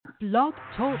Blog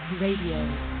Talk Radio.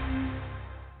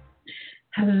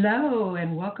 Hello,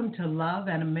 and welcome to Love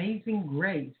and Amazing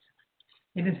Grace.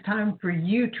 It is time for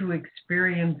you to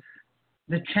experience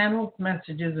the channeled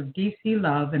messages of DC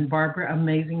Love and Barbara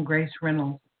Amazing Grace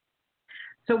Reynolds.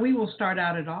 So we will start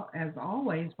out as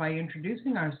always by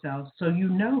introducing ourselves so you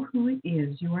know who it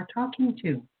is you are talking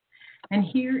to. And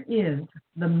here is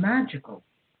the magical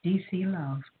DC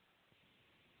Love.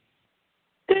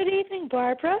 Good evening,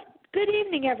 Barbara. Good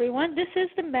evening, everyone. This is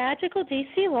the magical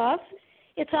DC Love.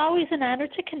 It's always an honor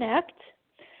to connect.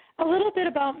 A little bit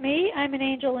about me. I'm an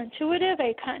angel intuitive,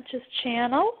 a conscious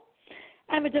channel.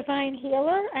 I'm a divine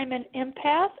healer. I'm an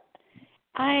empath.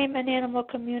 I'm an animal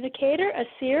communicator, a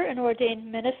seer, an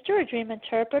ordained minister, a dream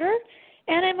interpreter,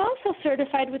 and I'm also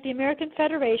certified with the American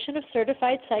Federation of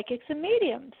Certified Psychics and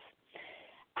Mediums.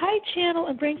 I channel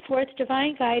and bring forth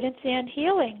divine guidance and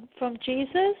healing from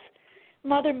Jesus,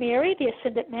 Mother Mary, the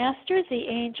Ascended Masters, the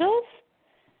angels,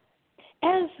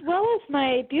 as well as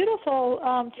my beautiful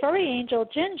furry angel,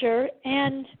 Ginger,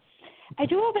 and I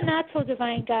do have a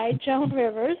not-so-divine guide, Joan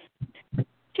Rivers.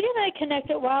 She and I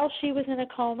connected while she was in a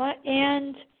coma,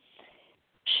 and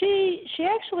she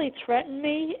actually threatened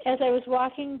me as I was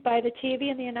walking by the TV,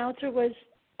 and the announcer was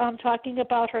talking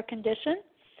about her condition.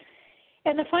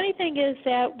 And the funny thing is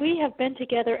that we have been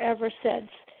together ever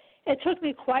since. It took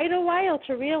me quite a while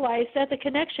to realize that the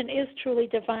connection is truly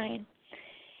divine.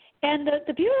 And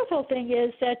the beautiful thing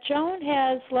is that Joan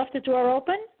has left the door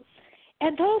open,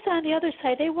 and those on the other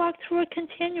side, they walk through it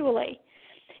continually.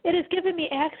 It has given me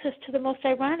access to the most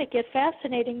ironic yet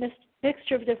fascinating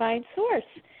mixture of divine source.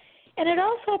 And it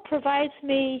also provides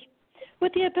me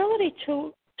with the ability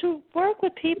to work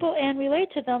with people and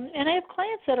relate to them. And I have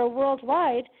clients that are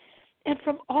worldwide and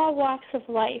from all walks of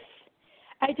life.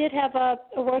 I did have a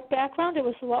work background. It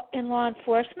was in law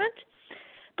enforcement.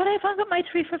 But I've hung up my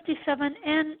 357,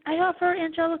 and I offer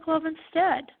angelic love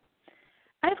instead.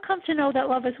 I've come to know that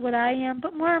love is what I am,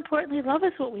 but more importantly, love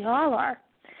is what we all are.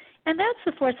 And that's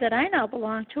the force that I now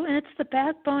belong to, and it's the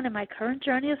backbone in my current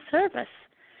journey of service.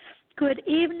 Good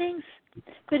evening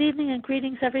and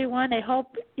greetings, everyone. I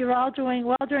hope you're all doing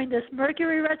well during this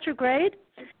Mercury retrograde.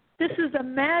 This is the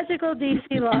magical DC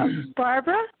Love.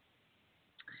 Barbara?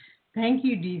 Thank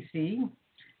you, DC.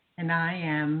 And I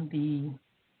am the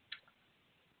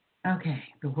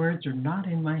words are not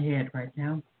in my head right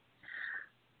now.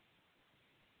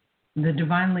 The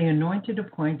divinely anointed,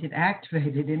 appointed,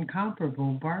 activated,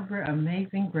 incomparable Barbara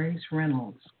Amazing Grace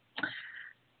Reynolds.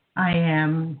 I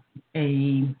am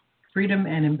a freedom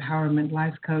and empowerment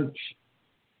life coach,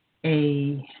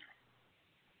 a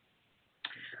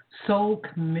soul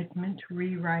commitment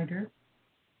rewriter,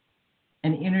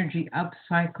 an energy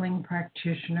upcycling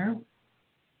practitioner,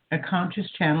 a conscious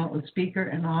channel, a speaker,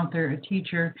 an author, a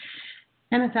teacher,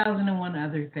 and 1,001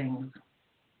 other things.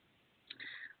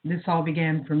 This all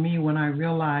began for me when I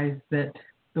realized that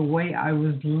the way I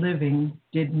was living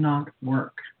did not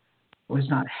work. I was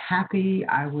not happy.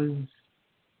 I was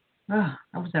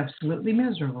absolutely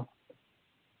miserable.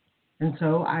 And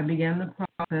so I began the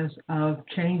process of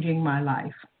changing my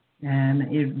life.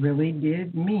 And it really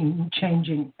did mean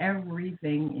changing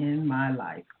everything in my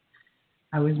life.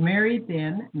 I was married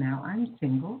then, now I'm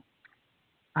single.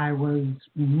 I was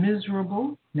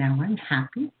miserable, now I'm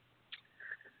happy.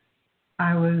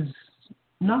 I was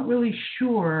not really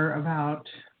sure about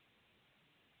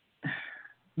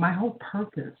my whole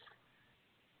purpose,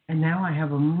 and now I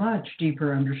have a much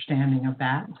deeper understanding of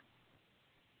that.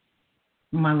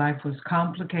 My life was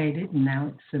complicated, and now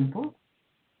it's simple.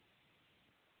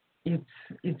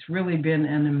 It's really been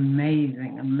an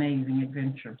amazing, amazing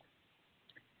adventure.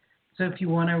 So if you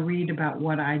want to read about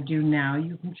what I do now,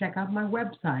 you can check out my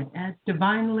website at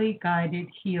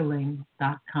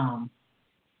divinelyguidedhealing.com.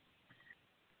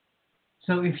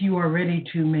 So if you are ready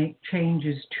to make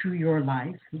changes to your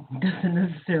life, it doesn't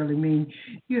necessarily mean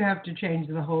you have to change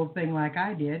the whole thing like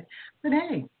I did, but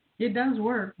hey, it does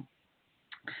work.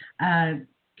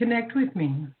 Connect with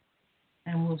me,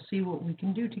 and we'll see what we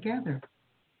can do together.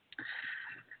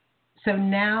 So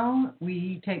now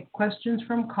we take questions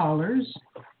from callers.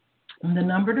 And the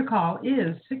number to call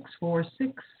is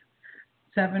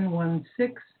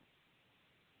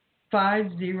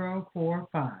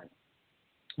 646-716-5045.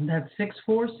 That's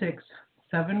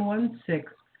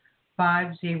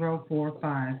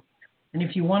 646-716-5045. And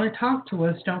if you want to talk to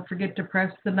us, don't forget to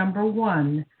press the number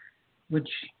 1, which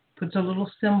puts a little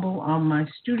symbol on my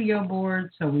studio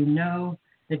board so we know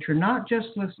that you're not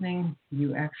just listening,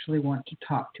 you actually want to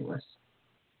talk to us.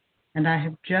 And I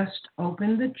have just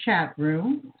opened the chat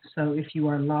room, so if you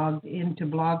are logged into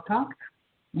Blog Talk,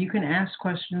 you can ask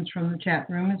questions from the chat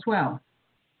room as well.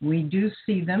 We do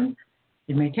see them.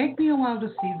 It may take me a while to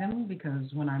see them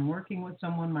because when I'm working with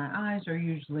someone, my eyes are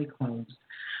usually closed.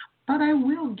 But I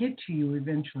will get to you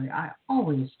eventually. I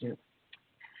always do.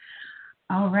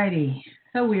 Alrighty.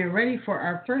 So we are ready for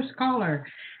our first caller.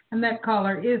 And that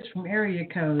caller is from area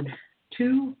code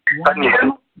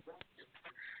 212.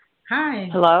 Hi.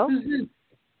 Hello. Who's this?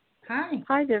 Hi.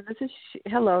 Hi there.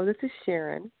 Hello. This is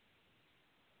Sharon.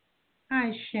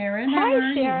 Hi, Sharon. How Hi,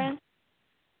 are Sharon. you?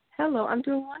 Hello. I'm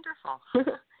doing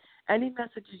wonderful. Any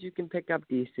messages you can pick up,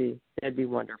 DC, that'd be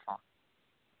wonderful.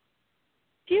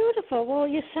 Beautiful. Well,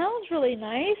 you sound really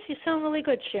nice. You sound really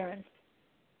good, Sharon.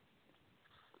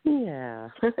 Yeah.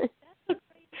 That's a great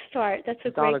start. That's a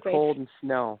It's all the great cold and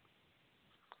snow.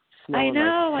 I in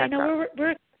my know. pickup.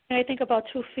 We're I think about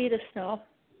 2 feet of snow.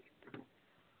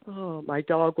 Oh, my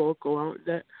dog won't go out.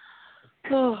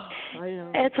 Oh, I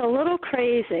know. It's a little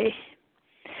crazy.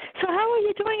 So how are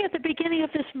you doing at the beginning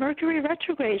of this Mercury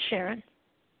retrograde, Sharon?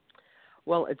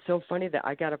 Well, it's so funny that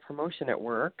I got a promotion at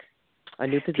work, a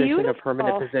new position, Beautiful. a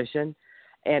permanent position,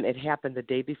 and it happened the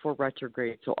day before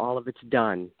retrograde, so all of it's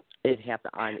done. It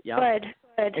happened on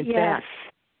Good. In Yes. fact,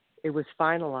 it was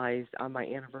finalized on my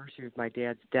anniversary of my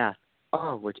dad's death.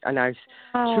 And I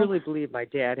truly believe my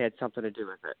dad had something to do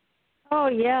with it. Oh,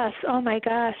 yes. Oh, my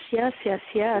gosh. Yes.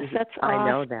 That's awesome. I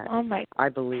know that. Oh, my. I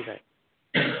believe it.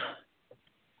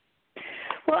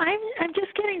 Well, I'm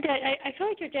just getting that. I feel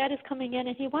like your dad is coming in,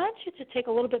 and he wants you to take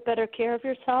a little bit better care of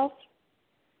yourself.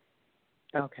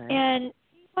 Okay. And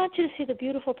he wants you to see the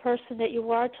beautiful person that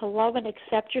you are, to love and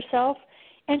accept yourself,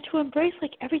 and to embrace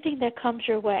like everything that comes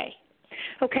your way.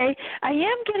 Okay? I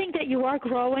am getting that you are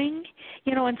growing,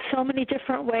 in so many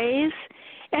different ways.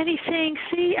 And he's saying,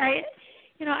 see,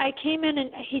 I came in and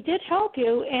he did help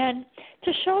you, and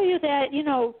to show you that,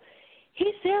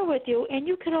 he's there with you, and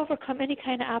you can overcome any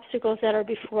kind of obstacles that are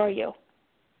before you.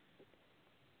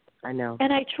 I know.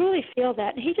 And I truly feel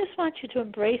that. And he just wants you to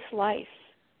embrace life.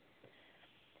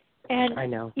 And, I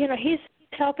know. He's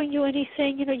helping you, and he's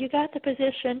saying, you got the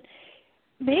position.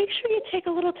 Make sure you take a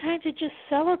little time to just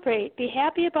celebrate. Be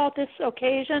happy about this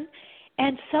occasion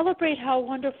and celebrate how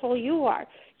wonderful you are.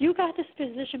 You got this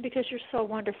position because you're so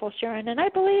wonderful, Sharon, and I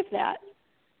believe that.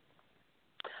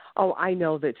 Oh, I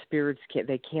know that spirits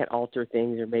can't alter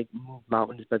things or move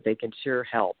mountains, but they can sure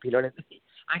help. You know what I mean?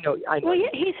 I know. Well, yeah,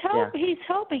 he's helping. Yeah. He's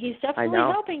helping. He's definitely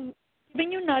helping,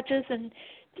 giving you nudges and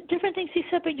different things he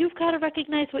said, but you've got to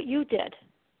recognize what you did.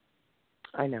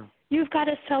 I know. You've got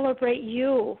to celebrate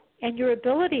you and your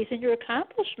abilities and your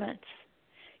accomplishments.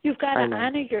 You've got to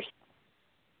honor yourself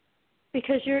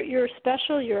because you're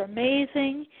special, you're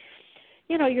amazing.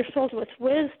 You're filled with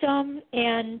wisdom,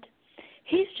 and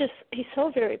he's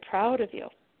so very proud of you.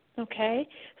 Okay?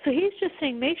 So he's just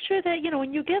saying make sure that,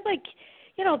 when you get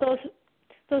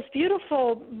those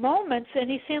beautiful moments, and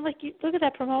he's saying look at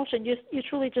that promotion, you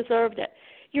truly deserved it.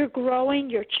 You're growing,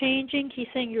 you're changing. He's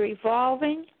saying you're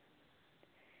evolving.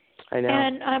 I know.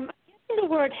 And I'm using the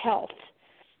word health.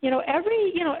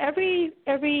 Every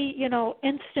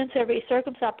instance, every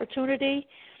circumstance, opportunity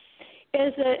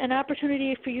is an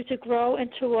opportunity for you to grow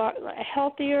into a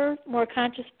healthier, more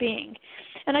conscious being.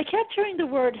 And I kept hearing the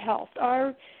word health.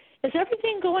 Is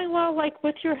everything going well,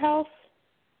 with your health?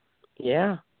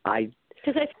 Yeah,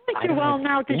 because I feel like you're well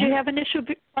now. Did you have an issue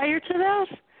prior to that?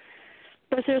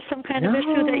 Was there some kind of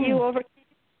issue that you overcame?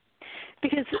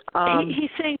 Because he's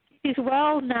saying he's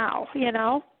well now,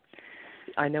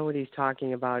 I know what he's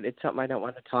talking about. It's something I don't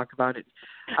want to talk about. As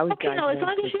long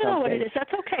as you know what it is,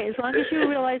 that's okay. As long as you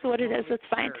realize what it is, that's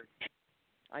fine.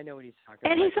 I know what he's talking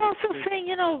about. And he's also saying,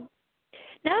 not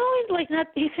only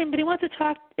he's saying, but he wants to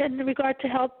talk in regard to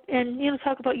health and,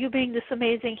 talk about you being this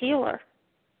amazing healer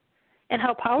and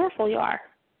how powerful you are.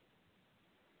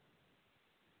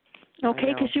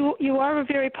 Okay, because you are a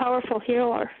very powerful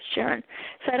healer, Sharon.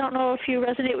 So I don't know if you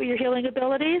resonate with your healing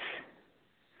abilities.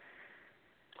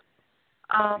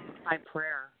 By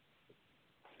prayer.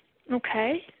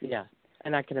 Okay. Yeah,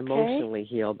 and I can emotionally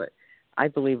heal, but I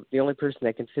believe the only person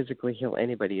that can physically heal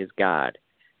anybody is God.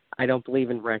 I don't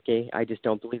believe in Reiki. I just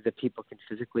don't believe that people can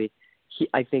physically.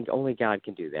 I think only God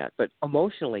can do that. But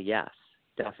emotionally, yes,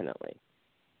 definitely.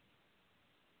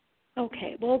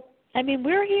 Okay. Well,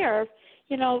 we're here.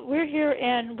 We're here,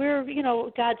 and we're,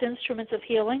 God's instruments of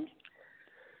healing.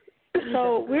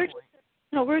 So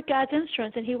we're God's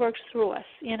instruments, and He works through us.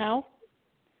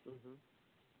 Mm-hmm.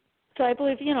 So I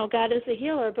believe, God is the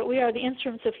healer, but we are the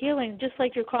instruments of healing. Just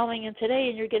like you're calling in today,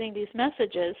 and you're getting these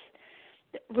messages.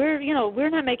 We're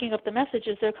not making up the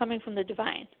messages; they're coming from the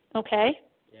divine. Okay.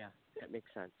 Yeah, that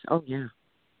makes sense. Oh yeah.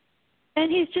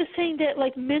 And he's just saying that,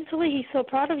 mentally, he's so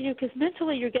proud of you because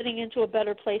mentally you're getting into a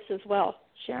better place as well,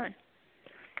 Sharon.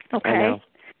 Okay? I know.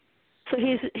 So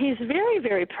he's very,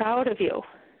 very proud of you.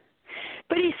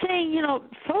 But he's saying,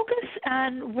 focus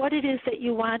on what it is that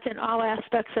you want in all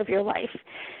aspects of your life.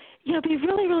 Be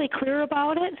really, really clear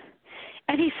about it.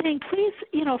 And he's saying, please,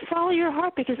 follow your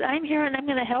heart, because I'm here and I'm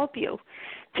going to help you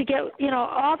to get,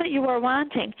 all that you are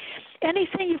wanting. And he's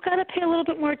saying you've got to pay a little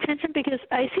bit more attention, because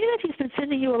I see that he's been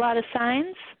sending you a lot of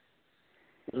signs.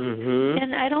 Mm-hmm.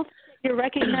 And I don't think you're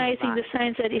recognizing the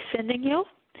signs that he's sending you.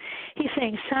 He's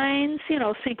saying signs,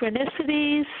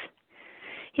 synchronicities,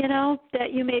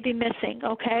 that you may be missing,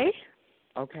 okay?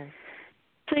 Okay.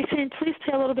 So he's saying, please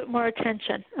pay a little bit more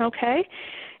attention, okay?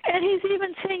 And he's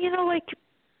even saying,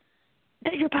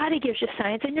 that your body gives you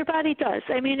signs, and your body does.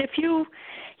 I mean, if you,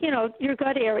 your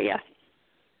gut area,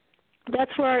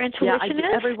 that's where our intuition is.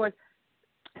 Everyone.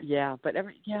 But I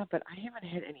haven't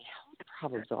had any health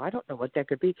problems, so I don't know what that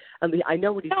could be. I mean, I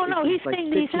know what he's No, he's like saying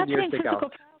 15 he's not years saying physical ago.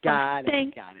 problems. Got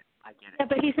it. I get it. Yeah,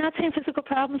 but he's not saying physical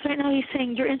problems right now. He's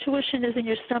saying your intuition is in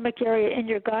your stomach area, in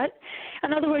your gut.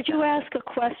 In other words, you ask a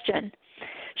question.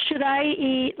 Should I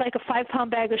eat like a 5-pound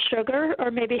bag of sugar,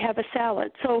 or maybe have a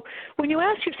salad? So when you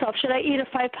ask yourself, should I eat a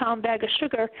 5-pound bag of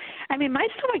sugar? I mean, my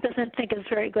stomach doesn't think it's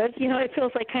very good. It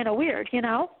feels like kind of weird,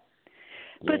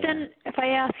 But then if I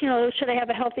ask, should I have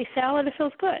a healthy salad? It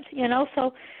feels good,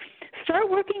 So start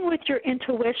working with your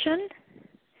intuition,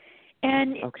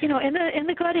 and in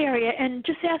the gut area, and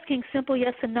just asking simple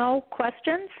yes and no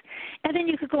questions, and then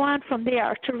you could go on from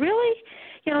there to really,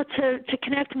 to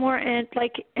connect more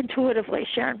intuitively,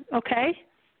 Sharon. Okay.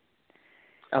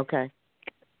 Okay.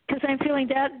 Because I'm feeling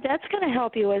that's going to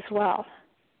help you as well.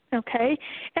 Okay.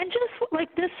 And just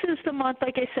like this is the month,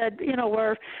 like I said,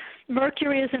 where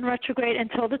Mercury is in retrograde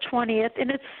until the 20th, and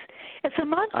it's a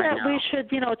month that we should,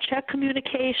 check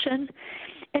communication,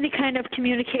 any kind of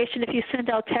communication. If you send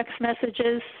out text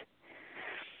messages,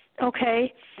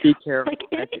 okay, be careful. like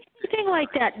anything like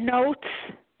that, notes,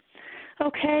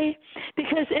 okay,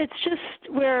 because it's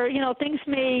just where Okay. things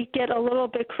may get a little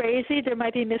bit crazy. There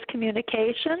might be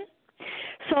miscommunication.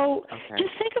 So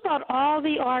just think about all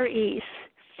the REs.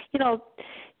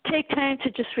 Take time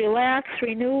to just relax,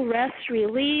 renew, rest,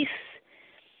 release,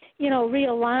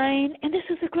 realign. And this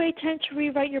is a great time to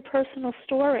rewrite your personal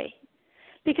story,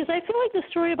 because I feel like the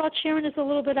story about Sharon is a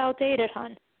little bit outdated,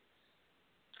 hon.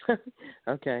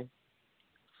 Okay.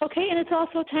 Okay, and it's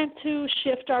also time to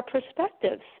shift our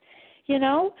perspectives.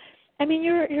 I mean,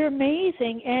 you're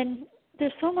amazing, and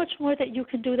there's so much more that you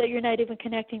can do that you're not even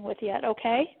connecting with yet,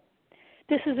 okay?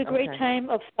 This is a great time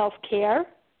of self-care.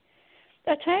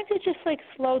 A time to just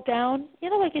slow down.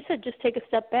 Like I said, just take a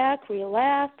step back,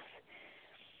 relax.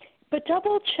 But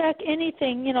double check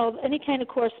anything, any kind of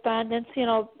correspondence,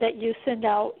 that you send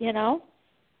out,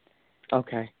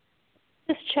 Okay.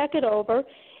 Just check it over.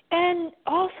 And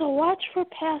also watch for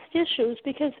past issues,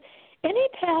 because any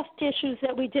past issues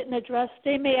that we didn't address,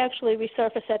 they may actually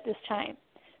resurface at this time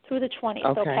through the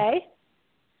 20th, okay?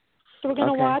 So we're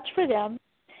going to watch for them.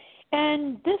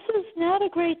 And this is not a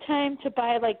great time to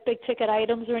buy big-ticket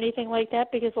items or anything like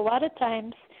that, because a lot of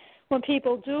times when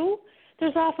people do,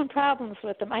 there's often problems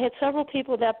with them. I had several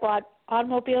people that bought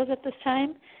automobiles at this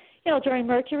time, during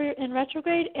Mercury in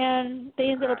retrograde, and they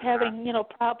ended up having,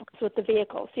 problems with the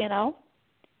vehicles,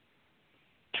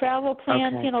 Travel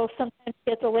plans, sometimes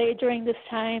get delayed during this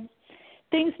time.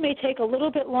 Things may take a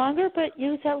little bit longer, but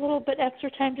use that little bit extra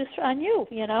time just on you,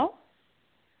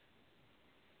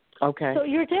 Okay. So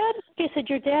your dad, like I said,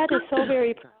 your dad is so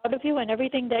very proud of you and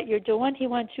everything that you're doing. He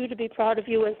wants you to be proud of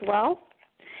you as well.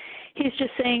 He's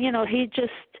just saying,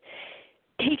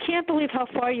 he can't believe how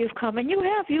far you've come, and you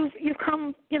have. You've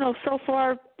come, so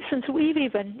far since we've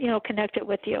even, connected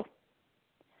with you.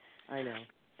 I know.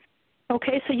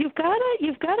 Okay, so you've got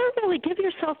to really give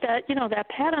yourself that, that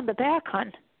pat on the back,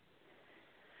 hon.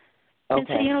 And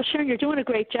say, Sharon, you're doing a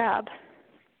great job.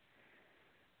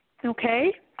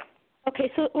 Okay.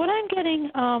 Okay, so what I'm getting,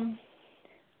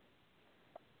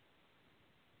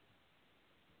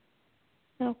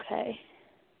 okay.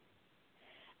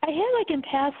 I had in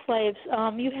past lives,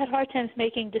 you had hard times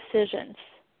making decisions.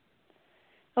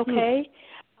 Okay?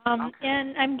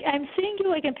 And I'm seeing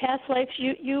you in past lives,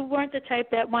 you weren't the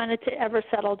type that wanted to ever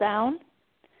settle down.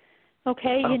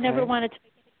 Okay? You never wanted to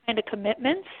make any kind of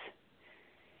commitments.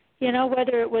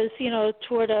 Whether it was,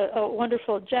 toward a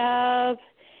wonderful job,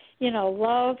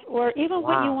 love, or even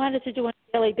what you wanted to do on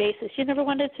a daily basis. You never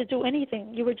wanted to do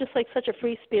anything. You were just such a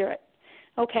free spirit.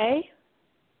 Okay?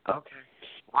 Okay.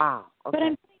 Wow. Okay. But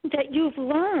I'm saying that you've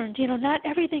learned, not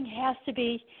everything has to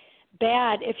be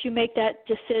bad if you make that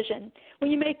decision.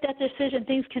 When you make that decision,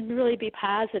 things can really be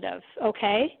positive,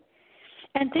 okay?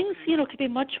 And things, could be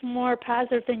much more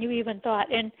positive than you even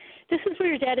thought. And this is where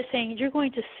your dad is saying you're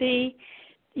going to see,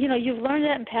 you've learned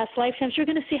that in past lifetimes. You're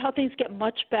going to see how things get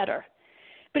much better.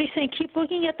 But he's saying keep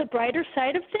looking at the brighter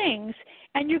side of things,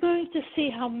 and you're going to see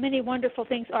how many wonderful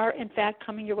things are, in fact,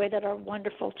 coming your way that are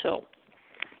wonderful, too.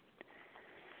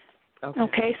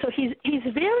 Okay, so he's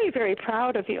very, very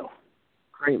proud of you.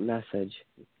 Great message.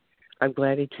 I'm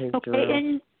glad he came through.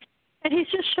 Okay, and he's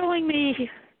just showing me,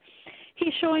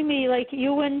 like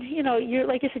you and, you're,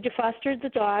 like I said, you fostered the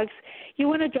dogs.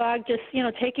 You and a dog just,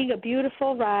 taking a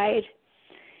beautiful ride.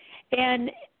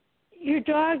 And your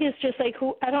dog is just like,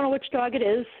 I don't know which dog it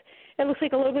is. It looks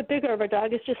like a little bit bigger of a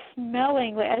dog. It's just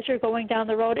smelling as you're going down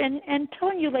the road and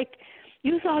telling you, like,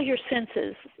 use all your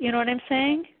senses. You know what I'm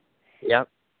saying? Yep.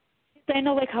 I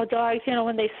know, like, how dogs,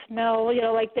 when they smell,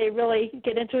 like they really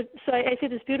get into it. So I see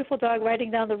this beautiful dog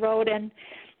riding down the road and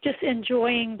just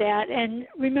enjoying that. And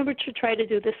remember to try to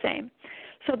do the same.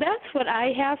 So that's what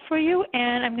I have for you.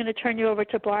 And I'm going to turn you over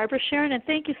to Barbara, Sharon. And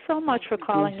thank you so much for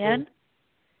calling in.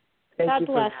 God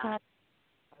bless. I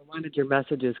wanted your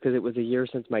messages because it was a year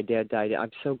since my dad died.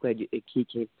 I'm so glad he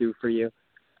came through for you.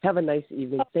 Have a nice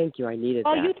evening. Thank you. I needed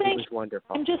that. It was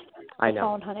wonderful. I'm just on the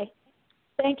phone, honey.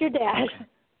 Thank your dad.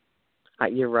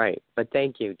 You're right, but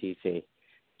thank you, DC.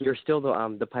 You're still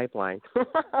the pipeline.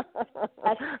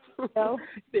 No.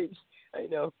 I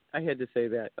know. I had to say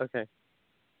that. Okay.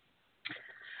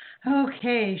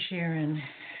 Okay, Sharon.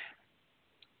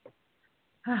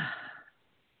 I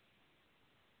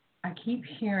keep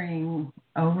hearing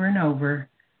over and over,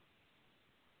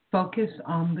 focus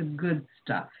on the good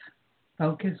stuff.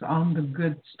 Focus on the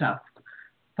good stuff.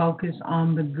 Focus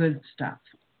on the good stuff.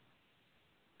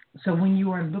 So when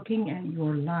you are looking at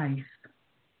your life,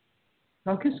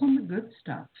 focus on the good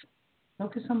stuff.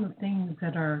 Focus on the things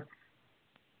that are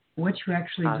what you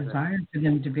actually desire for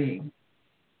them to be.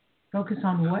 Focus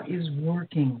on what is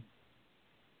working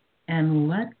and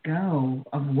let go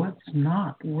of what's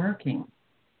not working.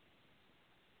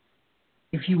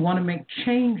 If you want to make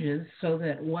changes so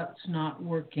that what's not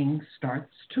working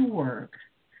starts to work,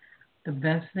 the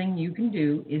best thing you can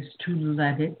do is to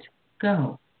let it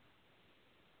go.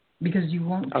 Because you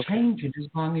won't change it as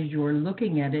long as you're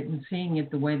looking at it and seeing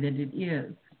it the way that it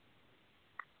is.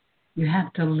 You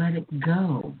have to let it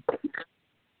go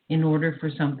in order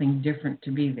for something different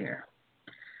to be there.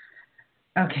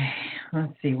 Okay,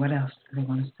 let's see. What else do I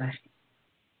want to say?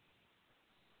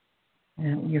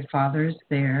 And your father's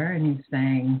there, and he's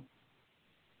saying,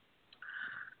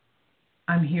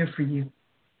 I'm here for you.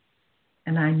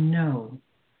 And I know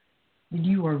that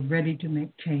you are ready to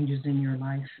make changes in your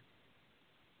life.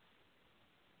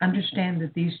 Understand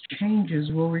that these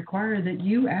changes will require that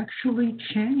you actually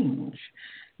change.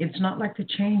 It's not like the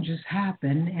changes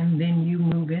happen and then you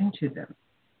move into them.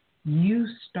 You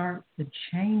start the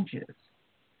changes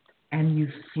and you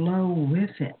flow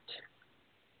with it.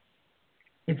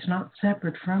 It's not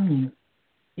separate from you.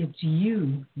 It's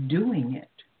you doing it.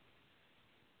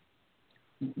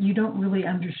 You don't really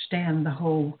understand the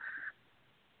whole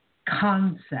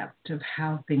concept of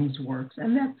how things work,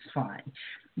 and that's fine.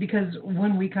 Because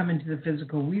when we come into the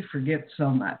physical, we forget so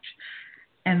much.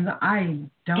 And I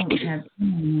don't have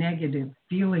any negative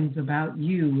feelings about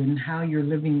you and how you're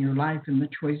living your life and the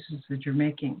choices that you're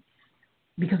making.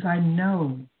 Because I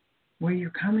know where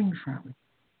you're coming from.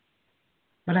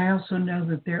 But I also know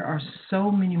that there are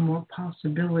so many more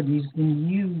possibilities than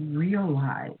you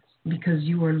realize because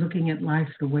you are looking at life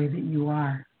the way that you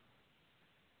are.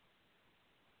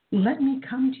 Let me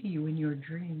come to you in your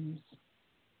dreams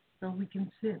so we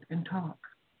can sit and talk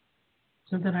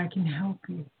so that I can help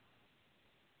you.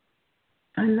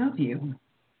 I love you,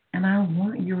 and I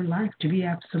want your life to be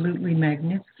absolutely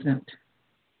magnificent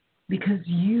because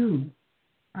you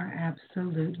are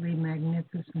absolutely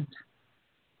magnificent.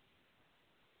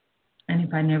 And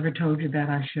if I never told you that,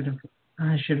 I should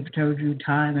have told you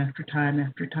time after time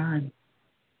after time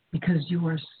because you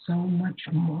are so much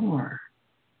more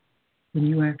than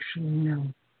you actually know.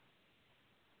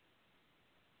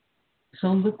 So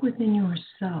look within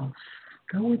yourself.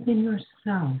 Go within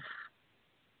yourself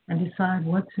and decide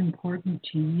what's important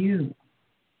to you.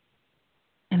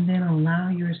 And then allow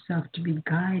yourself to be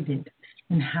guided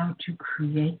in how to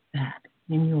create that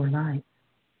in your life.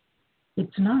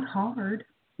 It's not hard.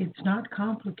 It's not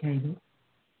complicated.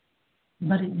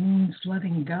 But it means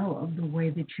letting go of the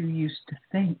way that you used to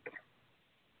think.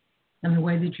 And the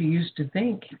way that you used to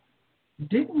think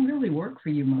didn't really work for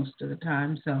you most of the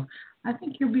time, so I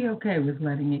think you'll be okay with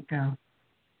letting it go.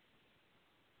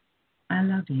 I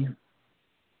love you.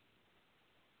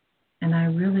 And I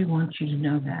really want you to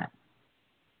know that.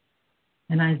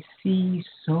 And I see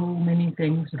so many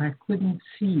things that I couldn't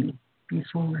see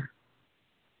before.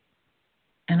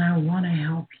 And I want to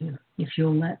help you if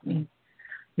you'll let me.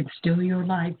 It's still your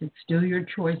life. It's still your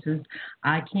choices.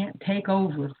 I can't take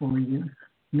over for you,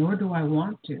 nor do I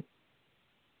want to,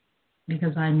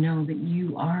 because I know that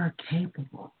you are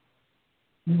capable.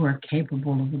 You are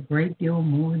capable of a great deal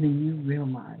more than you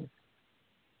realize.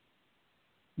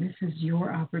 This is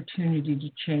your opportunity to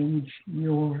change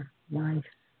your life,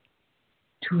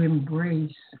 to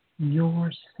embrace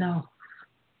yourself,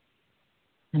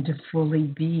 and to fully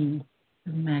be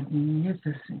the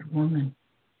magnificent woman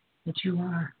that you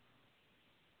are.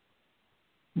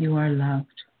 You are loved,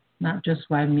 not just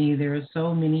by me. There are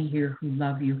so many here who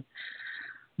love you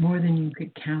more than you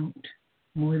could count,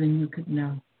 more than you could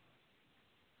know.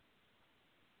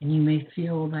 And you may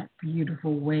feel that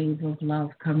beautiful wave of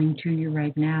love coming to you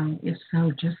right now. If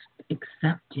so, just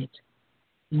accept it.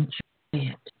 Enjoy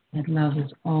it. That love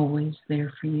is always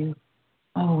there for you.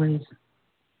 Always.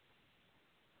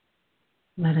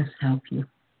 Let us help you.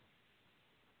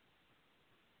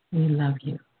 We love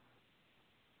you.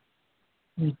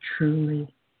 We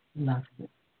truly love you.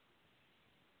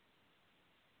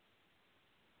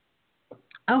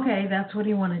 Okay, that's what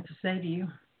he wanted to say to you.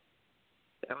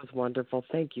 That was wonderful.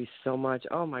 Thank you so much.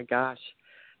 Oh, my gosh.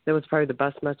 That was probably the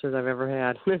best message I've ever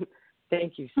had.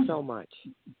 Thank you so much.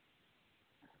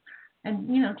 And,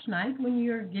 tonight when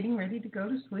you're getting ready to go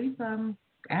to sleep,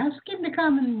 ask him to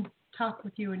come and talk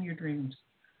with you in your dreams.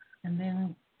 And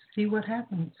then see what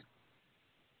happens.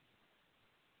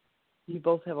 You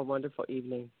both have a wonderful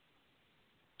evening.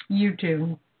 You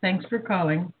too. Thanks for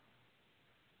calling.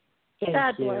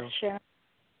 God bless you.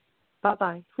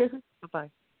 Bye-bye. Bye-bye.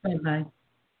 Bye-bye.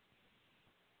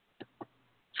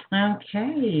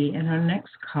 Okay, and our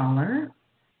next caller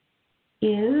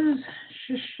is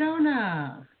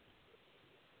Shoshona.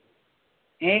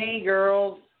 Hey,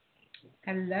 girls.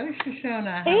 Hello,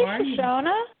 Shoshona. Hey, How are you?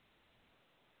 Shoshona.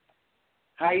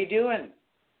 How you doing?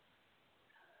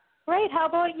 Great. How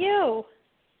about you?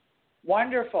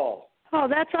 Wonderful. Oh,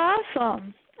 that's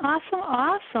awesome.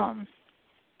 Awesome.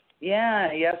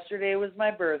 Yeah, yesterday was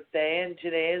my birthday, and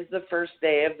today is the first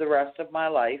day of the rest of my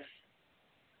life.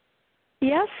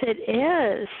 Yes, it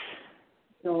is.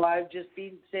 So I've just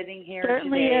been sitting here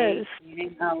Certainly today, is.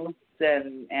 cleaning house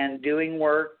and doing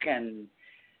work and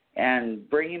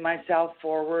bringing myself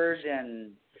forward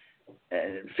and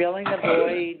filling the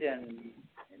void and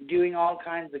doing all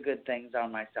kinds of good things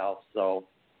on myself. So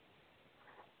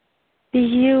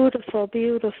beautiful.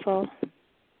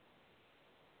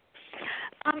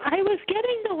 I was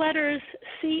getting the letters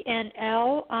C and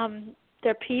L.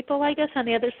 They're people, I guess, on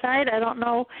the other side. I don't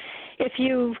know if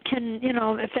you can,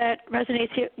 if that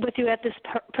resonates with you at this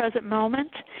present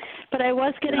moment. But I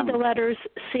was getting the letters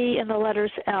C and the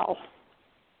letters L.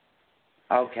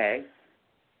 Okay.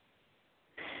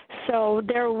 So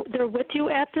they're with you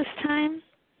at this time?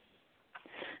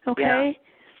 Okay.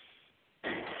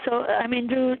 Yeah. So, I mean,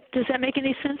 does that make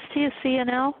any sense to you, C and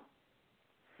L?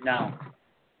 No.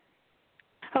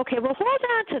 Okay, well, hold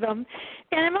on to them.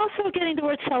 And I'm also getting the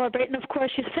word celebrate. And, of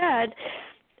course, you said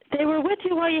they were with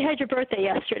you while you had your birthday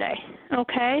yesterday.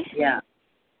 Okay? Yeah.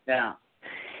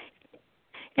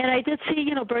 And I did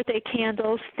see, birthday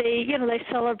candles. They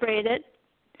celebrated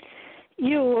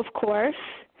you, of course.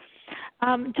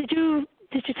 Did you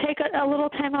take a little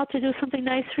time out to do something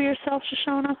nice for yourself,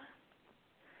 Shoshona?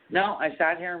 No, I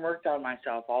sat here and worked on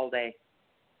myself all day.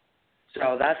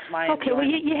 So that's my Okay, well,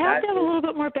 you have to have a little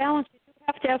bit more balance. You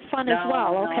have to have fun as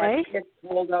well, okay? If it's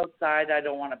cold outside, I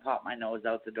don't want to pop my nose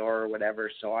out the door or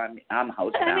whatever, so I'm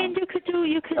housebound. I mean, you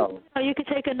could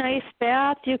take a nice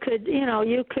bath. You could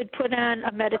put on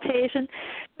a meditation,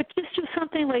 but just do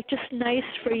something like just nice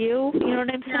for you. You know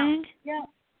what I'm saying?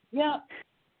 Yeah.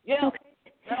 Okay.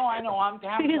 No, I know. I'm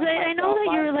happy because I know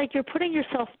that you're putting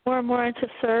yourself more and more into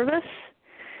service.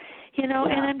 And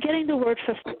I'm getting the word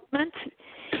fulfillment,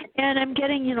 and I'm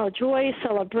getting joy,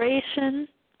 celebration.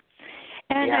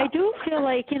 And I do feel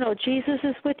like, Jesus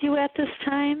is with you at this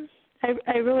time.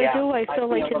 I really do. I feel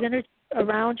like his energy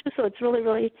around you, so it's really,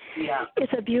 really,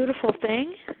 it's a beautiful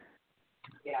thing.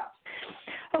 Yeah.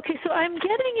 Okay, so I'm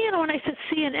getting, when I said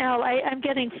C and L, I'm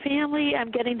getting family,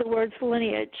 I'm getting the words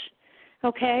lineage.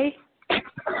 Okay?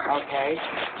 Okay.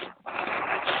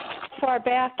 Far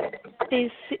back the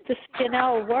C and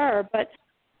L were, but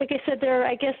like I said,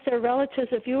 they're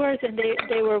relatives of yours, and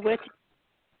they were with you.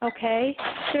 Okay,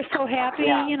 they're so happy,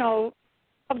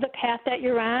 of the path that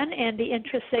you're on and the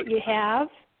interests that you have.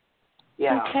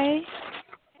 Yeah. Okay.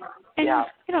 And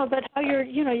but how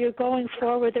you're going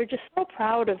forward, they're just so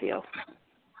proud of you.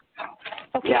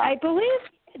 Okay, I believe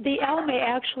the L may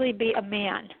actually be a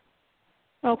man.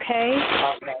 Okay?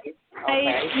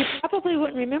 Okay. You probably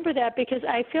wouldn't remember that because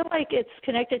I feel like it's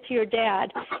connected to your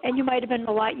dad, and you might have been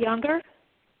a lot younger.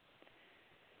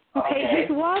 Okay. He's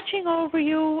watching over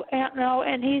you,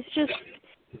 and he's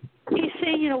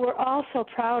saying, we're all so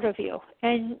proud of you,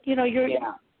 and you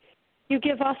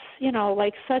give us,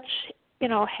 like such,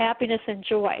 happiness and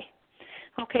joy.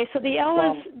 Okay, so the L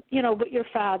is, with your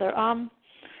father.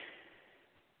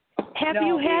 Have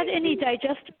you had any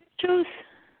digestive issues?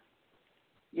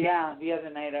 Yeah, the other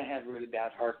night I had really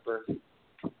bad heartburn.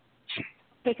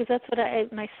 Because that's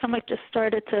what my stomach just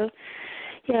started to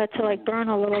like burn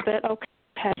a little bit.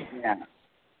 Okay.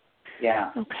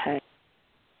 Yeah. Okay.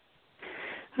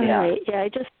 All right. Yeah,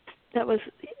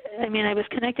 I was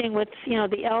connecting with,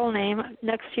 the L name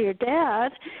next to your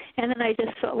dad, and then I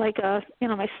just felt like,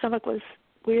 my stomach was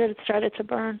weird. It started to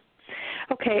burn.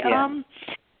 Okay. Yeah.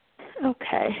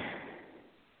 Okay.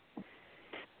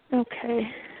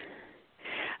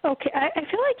 I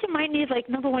feel like you might need,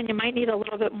 number one, you might need a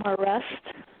little bit more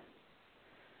rest.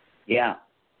 Yeah.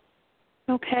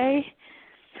 Okay.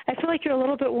 I feel like you're a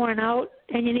little bit worn out,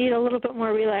 and you need a little bit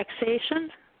more relaxation.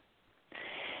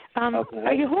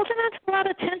 Are you holding on to a lot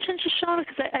of tension, Shoshana?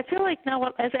 Because I feel like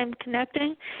now, as I'm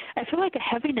connecting, I feel like a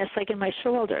heaviness, in my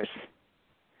shoulders.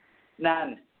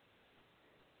 None.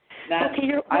 Okay,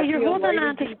 you're holding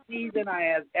on to more than I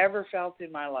have ever felt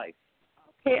in my life.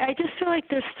 Okay, I just feel like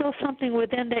there's still something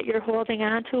within that you're holding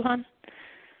on to, hon.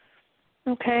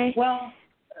 Okay. Well,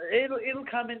 it'll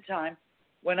come in time.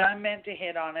 When I'm meant to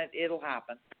hit on it, it'll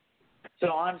happen.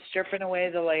 So I'm stripping away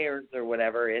the layers or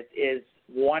whatever. It is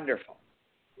wonderful.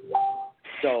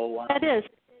 So that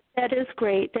is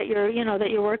great that you're that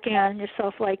you're working on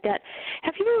yourself like that.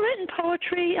 Have you ever written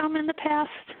poetry in the past?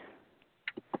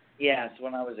 Yes,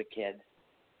 when I was a kid.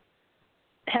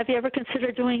 Have you ever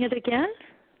considered doing it again?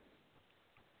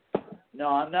 No,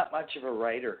 I'm not much of a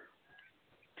writer.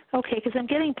 Okay, because I'm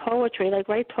getting poetry,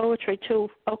 write poetry too.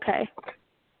 Okay.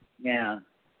 Yeah.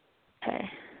 Okay.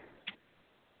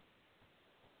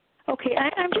 Okay,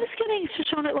 I'm just getting,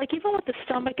 Shoshana, even with the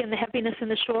stomach and the heaviness in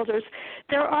the shoulders,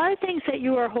 there are things that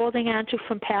you are holding on to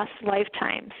from past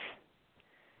lifetimes.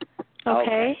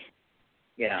 Okay?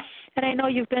 Yeah. And I know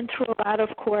you've been through a lot, of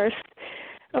course.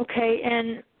 Okay,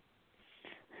 and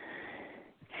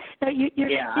now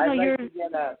I'd like to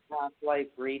get a past life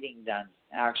reading done,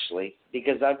 actually,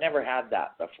 because I've never had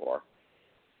that before.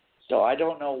 So I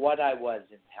don't know what I was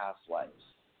in past lives.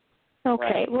 Okay.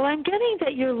 Right. Well, I'm getting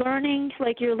that you're learning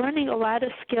a lot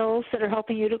of skills that are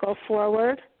helping you to go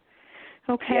forward.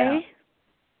 Okay?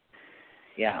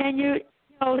 Yeah. And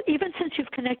even since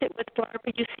you've connected with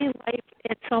Barbara, you see life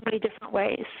in so many different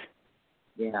ways.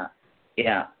 Yeah.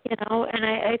 And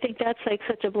I think that's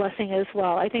such a blessing as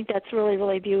well. I think that's really,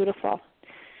 really beautiful.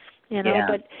 But there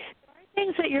are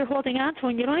things that you're holding on to,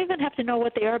 and you don't even have to know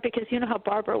what they are because you know how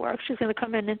Barbara works. She's going to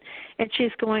come in and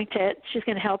she's going to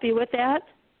help you with that.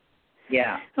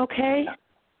 Yeah. Okay? Yeah.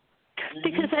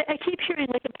 Because I keep hearing,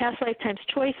 in past lifetimes,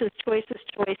 choices.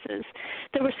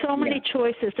 There were so many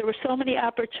choices. There were so many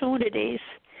opportunities.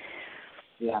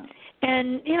 Yeah.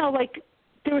 And,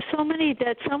 there were so many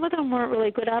that some of them weren't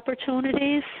really good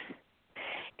opportunities.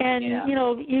 And,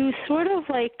 you sort of,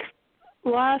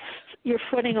 lost your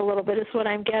footing a little bit is what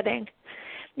I'm getting.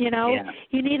 You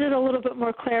needed a little bit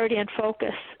more clarity and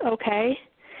focus, okay?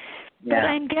 Yeah. But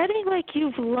I'm getting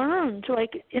you've learned,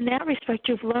 in that respect,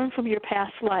 you've learned from your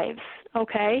past lives,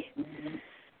 okay? Mm-hmm.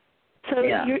 So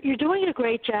you're doing a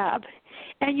great job.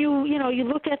 And you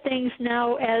look at things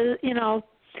now as,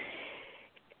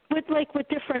 with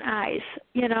different eyes,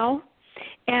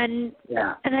 And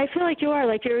I feel like you are,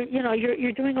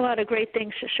 you're doing a lot of great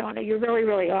things, Shoshana. You really,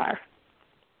 really are.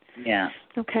 Yeah.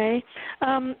 Okay.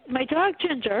 My dog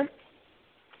Ginger.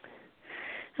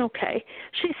 Okay.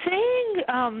 She's saying,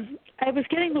 I was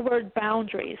getting the word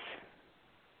boundaries.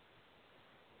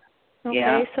 Okay,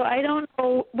 Yeah. so I don't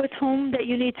know with whom that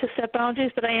you need to set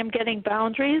boundaries, but I am getting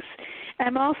boundaries.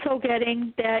 I'm also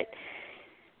getting that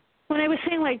when I was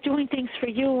saying doing things for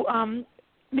you,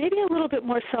 maybe a little bit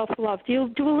more self-love. Do you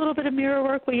do a little bit of mirror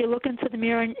work where you look into the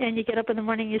mirror and you get up in the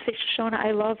morning and you say, Shoshana,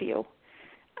 I love you.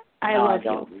 I love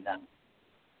you. Do that.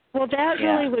 Well, that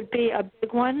really would be a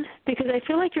big one because I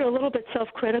feel like you're a little bit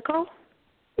self-critical.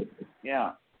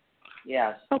 Yeah.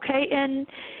 Yes. Okay, and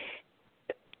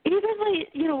even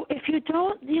if you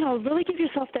don't, really give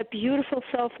yourself that beautiful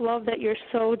self-love that you're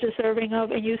so deserving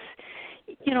of, and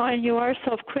and you are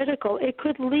self-critical, it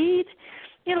could lead,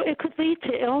 it could lead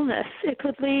to illness. It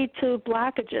could lead to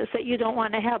blockages that you don't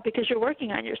want to have because you're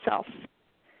working on yourself.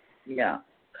 Yeah.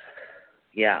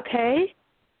 Yeah. Okay,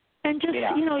 and just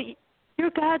you're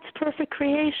God's perfect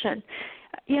creation.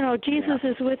 Jesus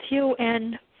is with you,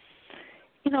 and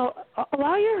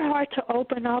allow your heart to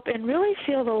open up and really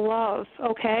feel the love,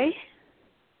 okay?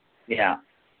 Yeah.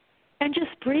 And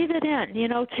just breathe it in.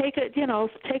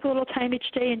 Take a little time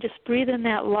each day and just breathe in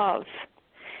that love.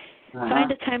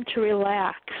 Find a time to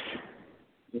relax.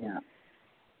 Yeah.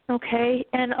 Okay,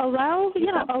 and allow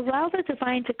the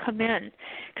divine to come in,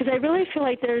 because I really feel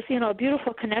like there's a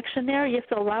beautiful connection there. You have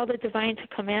to allow the divine to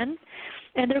come in,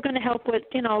 and they're going to help with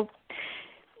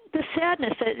the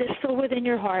sadness that is still within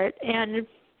your heart. And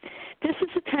this is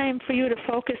a time for you to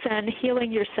focus on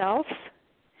healing yourself,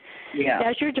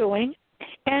 as you're doing,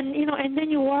 and and then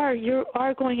you are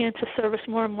going into service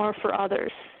more and more for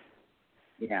others.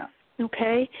 Yeah.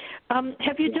 Okay.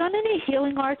 Have you done any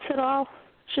healing arts at all,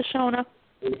 Shoshona?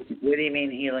 What do you mean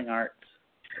healing arts?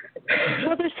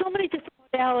 Well, there's so many different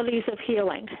modalities of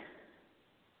healing.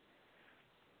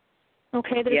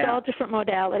 Okay, there's all different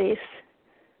modalities.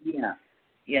 Yeah,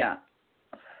 yeah.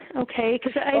 Okay,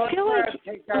 because I feel like I've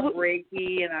picked up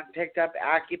Reiki, and I've picked up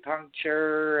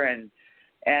acupuncture,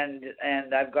 and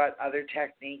I've got other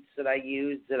techniques that I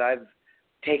use that I've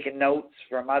taken notes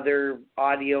from other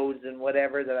audios and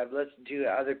whatever that I've listened to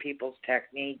other people's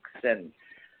techniques and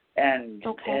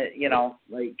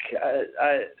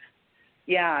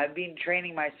I've been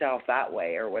training myself that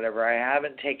way or whatever. I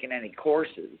haven't taken any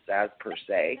courses as per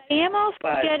se. I am also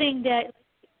getting that.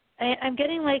 I'm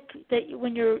getting like that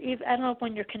when I don't know if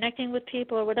when you're connecting with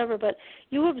people or whatever, but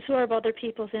you absorb other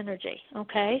people's energy.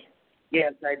 Okay.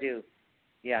 Yes, I do.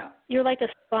 Yeah. You're like a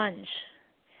sponge.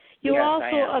 You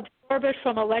also absorb it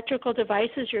from electrical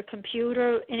devices, your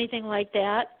computer, anything like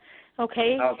that.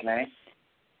 Okay. Okay.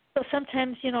 So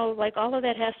sometimes, like all of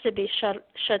that has to be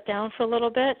shut down for a little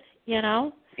bit, Yeah.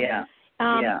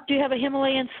 Do you have a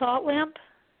Himalayan salt lamp?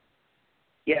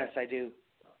 Yes, I do.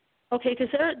 Okay, because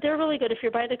they're really good if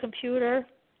you're by the computer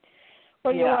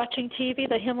or you're watching TV.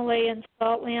 The Himalayan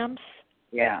salt lamps.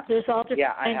 Yeah. There's all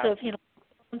different kinds of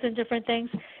phones and different things.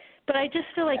 But I just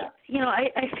feel like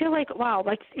I feel like wow,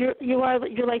 like you're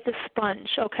like the sponge,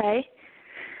 okay?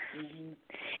 Mm-hmm.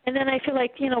 And then I feel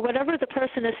like, whatever the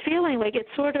person is feeling, like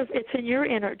it's in your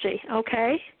energy,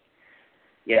 okay?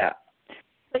 Yeah.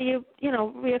 So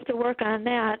we have to work on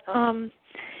that.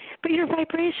 But your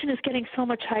vibration is getting so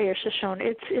much higher, Shoshona.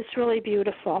 It's really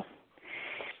beautiful.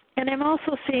 And I'm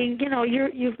also seeing,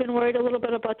 you've been worried a little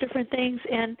bit about different things,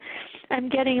 and I'm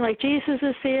getting like Jesus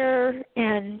is there,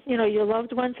 and your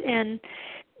loved ones, and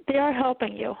they are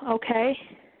helping you, okay?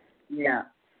 Yeah.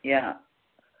 Yeah.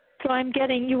 So I'm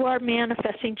getting you are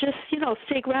manifesting. Just,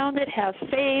 stay grounded, have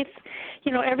faith,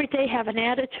 every day have an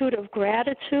attitude of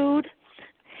gratitude,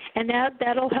 and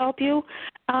that'll help you.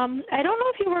 I don't know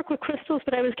if you work with crystals,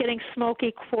 but I was getting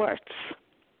smoky quartz.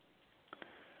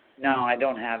 No, I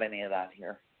don't have any of that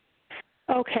here.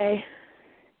 Okay.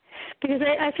 Because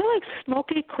I feel like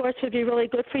smoky quartz would be really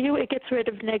good for you. It gets rid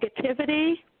of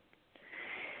negativity.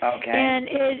 Okay. And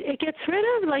it gets rid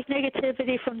of like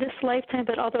negativity from this lifetime,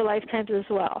 but other lifetimes as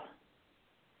well.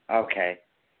 Okay.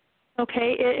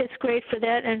 Okay, it's great for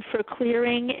that and for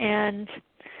clearing and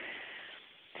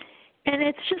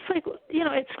it's just like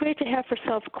it's great to have for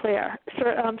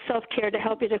self-care to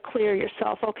help you to clear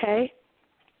yourself. Okay.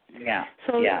 Yeah.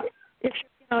 So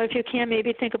if you can,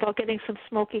 maybe think about getting some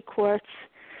smoky quartz.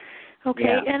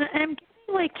 Okay, and I'm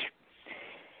getting like.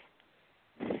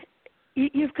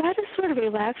 You've got to sort of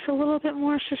relax a little bit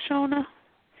more, Shoshona,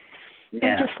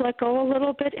 and just let go a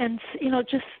little bit, and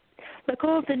just let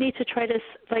go of the need to try to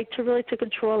really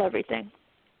control everything.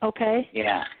 Okay?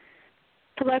 Yeah.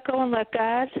 To let go and let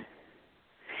God.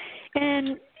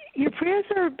 And your prayers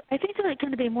I think they're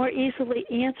going to be more easily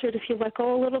answered if you let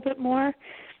go a little bit more,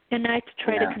 and not to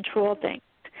try to control things.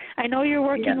 I know you're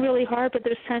working really hard, but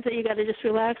there's times that you got to just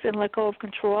relax and let go of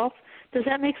control. Does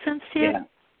that make sense to you? Yeah.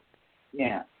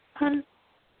 Yeah.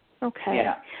 Okay.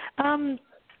 Yeah.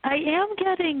 I am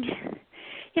getting,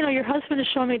 your husband is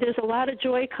showing me there's a lot of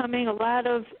joy coming, a lot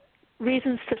of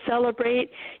reasons to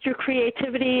celebrate. Your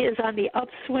creativity is on the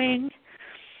upswing,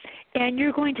 and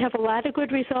you're going to have a lot of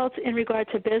good results in regard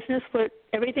to business. With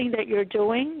everything that you're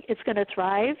doing, it's going to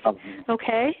thrive.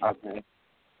 Okay? Okay.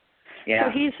 Yeah.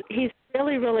 So he's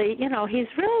really, really, he's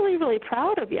really, really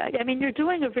proud of you. I mean, you're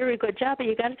doing a very good job, but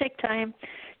you got to take time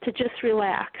to just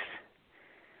relax.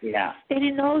 Yeah. And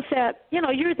he knows that,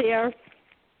 you're there,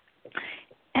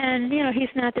 and, he's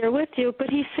not there with you, but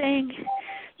he's saying,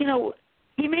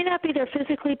 he may not be there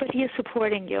physically, but he is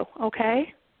supporting you,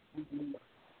 okay? Mm-hmm.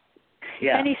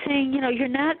 Yeah. And he's saying,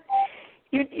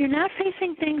 you're not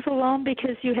facing things alone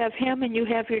because you have him and you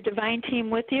have your divine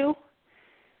team with you.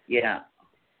 Yeah.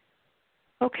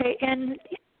 Okay, and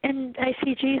and I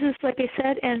see Jesus, like I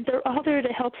said, and they're all there to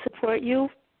help support you.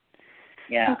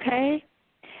 Yeah. Okay?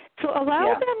 So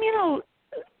allow them,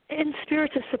 in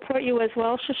spirit to support you as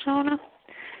well, Shoshana.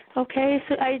 Okay?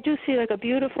 So I do see like a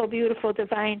beautiful, beautiful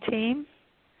divine team.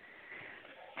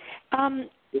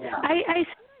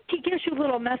 He gives you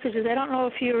little messages. I don't know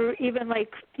if you're even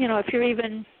if you're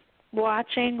even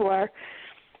watching or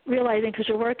realizing because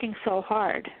you're working so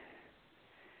hard.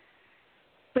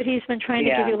 But he's been trying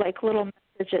to give you like little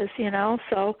messages,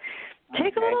 So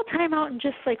take a little time out and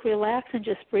just like relax and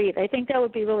just breathe. I think that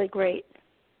would be really great.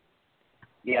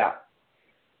 Yeah.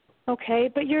 Okay,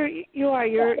 but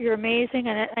you're amazing,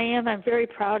 and I'm very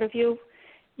proud of you.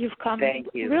 You've come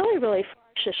really, really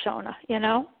far, Shoshana.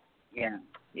 Yeah.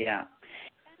 Yeah.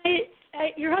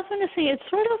 Your husband is saying it's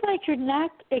sort of like you're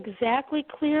not exactly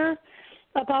clear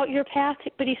about your path,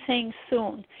 but he's saying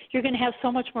soon you're going to have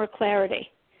so much more clarity.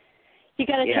 You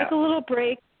got to take a little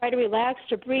break, try to relax,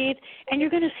 to breathe, and you're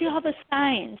going to see all the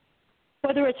signs,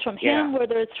 whether it's from him,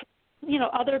 whether it's from,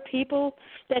 other people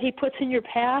that he puts in your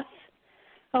path.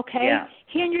 Okay? Yeah.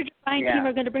 He and your divine team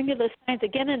are going to bring you those signs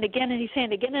again and again, and he's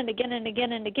saying again and again and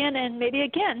again and again, and maybe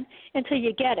again until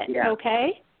you get it. Yeah.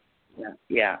 Okay? Yeah.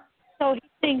 Yeah. So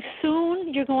he's saying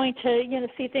soon you're going to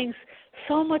see things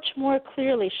so much more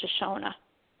clearly, Shoshana.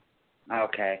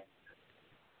 Okay.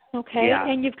 Okay? Yeah.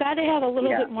 And you've got to have a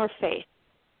little bit more faith.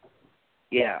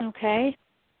 Yeah. Okay?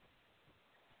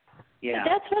 Yeah.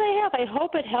 That's what I have. I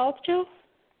hope it helped you.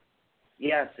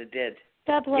 Yes, it did.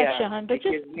 God bless you, hon. But just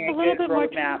gives me a little bit more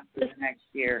roadmap for next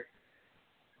year.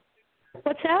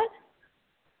 What's that?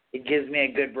 It gives me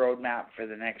a good roadmap for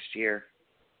the next year.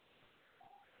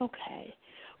 Okay.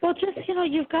 Well, just,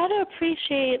 you've got to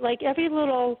appreciate, like, every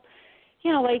little,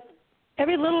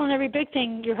 every little and every big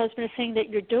thing your husband is saying that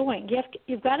you're doing.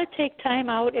 You've got to take time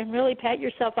out and really pat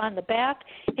yourself on the back,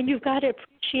 and you've got to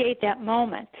appreciate that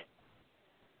moment.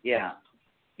 Yeah.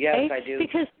 Yes, okay? I do.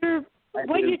 Because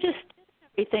you just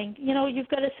did everything, you've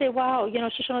got to say, wow,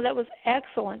 Shoshana, that was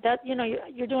excellent. That,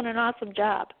 you're doing an awesome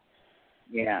job.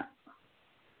 Yeah.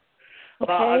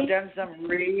 Okay? Well, I've done some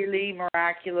really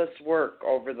miraculous work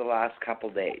over the last couple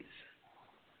days.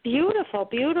 Beautiful,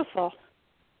 beautiful.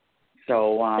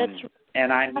 So, That's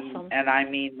awesome. I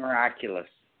mean miraculous.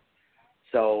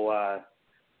 So, I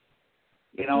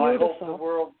hope the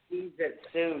world sees it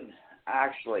soon.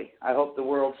 Actually, I hope the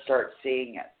world starts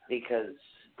seeing it, because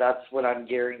that's what I'm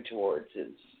gearing towards, is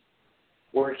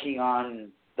working on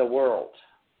the world,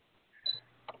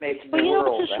 making the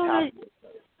world a happy place.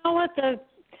 You know what?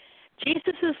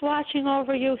 Jesus is watching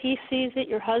over you. He sees it.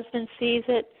 Your husband sees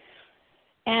it.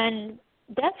 And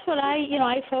that's what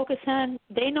I focus on.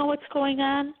 They know what's going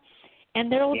on,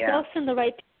 and they'll send the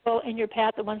right people in your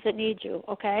path, the ones that need you,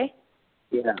 okay?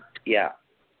 Yeah. Yeah.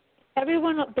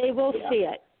 Everyone, they will see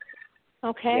it,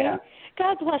 okay? Yeah.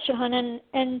 God bless you, hon,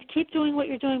 and keep doing what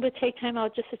you're doing, but take time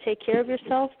out just to take care of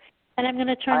yourself. And I'm going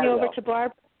to turn you over to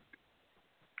Barb.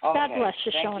 Okay. God bless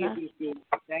you, Shona. Thank you,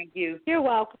 BC. Thank you. You're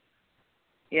welcome.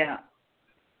 Yeah.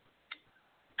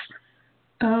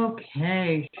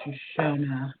 Okay,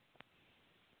 Shoshana.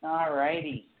 All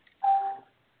righty.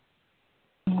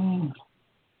 All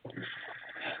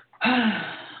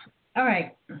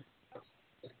right.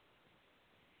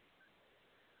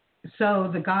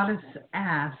 So the goddess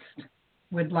asked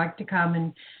would like to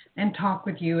come and talk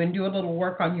with you and do a little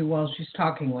work on you while she's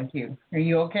talking with you. Are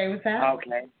you okay with that?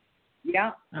 Okay.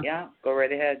 Yeah. Okay. Yeah. Go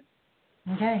right ahead.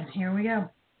 Okay, here we go.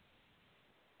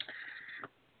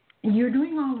 You're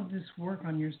doing all of this work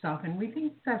on yourself, and we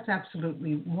think that's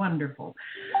absolutely wonderful.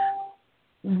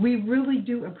 We really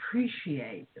do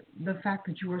appreciate the fact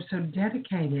that you are so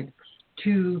dedicated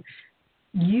to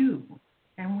you,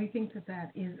 and we think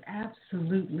that is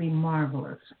absolutely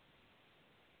marvelous.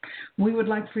 We would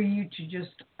like for you to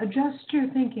just adjust your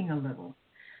thinking a little,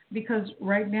 because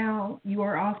right now you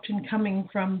are often coming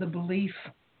from the belief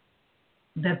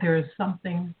that there is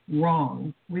something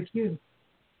wrong with you.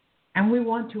 And we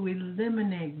want to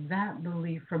eliminate that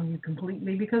belief from you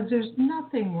completely, because there's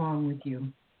nothing wrong with you.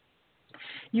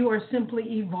 You are simply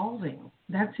evolving.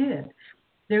 That's it.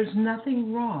 There's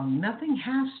nothing wrong. Nothing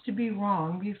has to be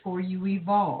wrong before you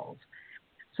evolve.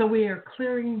 So we are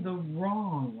clearing the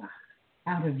wrong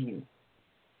out of you.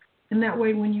 And that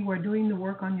way, when you are doing the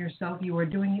work on yourself, you are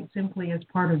doing it simply as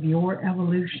part of your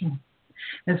evolution,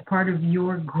 as part of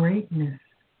your greatness,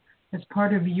 as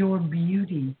part of your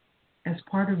beauty, as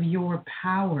part of your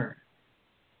power.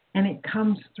 And it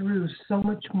comes through so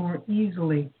much more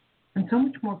easily and so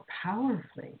much more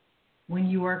powerfully when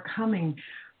you are coming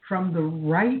from the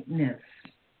rightness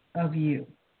of you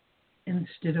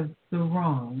instead of the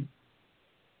wrong.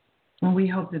 And we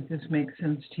hope that this makes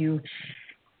sense to you.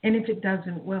 And if it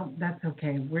doesn't, well, that's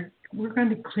okay. We're going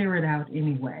to clear it out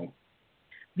anyway,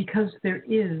 because there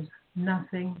is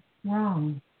nothing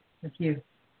wrong with you.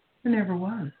 There never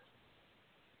was.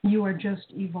 You are just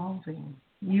evolving.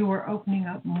 You are opening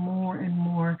up more and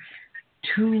more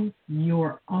to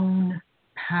your own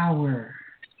power.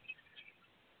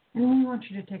 And we want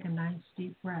you to take a nice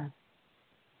deep breath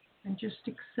and just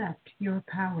accept your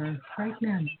power right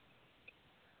now.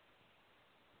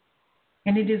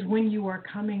 And it is when you are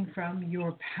coming from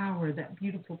your power, that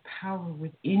beautiful power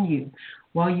within you,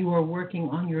 while you are working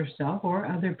on yourself or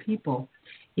other people,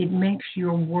 it makes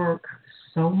your work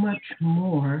so much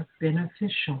more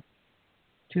beneficial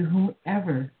to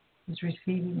whomever is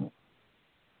receiving it.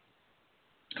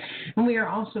 And we are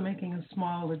also making a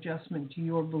small adjustment to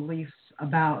your beliefs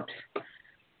about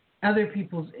other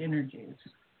people's energies.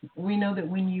 We know that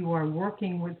when you are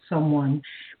working with someone,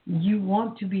 you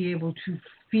want to be able to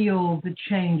feel the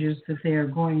changes that they are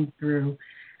going through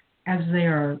as they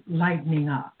are lightening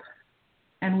up.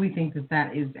 And we think that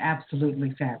that is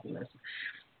absolutely fabulous.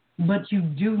 But you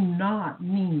do not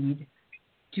need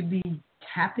to be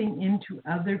tapping into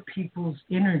other people's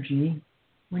energy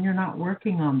when you're not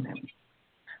working on them.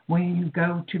 When you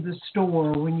go to the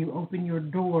store, when you open your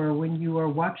door, when you are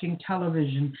watching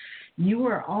television, you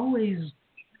are always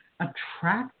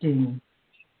attracting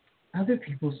other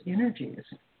people's energies.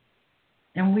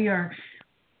 And we are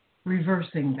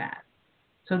reversing that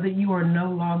so that you are no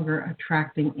longer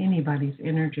attracting anybody's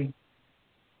energy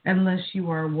unless you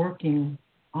are working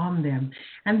on them.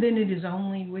 And then it is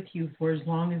only with you for as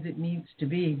long as it needs to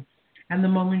be. And the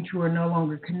moment you are no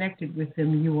longer connected with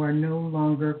them, you are no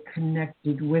longer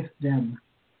connected with them.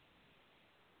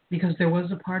 Because there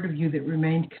was a part of you that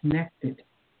remained connected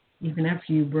even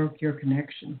after you broke your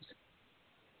connections.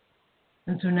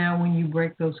 And so now when you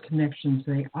break those connections,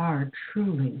 they are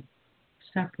truly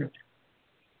separate.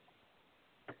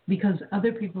 Because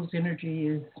other people's energy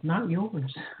is not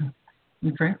yours.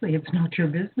 And frankly, it's not your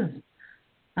business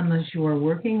unless you are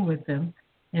working with them,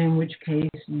 and in which case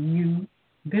you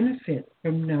benefit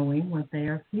from knowing what they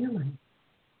are feeling.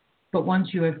 But once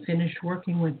you have finished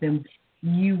working with them,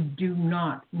 you do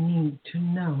not need to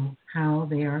know how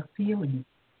they are feeling.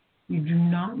 You do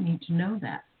not need to know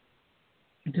that.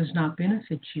 It does not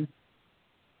benefit you.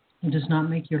 It does not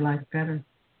make your life better.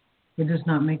 It does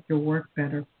not make your work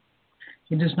better.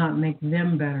 It does not make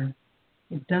them better.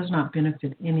 It does not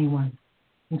benefit anyone.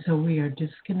 And so we are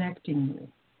disconnecting you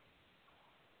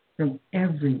from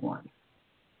everyone.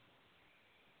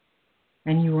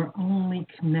 And you are only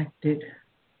connected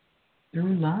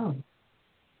through love.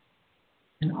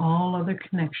 And all other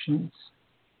connections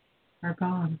are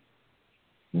gone.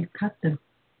 You've cut them.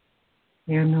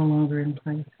 They are no longer in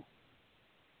place.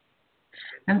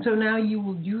 And so now you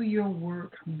will do your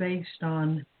work based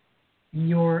on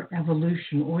your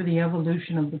evolution or the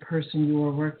evolution of the person you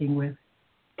are working with.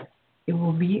 It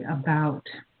will be about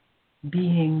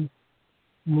being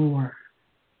more,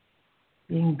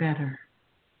 being better,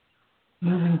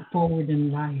 moving forward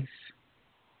in life.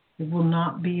 It will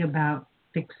not be about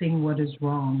fixing what is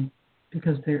wrong,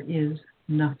 because there is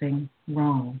nothing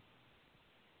wrong.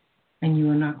 And you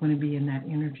are not going to be in that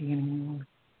energy anymore.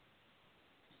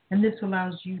 And this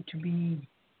allows you to be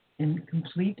in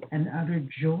complete and utter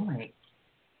joy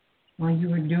while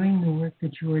you are doing the work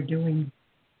that you are doing.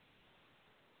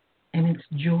 And it's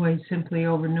joy simply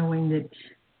over knowing that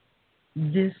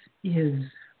this is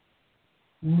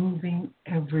moving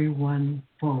everyone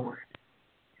forward.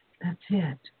 That's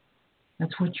it.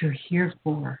 That's what you're here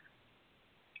for.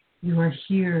 You are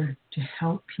here to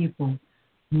help people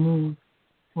move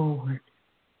forward.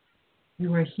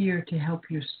 You are here to help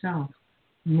yourself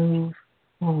move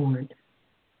forward.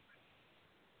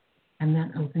 And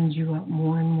that opens you up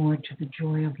more and more to the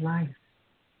joy of life.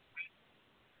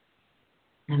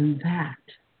 And that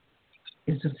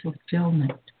is a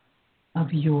fulfillment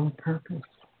of your purpose.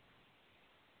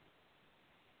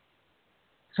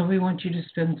 So we want you to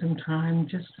spend some time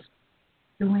just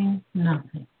doing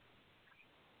nothing.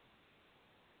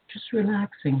 Just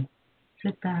relaxing.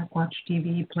 Sit back, watch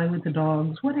TV, play with the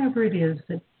dogs, whatever it is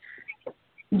that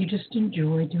you just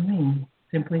enjoy doing,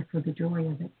 simply for the joy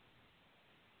of it.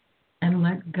 And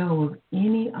let go of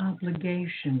any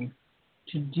obligation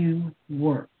to do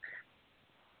work.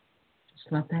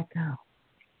 Just let that go.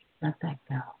 Let that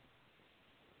go.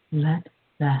 Let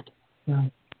that go.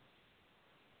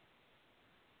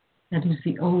 That is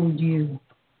the old you,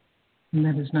 and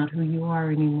that is not who you are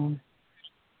anymore.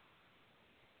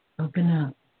 Open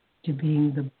up to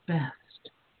being the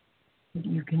best that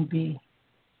you can be,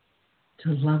 to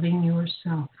loving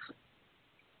yourself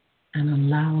and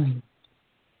allowing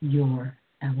your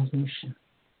evolution.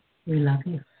 We love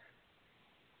you.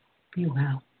 Be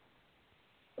well.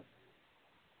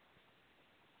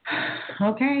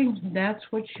 Okay, that's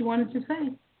what she wanted to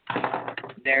say.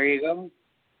 There you go.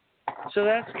 So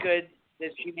that's good that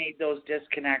she made those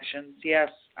disconnections. Yes,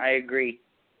 I agree.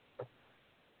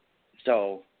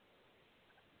 So,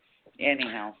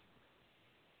 anyhow.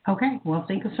 Okay, well,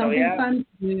 think of something fun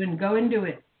to do and go and do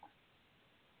it.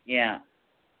 Yeah.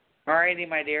 All righty,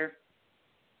 my dear.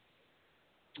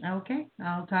 Okay,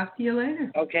 I'll talk to you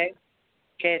later. Okay.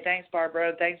 Okay, thanks,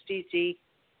 Barbara. Thanks, DC.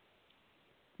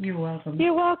 You're welcome.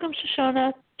 You're welcome,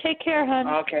 Shoshana. Take care, hon.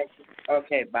 Okay.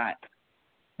 Okay, bye.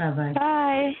 Bye-bye.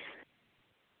 Bye.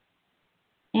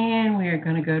 And we are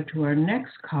going to go to our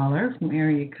next caller from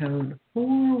area code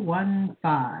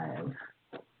 415.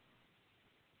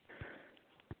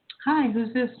 Hi,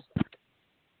 who's this?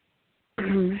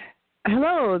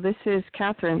 Hello, this is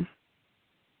Catherine.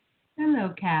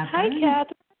 Hello, Catherine. Hi,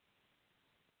 Catherine.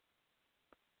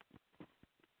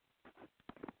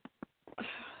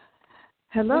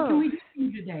 Hello. What can we do for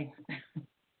you today?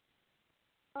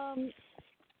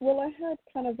 Well, I had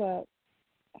kind of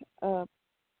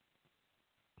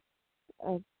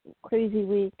a crazy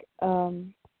week.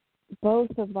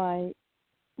 Both of my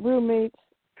roommates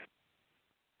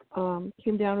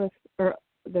came down with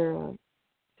their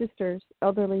sisters,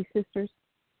 elderly sisters,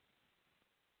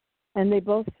 and they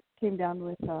both came down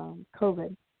with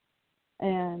COVID.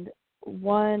 And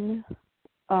one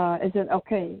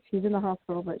she's in the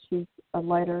hospital, but she's a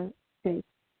lighter case.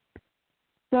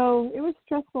 So it was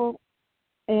stressful,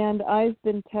 and I've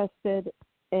been tested,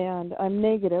 and I'm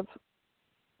negative.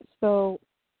 So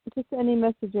just any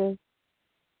messages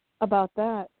about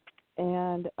that,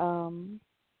 and I'm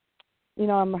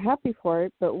happy for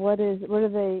it. But what do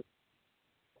they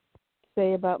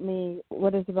say about me?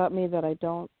 What is about me that I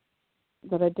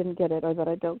didn't get it, or that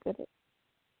I don't get it?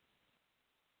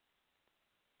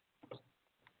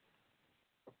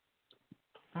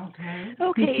 Okay.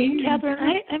 Okay, Catherine,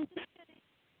 I'm just getting.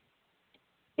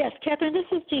 Yes, Catherine, this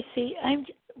is DC.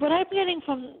 What I'm getting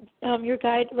from your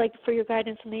guide, like for your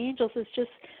guidance from the angels, is just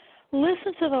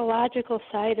listen to the logical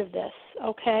side of this.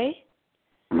 Okay.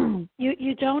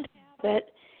 You don't have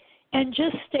it, and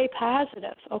just stay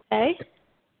positive. Okay.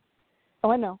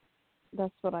 Oh, I know.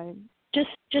 That's what I. Just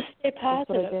stay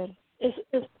positive. That's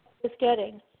what I did. Is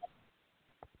getting.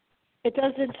 It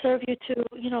doesn't serve you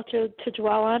to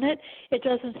dwell on it. It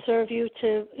doesn't serve you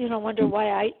to wonder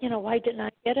why didn't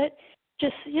I get it.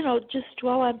 Just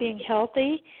dwell on being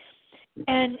healthy,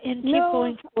 and keep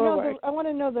going forward. No, I want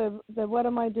to know the what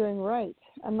am I doing right?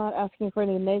 I'm not asking for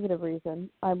any negative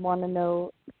reason. I want to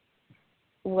know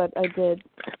what I did,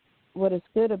 what is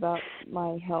good about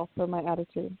my health or my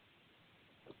attitude.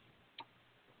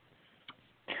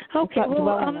 Okay, well,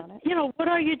 what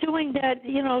are you doing that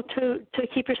to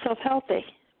keep yourself healthy?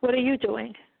 What are you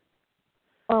doing?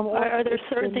 Are there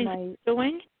certain things you're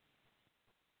doing?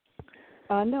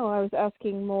 No, I was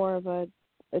asking more of a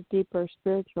deeper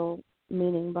spiritual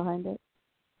meaning behind it.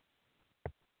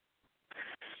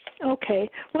 Okay.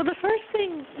 Well, the first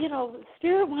thing,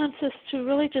 Spirit wants us to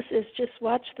really just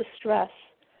watch the stress,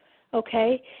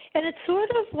 okay? And it's sort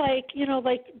of like,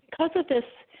 because of this,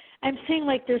 I'm seeing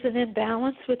like there's an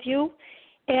imbalance with you,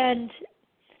 and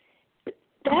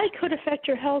that could affect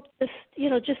your health.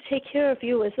 Just take care of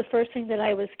you is the first thing that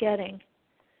I was getting.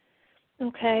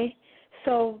 Okay?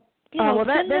 So, that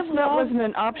wasn't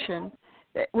an option.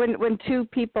 When two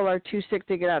people are too sick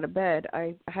to get out of bed,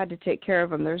 I had to take care of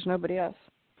them. There's nobody else.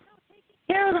 Taking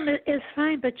care of them is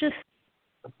fine, but just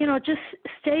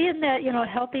stay in that,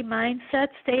 healthy mindset.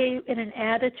 Stay in an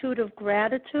attitude of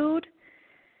gratitude.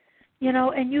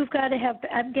 And you've got to have.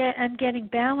 I'm getting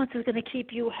balance is going to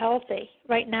keep you healthy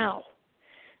right now.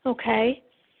 Okay,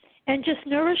 and just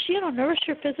nourish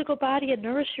your physical body and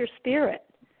nourish your spirit.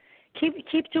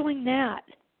 Keep doing that.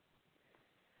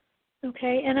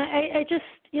 Okay, and I just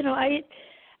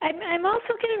I'm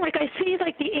also getting like I see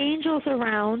like the angels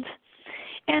around,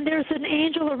 and there's an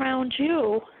angel around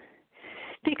you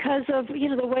because of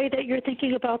the way that you're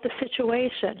thinking about the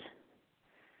situation.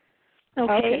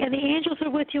 Okay, and the angels are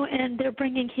with you, and they're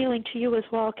bringing healing to you as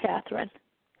well, Catherine.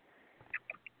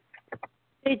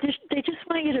 They just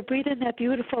want you to breathe in that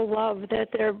beautiful love that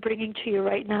they're bringing to you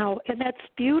right now, and that's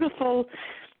beautiful,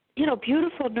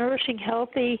 beautiful, nourishing,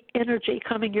 healthy energy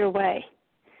coming your way.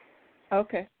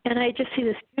 Okay. And I just see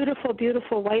this beautiful,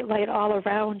 beautiful white light all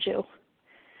around you.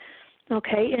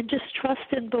 Okay, and just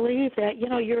trust and believe that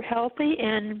you're healthy,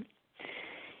 and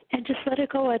just let it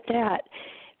go at that.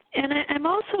 And I'm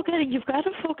also getting you've got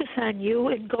to focus on you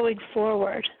and going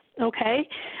forward. Okay,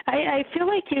 I feel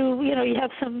like you have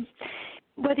some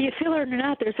whether you feel it or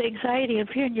not, there's anxiety and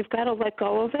fear, and you've got to let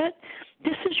go of it.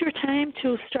 This is your time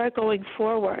to start going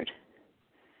forward.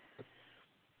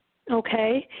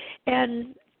 Okay?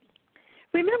 And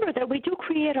remember that we do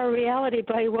create our reality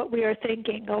by what we are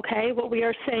thinking, okay? What we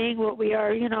are saying, what we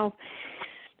are,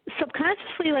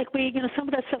 subconsciously, like some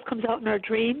of that stuff comes out in our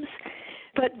dreams.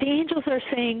 But the angels are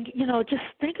saying, just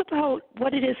think about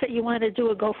what it is that you want to do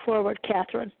and go forward,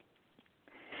 Catherine.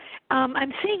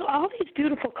 I'm seeing all these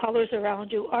beautiful colors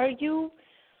around you.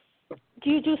 Do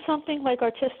you do something like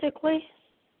artistically?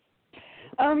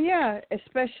 Yeah,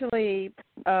 especially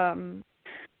now,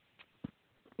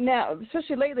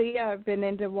 especially lately, I've been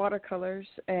into watercolors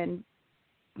and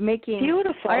making.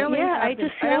 Beautiful. I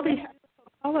just see all these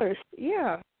colors.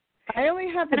 Yeah, I only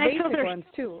have the basic ones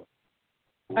too.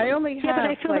 I only have. Yeah, but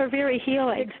I feel they're very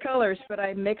healing. 6 colors, but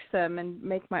I mix them and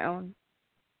make my own.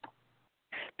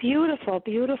 Beautiful,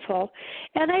 beautiful.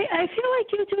 And I feel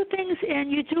like you do things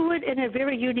and you do it in a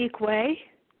very unique way.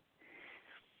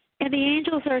 And the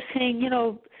angels are saying,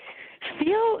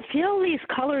 feel these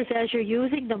colors as you're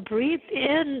using them. Breathe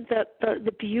in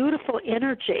the beautiful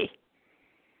energy.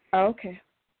 Oh, okay.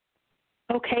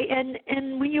 Okay,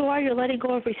 and when you're letting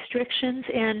go of restrictions,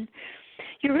 and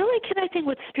you're really connecting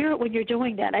with spirit when you're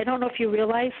doing that. I don't know if you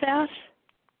realize that.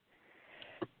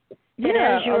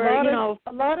 Yeah,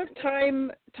 a lot of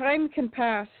time can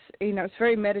pass. It's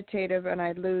very meditative, and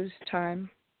I lose time.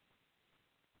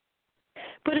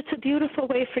 But it's a beautiful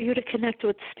way for you to connect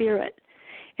with spirit,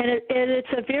 and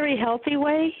it's a very healthy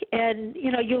way. And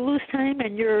you lose time,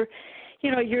 and you're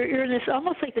in this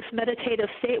almost like this meditative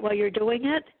state while you're doing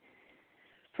it.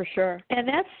 For sure. And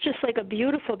that's just like a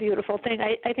beautiful, beautiful thing.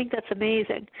 I think that's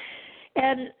amazing.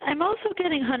 And I'm also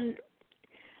getting,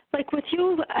 like with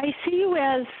you, I see you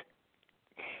as,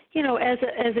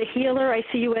 as a healer. I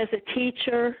see you as a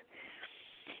teacher.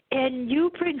 And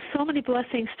you bring so many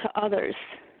blessings to others.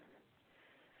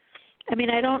 I mean,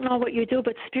 I don't know what you do,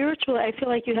 but spiritually, I feel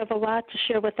like you have a lot to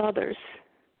share with others.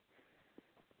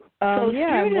 I'm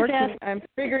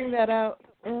figuring that out.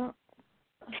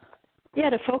 Yeah,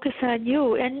 to focus on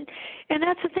you. And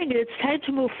that's the thing. It's time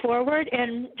to move forward,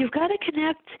 and you've got to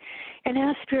connect and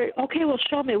ask Spirit, okay, well,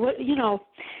 show me.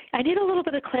 I need a little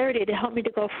bit of clarity to help me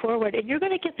to go forward, and you're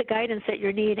going to get the guidance that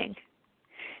you're needing,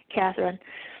 Catherine.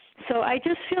 So I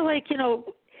just feel like,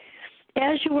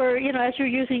 as you're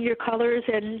using your colors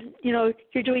and, you're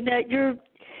doing that,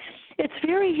 it's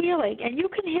very healing. And you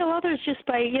can heal others just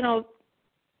by,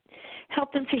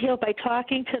 help them to heal by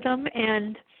talking to them.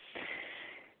 And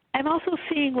I'm also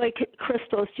seeing like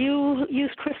crystals. Do you use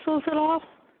crystals at all?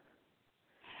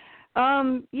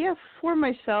 Yeah, for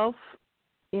myself,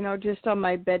 just on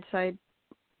my bedside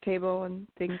table and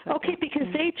things like that. Okay, because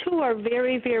they too are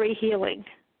very, very healing.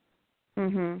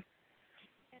 Mhm.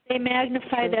 They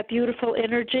magnify that beautiful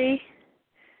energy.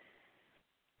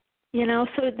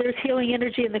 So there's healing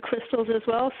energy in the crystals as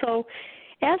well. So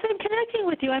as I'm connecting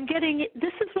with you, I'm getting,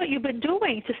 this is what you've been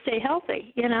doing to stay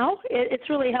healthy, It's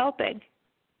really helping.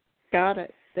 Got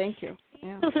it. Thank you.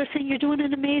 Yeah. Angels are saying you're doing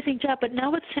an amazing job, but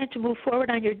now it's time to move forward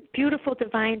on your beautiful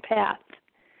divine path.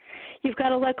 You've got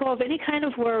to let go of any kind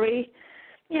of worry,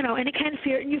 any kind of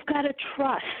fear, and you've got to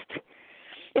trust.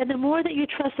 And the more that you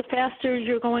trust, the faster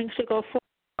you're going to go forward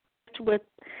with,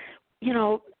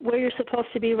 where you're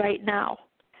supposed to be right now.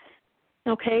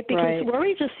 Okay? Because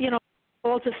worry just,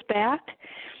 holds us back.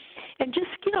 And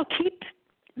just, keep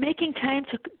making time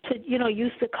to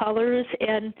use the colors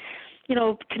and,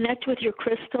 connect with your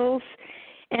crystals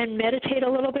and meditate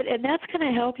a little bit, and that's going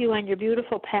to help you on your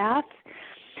beautiful path.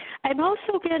 I'm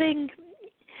also getting,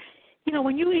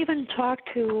 when you even talk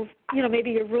to,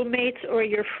 maybe your roommates or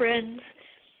your friends,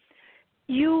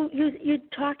 you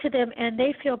talk to them and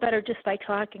they feel better just by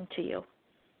talking to you.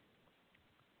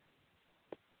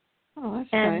 Oh,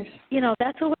 that's nice. And,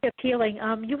 that's a way of healing.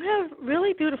 You have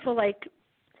really beautiful,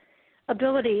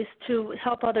 abilities to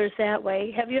help others that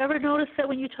way. Have you ever noticed that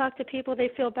when you talk to people, they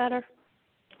feel better?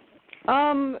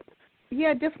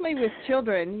 Yeah, definitely with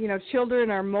children.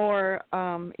 Children are more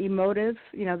emotive.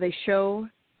 They show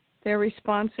their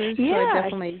responses. Yeah, so I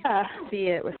definitely see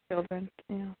it with children.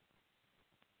 Yeah.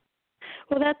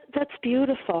 Well, that's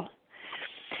beautiful.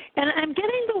 And I'm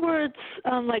getting the words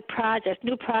like project,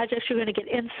 new projects. You're going to get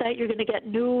insight. You're going to get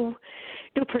new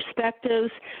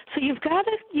perspectives. So you've got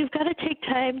to take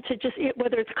time to just,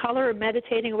 whether it's color or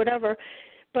meditating or whatever,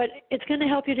 but it's going to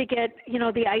help you to get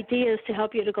the ideas to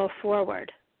help you to go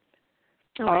forward.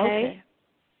 Okay. Oh, okay.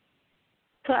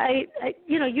 So I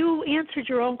you answered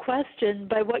your own question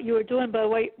by what you were doing, by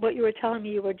what you were telling me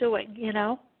you were doing.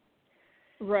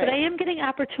 Right. But I am getting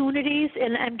opportunities,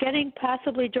 and I'm getting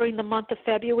possibly during the month of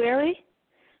February,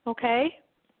 okay?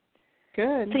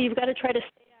 Good. So you've got to try to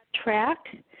stay on track,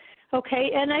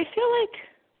 okay? And I feel like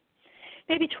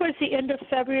maybe towards the end of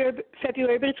February,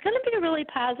 but it's going to be a really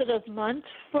positive month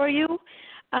for you.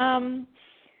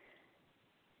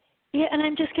 Yeah, and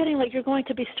I'm just getting like you're going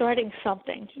to be starting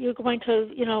something. You're going to,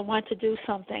 want to do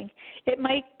something. It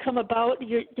might come about.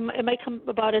 It might come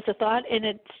about as a thought, and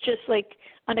it's just like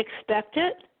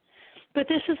unexpected. But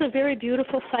this is a very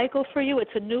beautiful cycle for you.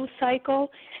 It's a new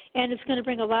cycle, and it's going to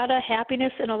bring a lot of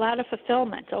happiness and a lot of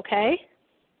fulfillment. Okay.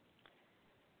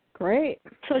 Great.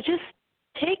 So just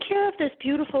take care of this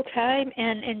beautiful time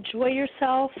and enjoy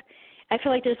yourself. I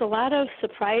feel like there's a lot of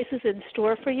surprises in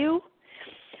store for you.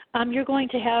 You're going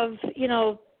to have,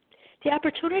 the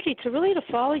opportunity to really to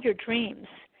follow your dreams,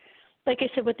 like I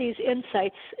said, with these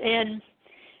insights. And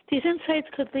these insights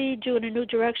could lead you in a new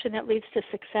direction that leads to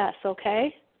success,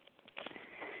 okay?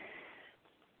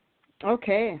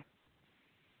 Okay.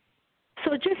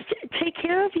 So just take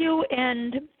care of you,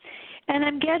 and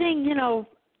I'm getting, I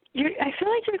feel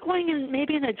like you're going in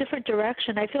maybe in a different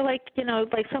direction. I feel like,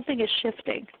 like something is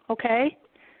shifting, okay?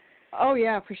 Oh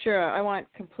yeah, for sure. I want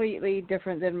completely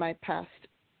different than my past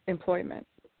employment.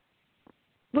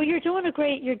 Well, you're doing a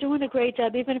great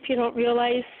job, even if you don't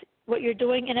realize what you're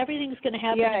doing, and everything's going to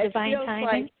happen in divine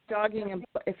timing.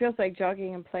 It feels like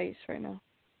jogging in place right now.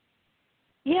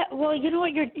 Yeah, well, you know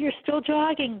what? You're still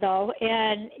jogging though,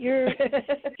 and you're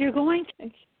going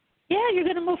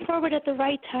to move forward at the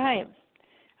right time.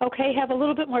 Okay, have a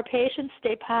little bit more patience,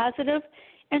 stay positive,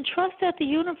 and trust that the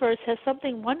universe has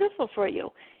something wonderful for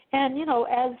you. And,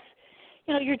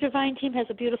 your divine team has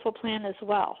a beautiful plan as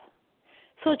well.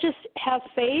 So just have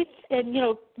faith and,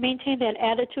 maintain that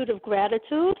attitude of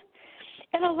gratitude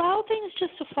and allow things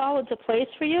just to fall into place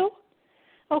for you,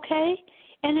 okay?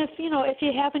 And if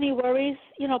you have any worries,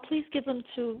 please give them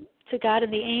to God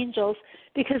and the angels,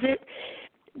 because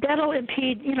that'll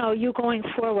impede, you going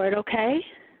forward, okay?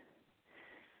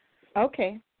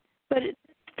 Okay. But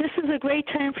this is a great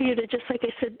time for you to, just like I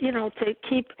said, to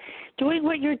keep doing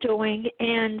what you're doing.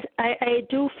 And I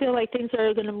do feel like things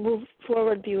are going to move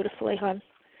forward beautifully, hon.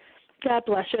 God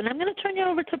bless you. And I'm going to turn you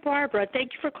over to Barbara.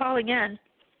 Thank you for calling in.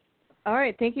 All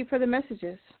right. Thank you for the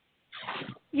messages.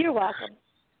 You're welcome.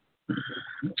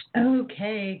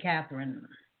 Okay, Catherine.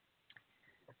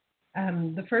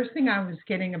 The first thing I was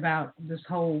getting about this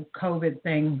whole COVID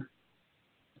thing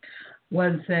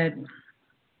was that,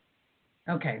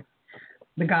 okay,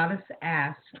 the goddess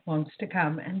asked wants to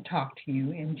come and talk to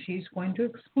you, and she's going to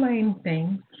explain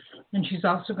things, and she's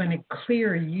also going to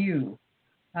clear you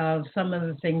of some of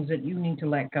the things that you need to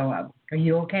let go of. Are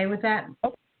you okay with that?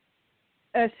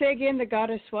 Say again, the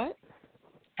goddess what?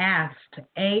 Asked,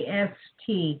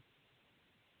 A-S-T.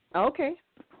 Okay,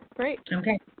 great.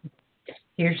 Okay,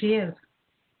 here she is.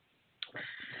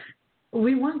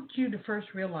 We want you to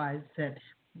first realize that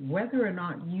whether or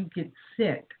not you get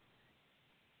sick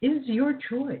is your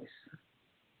choice.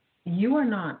 You are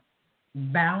not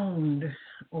bound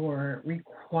or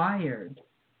required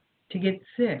to get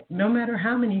sick, no matter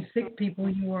how many sick people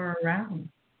you are around.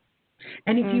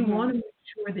 And if you want to make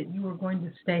sure that you are going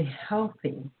to stay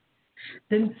healthy,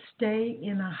 then stay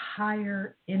in a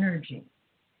higher energy.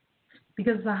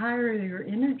 Because the higher your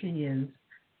energy is,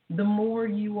 the more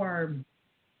you are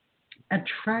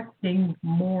attracting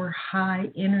more high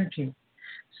energy.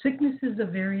 Sickness is a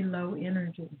very low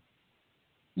energy.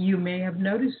 You may have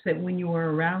noticed that when you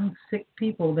are around sick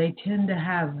people, they tend to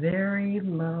have very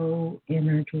low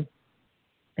energy.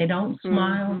 They don't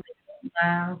smile, they don't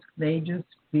laugh, they just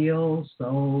feel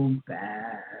so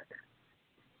bad.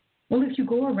 Well, if you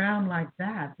go around like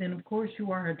that, then of course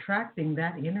you are attracting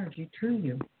that energy to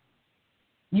you.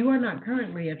 You are not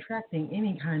currently attracting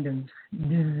any kind of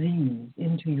disease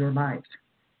into your life.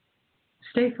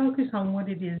 Stay focused on what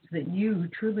it is that you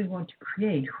truly want to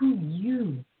create, who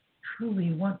you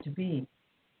truly want to be.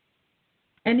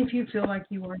 And if you feel like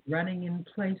you are running in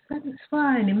place, that is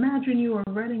fine. Imagine you are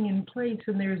running in place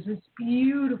and there's this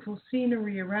beautiful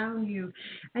scenery around you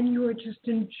and you are just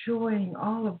enjoying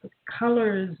all of the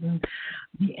colors and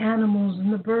the animals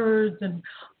and the birds and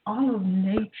all of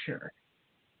nature,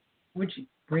 which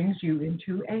brings you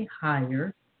into a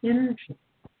higher energy.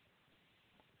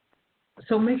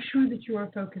 So make sure that you are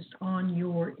focused on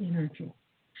your energy.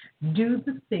 Do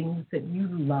the things that you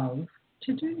love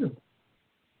to do.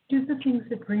 Do the things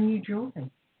that bring you joy.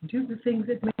 Do the things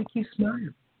that make you smile.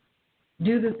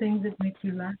 Do the things that make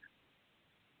you laugh.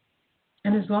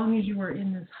 And as long as you are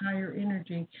in this higher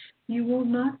energy, you will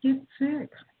not get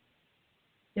sick.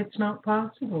 It's not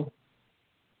possible.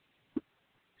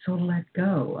 So let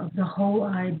go of the whole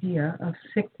idea of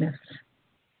sickness.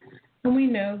 And we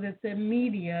know that the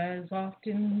media is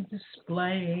often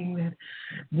displaying that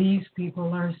these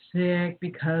people are sick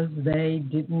because they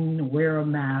didn't wear a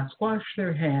mask, wash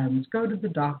their hands, go to the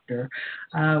doctor,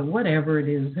 whatever it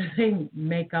is that they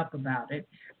make up about it.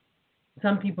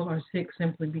 Some people are sick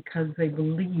simply because they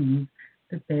believe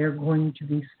that they are going to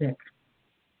be sick.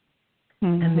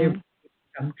 Mm-hmm. And their beliefs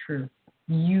come true.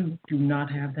 You do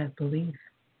not have that belief.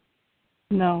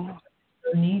 No.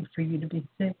 There's no need for you to be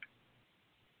sick,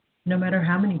 no matter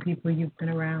how many people you've been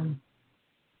around.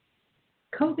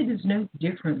 COVID is no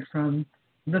different from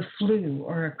the flu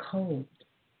or a cold.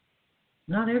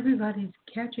 Not everybody's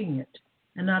catching it,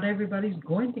 and not everybody's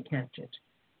going to catch it.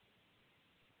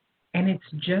 And it's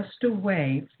just a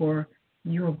way for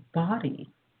your body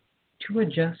to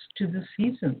adjust to the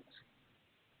seasons.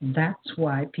 That's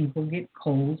why people get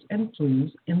colds and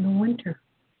flus in the winter.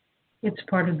 It's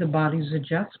part of the body's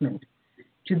adjustment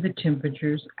to the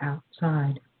temperatures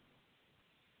outside.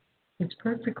 It's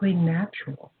perfectly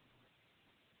natural.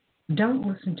 Don't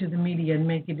listen to the media and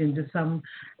make it into some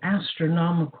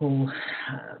astronomical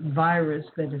virus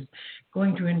that is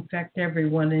going to infect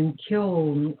everyone and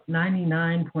kill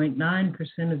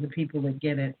 99.9% of the people that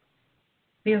get it.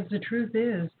 Because the truth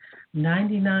is,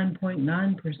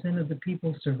 99.9% of the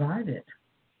people survive it.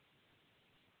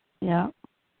 Yeah.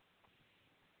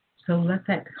 So let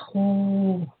that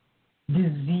whole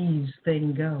disease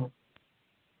thing go,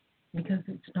 because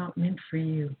it's not meant for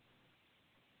you.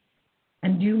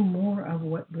 And do more of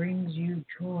what brings you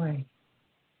joy,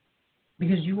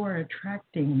 because you are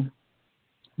attracting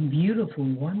beautiful,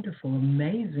 wonderful,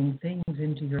 amazing things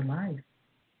into your life.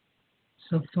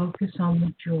 So focus on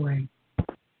the joy.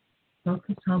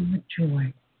 Focus on the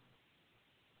joy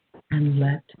and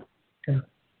let go.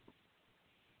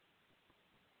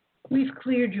 We've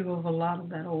cleared you of a lot of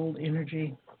that old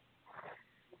energy,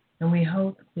 and we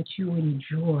hope that you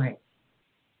enjoy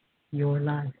your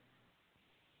life.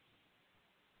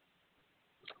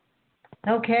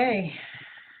 Okay.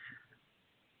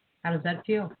 How does that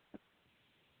feel?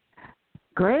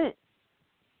 Great.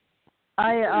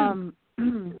 That's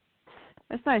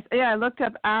nice. Yeah, I looked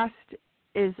up Ast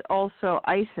is also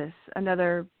Isis,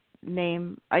 another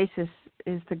name. Isis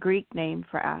is the Greek name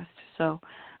for Ast. So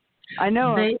I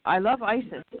know I love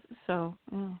Isis. So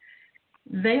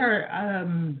they are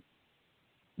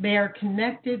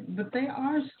connected, but they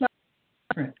are slightly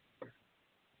different,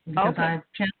 because I've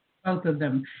channeled both of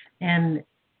them, and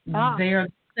they are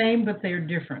the same, but they're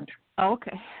different.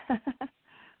 Okay.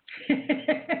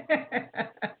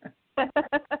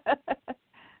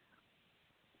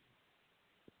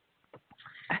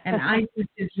 And Isis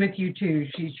is with you too.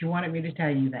 She wanted me to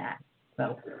tell you that.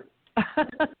 So.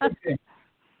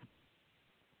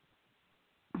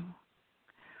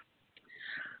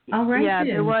 All right. Yeah,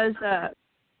 then.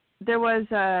 there was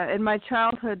in my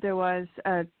childhood there was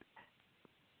a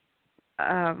TV.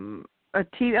 I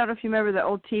don't know if you remember the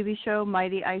old TV show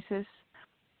Mighty Isis,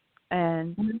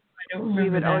 and I don't remember we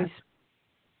would that. always.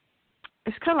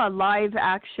 It's kind of a live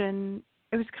action.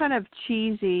 It was kind of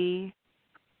cheesy,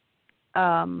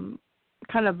 kind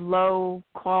of low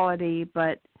quality,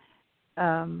 but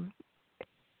kind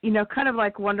of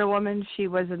like Wonder Woman. She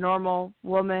was a normal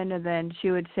woman, and then she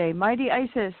would say "Mighty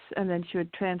Isis," and then she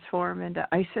would transform into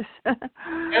Isis.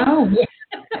 Oh, yeah.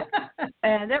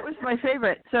 And that was my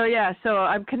favorite. So yeah,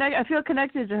 I feel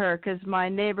connected to her because my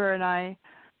neighbor and I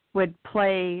would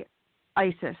play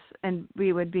Isis, and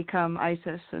we would become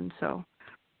Isis, and so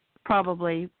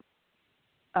probably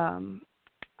I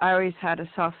always had a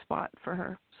soft spot for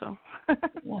her. So.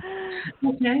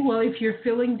 Okay, well, if you're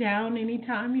feeling down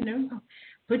anytime,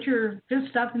 put your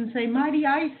fist up and say "Mighty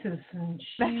Isis," and she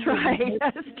That's right.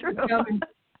 That's true. Come and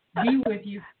be with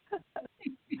you.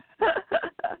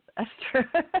 That's true.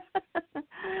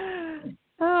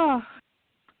 Oh,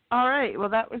 all right. Well,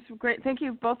 that was great. Thank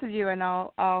you, both of you, and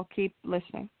I'll keep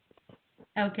listening.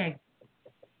 Okay.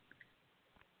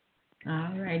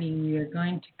 All righty. We are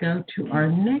going to go to our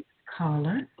next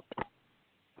caller,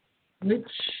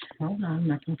 which, hold on,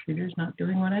 my computer's not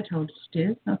doing what I told it to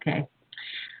do. Okay.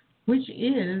 Which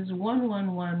is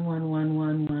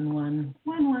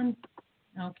 111111111.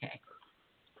 Okay.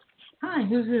 Hi,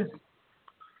 who's this?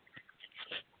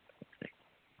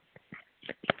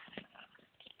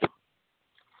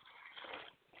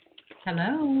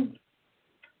 Hello.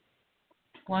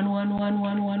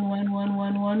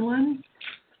 111111111.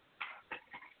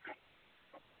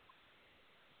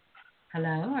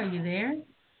 Hello, are you there?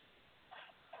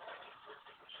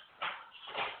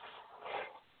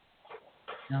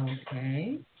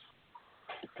 Okay.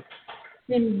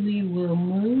 Then we will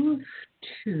move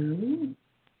to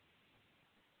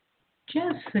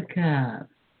Jessica.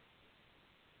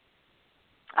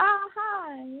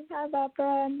 Hi,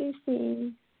 Barbara and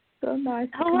DC. So nice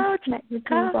Hello, to connect with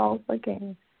Jessica. you both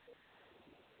again.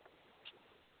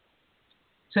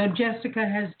 So, Jessica,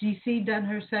 has DC done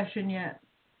her session yet?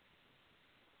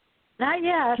 Not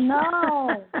yet.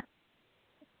 No.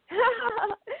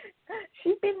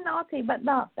 She's been naughty, but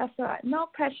no, that's all right. No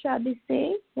pressure,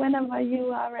 DC. Whenever you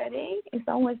are ready, it's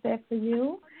always there for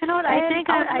you. You know what? And I think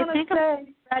I'm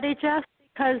ready, Jess,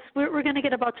 because we're going to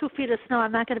get about 2 feet of snow.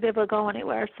 I'm not going to be able to go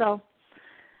anywhere, so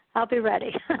I'll be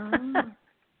ready.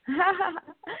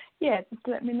 Yeah, just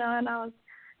let me know, and I was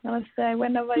going to say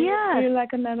whenever you Yes. feel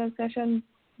like another session,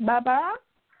 Barbara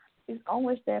is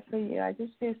always there for you. I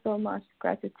just feel so much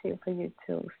gratitude for you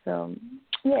too. So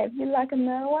yeah, if you like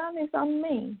another one, it's on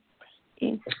me.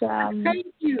 It's Thank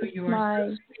you. You are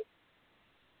so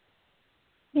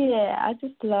sweet. yeah, I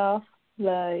just love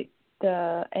the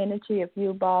energy of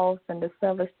you both and the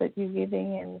service that you're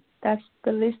giving, and that's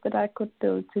the least that I could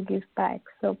do to give back.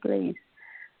 So please,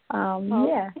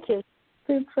 yeah, Thank you.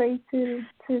 feel free to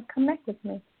connect with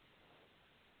me.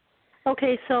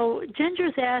 Okay, so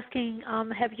Ginger's asking,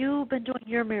 have you been doing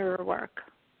your mirror work?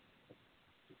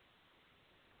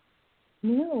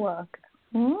 Mirror work.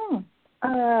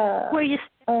 Where you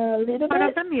a little stand in front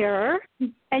of bit. the mirror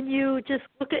and you just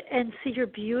look at and see your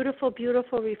beautiful,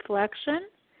 beautiful reflection.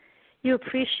 You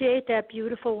appreciate that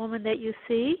beautiful woman that you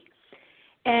see,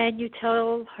 and you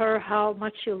tell her how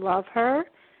much you love her.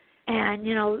 And,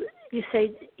 you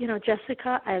say,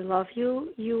 Jessica, I love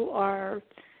you. You are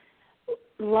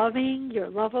loving, you're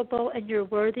lovable, and you're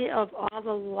worthy of all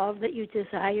the love that you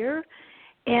desire.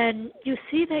 And you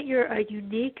see that you're a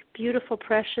unique, beautiful,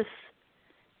 precious,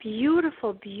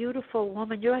 beautiful, beautiful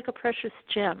woman. You're like a precious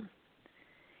gem.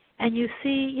 And you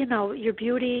see, your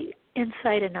beauty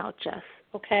inside and out, Jess,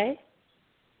 okay?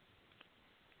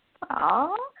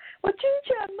 Oh, well,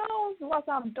 Ginger knows what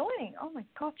I'm doing. Oh my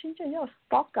God, Ginger, you're a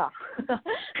stalker.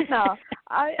 No,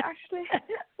 I actually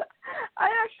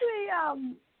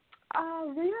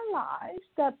realized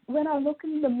that when I look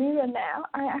in the mirror now,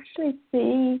 I actually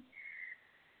see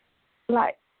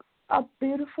like a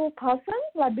beautiful person.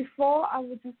 Like before, I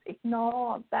would just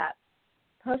ignore that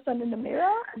person in the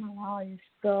mirror, and you're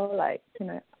so like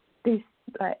this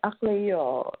like ugly,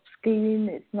 your skin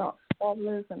is not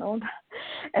spotless and all that.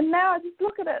 And now I just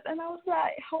look at it, and I was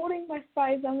like holding my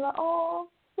face. I'm like, oh,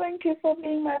 thank you for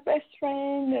being my best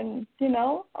friend, and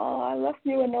oh, I love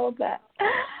you and all that.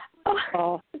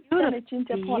 Oh,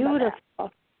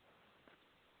 beautiful.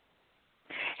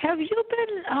 Have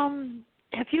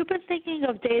you been thinking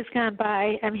of days gone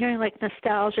by? I'm hearing like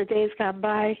nostalgia, days gone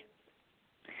by.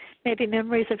 Maybe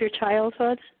memories of your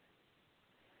childhood.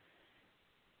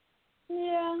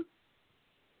 Yeah.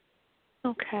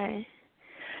 Okay.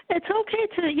 It's okay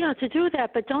to do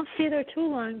that, but don't stay there too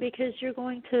long because you're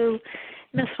going to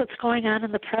miss what's going on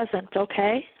in the present.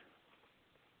 Okay.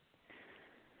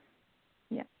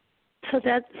 Yeah. So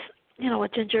that's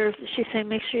what Ginger, she's saying.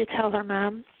 Make sure you tell her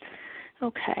mom.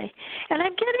 Okay. And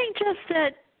I'm getting just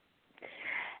that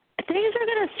things are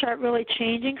going to start really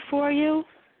changing for you.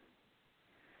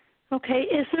 Okay.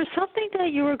 Is there something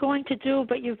that you were going to do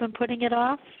but you've been putting it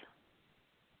off?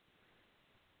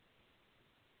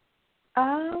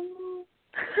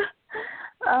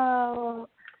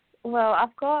 Well,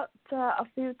 I've got a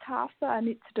few tasks that I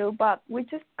need to do, but we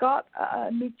just got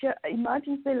a major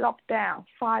emergency lockdown,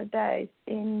 5 days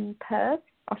in Perth,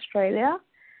 Australia.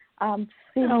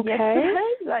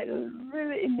 Yesterday, like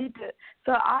really needed.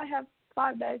 So I have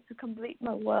 5 days to complete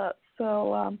my work.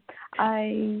 So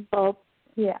I will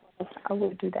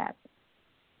do that.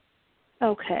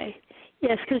 Okay.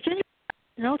 Yes, because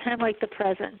no time like the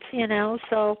present,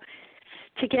 so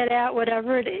to get at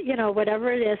whatever it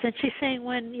is. And she's saying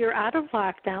when you're out of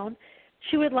lockdown,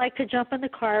 she would like to jump in the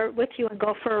car with you and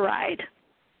go for a ride.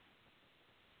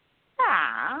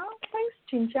 Thanks,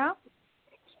 Ginger.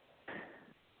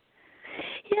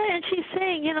 Yeah, and she's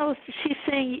saying,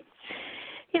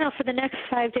 for the next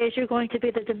 5 days you're going to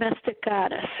be the domestic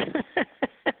goddess.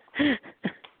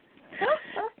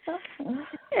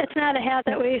 It's not a hat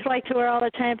that we like to wear all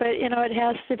the time, but it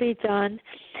has to be done.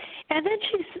 And then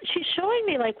she's showing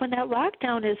me like when that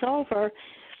lockdown is over,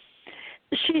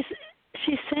 she's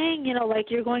saying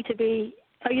like you're going to be.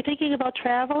 Are you thinking about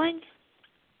traveling?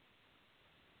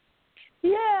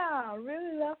 Yeah, I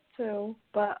really love to,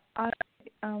 but I'm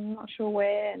not sure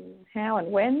where and how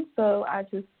and when. So I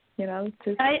just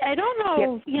I don't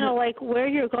know like where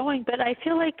you're going, but I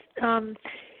feel like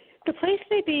the place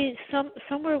may be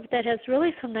somewhere that has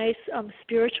really some nice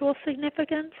spiritual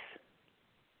significance.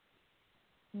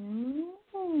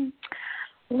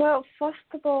 Well, first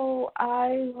of all,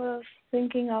 I was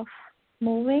thinking of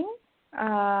moving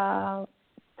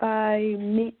by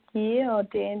mid-year or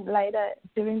then later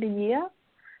during the year,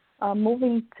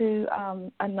 moving to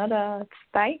another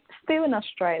state, still in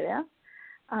Australia,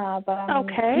 but I'm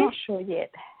not sure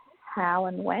yet how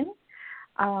and when.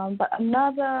 But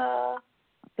another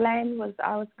plan was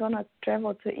I was going to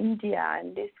travel to India,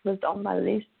 and this was on my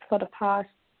list for the past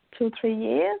 2-3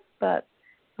 years, but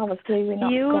obviously we're not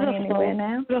going anywhere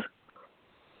now.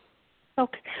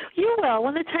 Okay. You will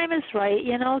when the time is right,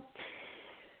 you know.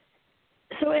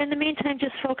 So in the meantime,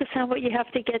 just focus on what you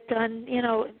have to get done, you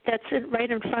know, that's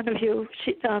right in front of you,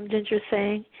 Ginger's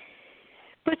saying.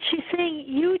 But she's saying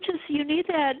you need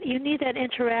that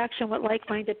interaction with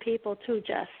like-minded people too,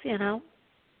 Jess, you know?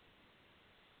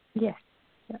 Yes.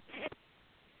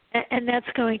 And that's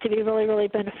going to be really, really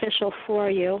beneficial for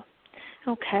you.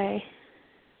 Okay.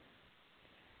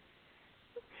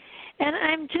 And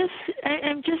I'm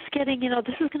just getting, you know,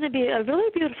 this is going to be a really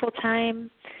beautiful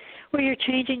time where you're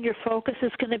changing your focus.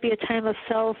 It's going to be a time of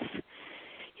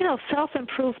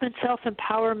self-improvement,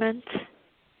 self-empowerment.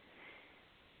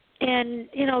 And,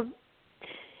 you know,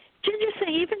 Ginger's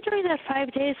saying even during that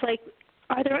 5 days, like,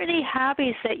 are there any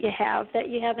hobbies that you have that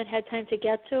you haven't had time to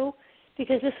get to?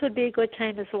 Because this would be a good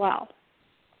time as well.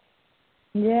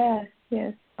 Yes.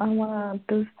 I want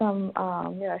to do some,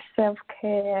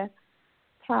 self-care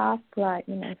tasks like,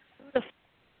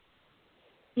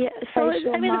 yeah, so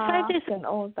facial I mean, the 5 days and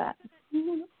all that.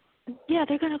 Yeah,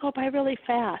 they're going to go by really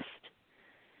fast.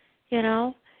 You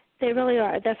know, they really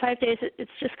are. That 5 days,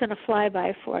 it's just going to fly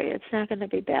by for you. It's not going to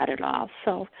be bad at all.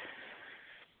 So,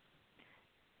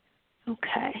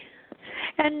 okay.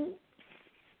 And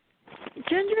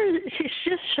Ginger, she's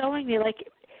just showing me, like,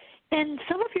 in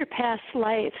some of your past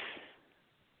lives.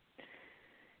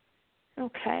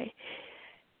 Okay.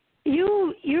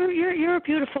 You're a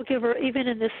beautiful giver even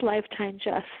in this lifetime,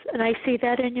 Jess, and I see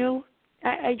that in you.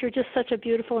 You're just such a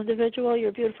beautiful individual. You're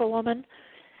a beautiful woman.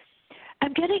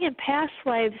 I'm getting in past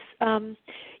lives,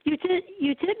 you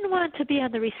didn't want to be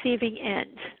on the receiving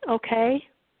end, okay?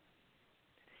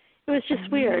 It was just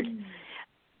weird.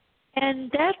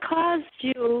 And that caused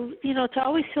you, to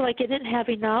always feel like you didn't have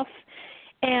enough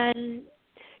and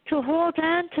to hold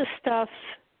on to stuff,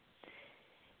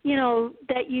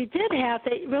 that you did have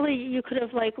that really you could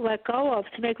have let go of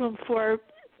to make room for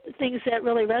things that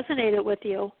really resonated with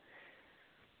you.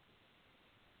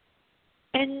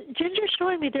 And Ginger's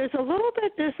showing me there's a little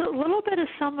bit of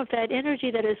some of that energy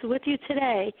that is with you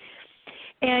today,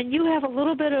 and you have a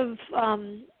little bit of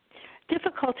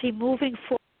difficulty moving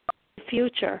forward in the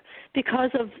future because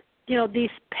of these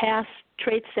past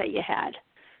traits that you had.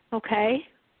 Okay.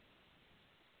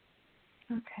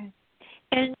 Okay.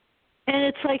 And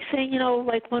it's like saying,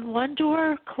 like when one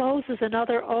door closes,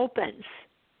 another opens.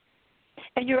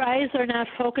 And your eyes are not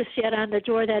focused yet on the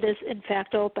door that is in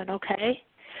fact open, okay?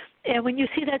 And when you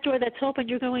see that door that's open,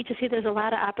 you're going to see there's a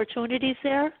lot of opportunities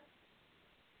there.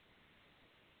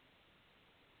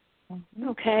 Mm-hmm.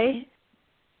 Okay?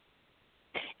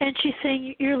 And she's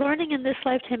saying you're learning in this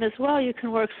lifetime as well, you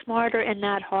can work smarter and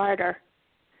not harder.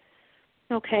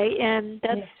 Okay? And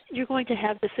that's you're going to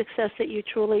have the success that you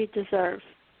truly deserve.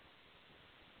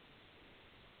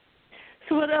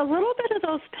 So with a little bit of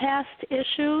those past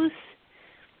issues,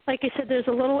 like I said, there's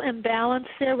a little imbalance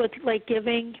there with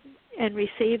giving and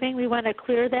receiving. We want to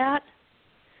clear that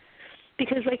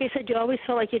because, like I said, you always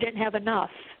felt like you didn't have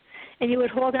enough. And you would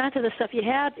hold on to the stuff you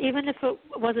had even if it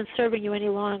wasn't serving you any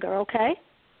longer, okay?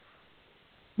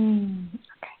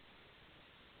 Okay.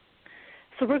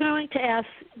 So we're going to ask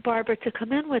Barbara to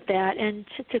come in with that and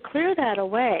to clear that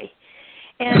away.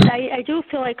 And I do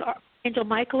feel like Angel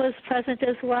Michael is present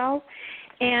as well.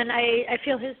 And I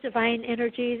feel his divine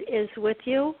energy is with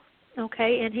you,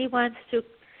 okay? And he wants to,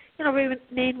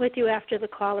 remain with you after the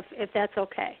call if that's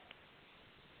okay.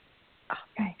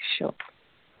 Okay, sure.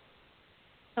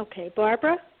 Okay,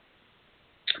 Barbara?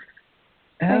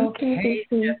 Okay.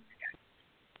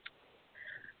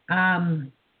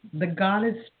 The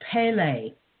goddess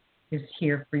Pele is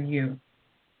here for you.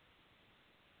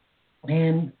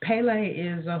 And Pele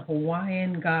is a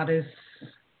Hawaiian goddess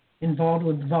involved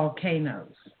with volcanoes.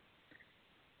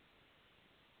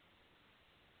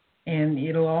 And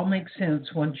it'll all make sense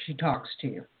once she talks to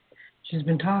you. She's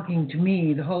been talking to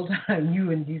me the whole time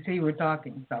you and DC were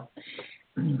talking. So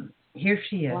here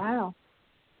she is. Wow.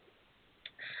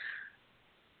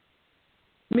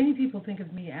 Many people think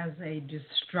of me as a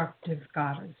destructive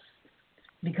goddess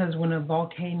because when a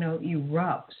volcano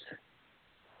erupts,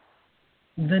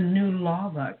 the new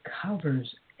lava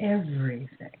covers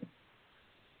everything.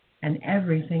 And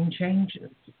everything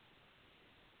changes.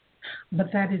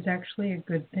 But that is actually a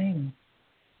good thing.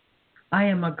 I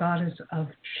am a goddess of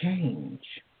change.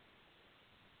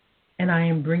 and I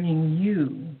am bringing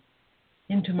you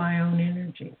into my own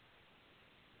energy.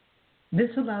 This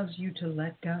allows you to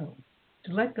let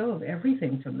go of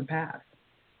everything from the past.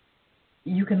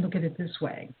 You can look at it this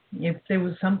way. If there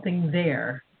was something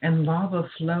there and lava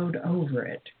flowed over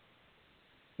it,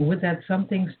 would that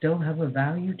something still have a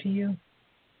value to you?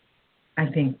 I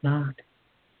think not.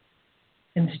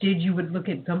 Instead, you would look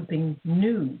at something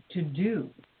new to do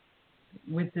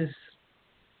with this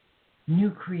new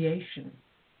creation,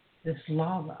 this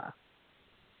lava,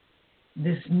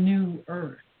 this new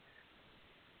earth.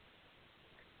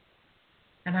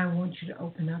 And I want you to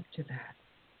open up to that.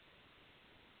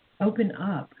 Open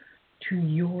up to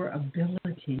your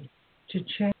ability to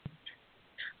change,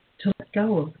 to let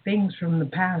go of things from the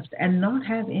past and not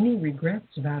have any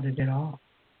regrets about it at all.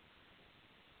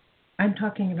 I'm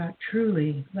talking about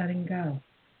truly letting go.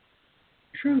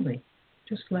 Truly,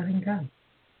 just letting go.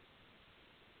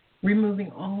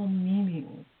 Removing all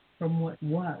meaning from what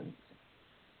was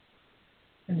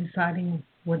and deciding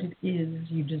what it is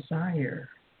you desire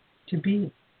to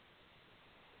be.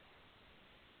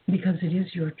 Because it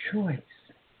is your choice.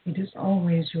 It is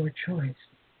always your choice.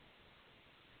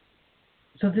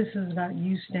 So this is about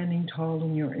you standing tall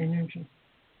in your energy.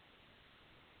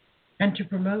 And to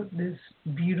promote this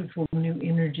beautiful new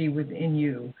energy within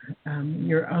you,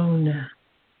 your own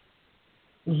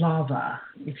lava,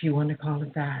 if you want to call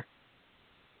it that,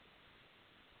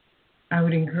 I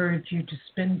would encourage you to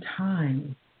spend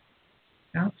time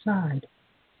outside.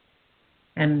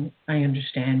 And I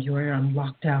understand you are on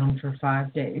lockdown for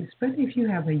 5 days, but if you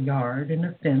have a yard and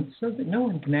a fence so that no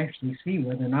one can actually see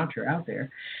whether or not you're out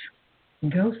there,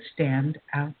 go stand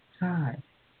outside.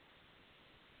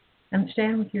 And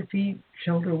stand with your feet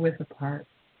shoulder width apart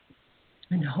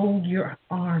and hold your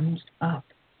arms up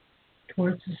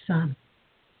towards the sun.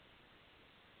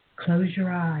 Close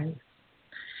your eyes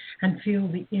and feel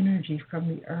the energy from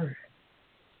the earth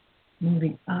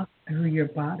moving up through your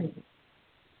body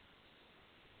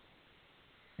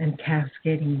and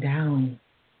cascading down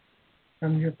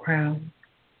from your crown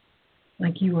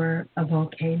like you are a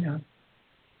volcano.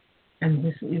 And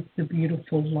this is the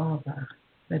beautiful lava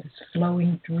that is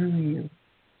flowing through you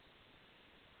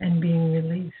and being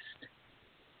released.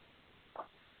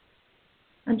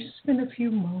 And just spend a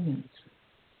few moments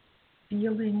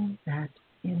feeling that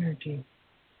energy.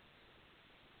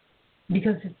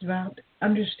 Because it's about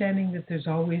understanding that there's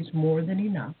always more than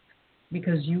enough,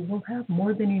 because you will have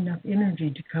more than enough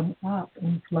energy to come up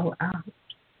and flow out.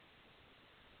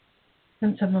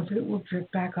 And some of it will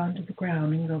drip back onto the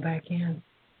ground and go back in.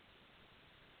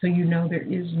 So you know there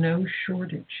is no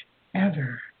shortage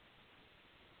ever.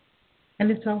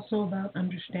 And it's also about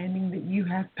understanding that you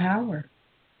have power.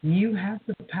 You have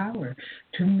the power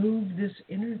to move this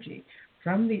energy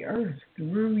from the earth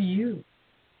through you.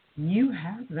 You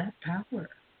have that power.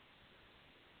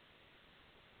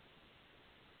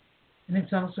 And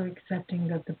it's also accepting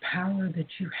that the power that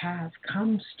you have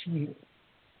comes to you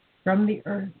from the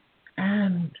earth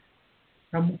and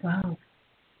from above.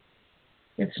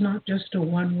 It's not just a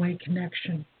one-way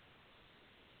connection.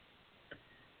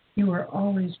 You are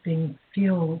always being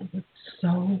filled with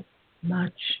so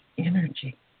much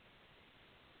energy.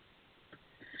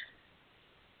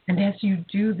 And as you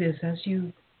do this, as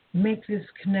you make this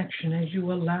connection, as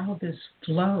you allow this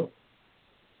flow,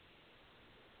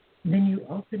 then you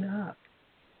open up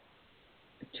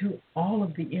to all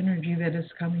of the energy that is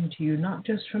coming to you, not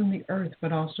just from the earth,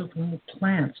 but also from the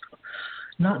plants,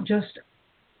 not just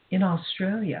in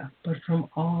Australia, but from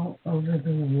all over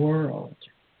the world.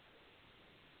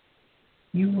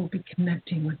 You will be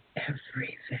connecting with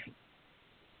everything.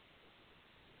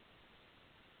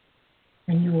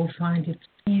 And you will find it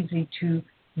easy to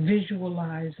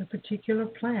visualize a particular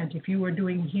plant. If you are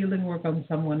doing healing work on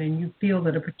someone and you feel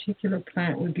that a particular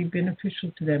plant would be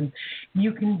beneficial to them,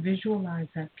 you can visualize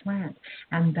that plant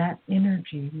and that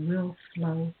energy will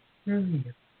flow through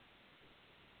you.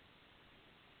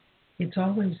 It's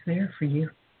always there for you.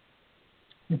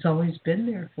 It's always been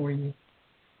there for you.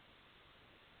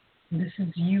 This is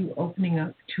you opening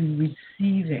up to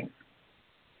receiving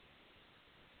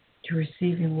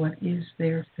what is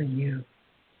there for you,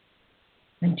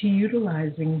 and to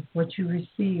utilizing what you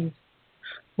receive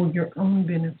for your own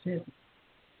benefit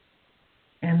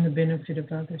and the benefit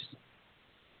of others.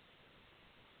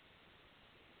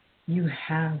 You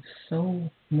have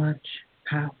so much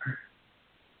power,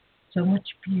 so much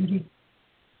beauty,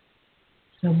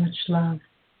 so much love.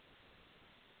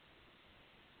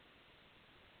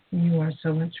 You are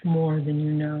so much more than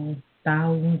you know,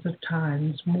 thousands of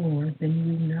times more than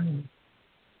you know.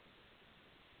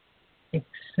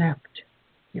 Accept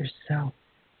yourself.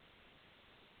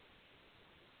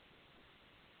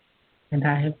 And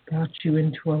I have brought you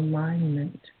into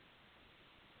alignment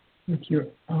with your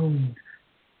own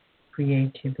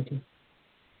creativity.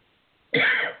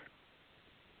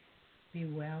 Be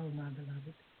well, my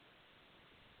beloved.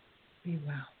 Be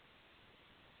well.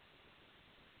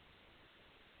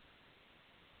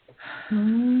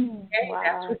 Okay, wow.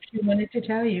 that's what she wanted to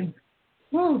tell you.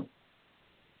 Woo.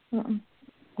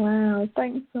 Wow,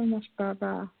 thanks so much,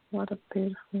 Barbara. What a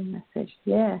beautiful message.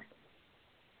 Yes.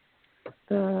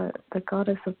 The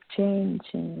goddess of change.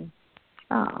 And,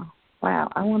 wow,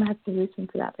 I want to have to listen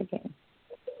to that again.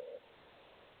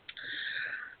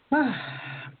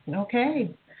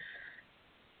 Okay.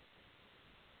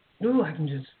 Ooh, I can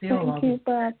just feel all Thank you,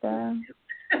 Barbara.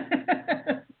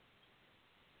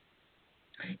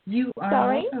 You are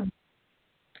Sorry? welcome.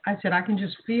 I said I can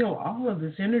just feel all of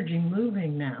this energy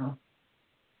moving now.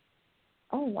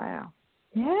 Oh, wow.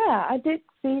 Yeah, I did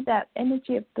see that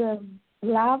energy of the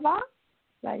lava.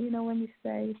 Like, when you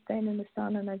say you stand in the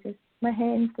sun and my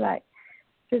hands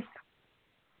just,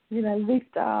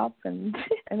 lift up and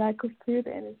I could feel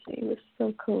the energy. It was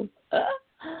so cool.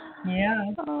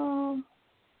 Yeah. Oh,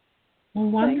 well,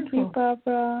 wonderful. Thank you,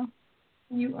 Barbara.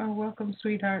 You are welcome,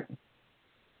 sweetheart.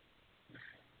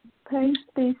 Thanks,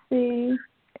 DC.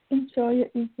 Enjoy your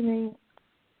evening.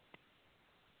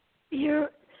 You're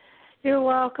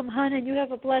welcome, hon, and you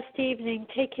have a blessed evening.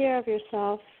 Take care of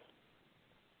yourself.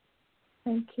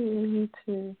 Thank you. You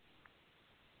too.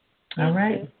 All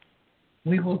right.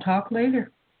 We will talk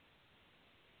later.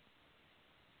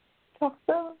 Talk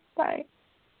soon. Bye.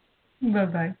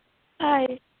 Bye-bye.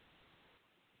 Bye.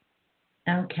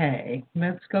 Okay.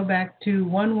 Let's go back to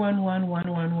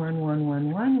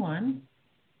 111111111.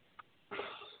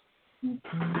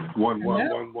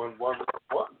 1111111.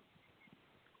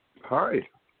 Hi.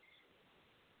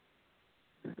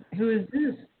 Who is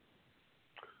this?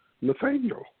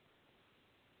 Nathaniel.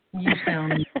 You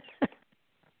sound.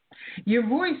 Your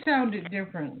voice sounded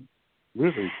different.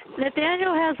 Really?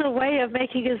 Nathaniel has a way of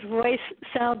making his voice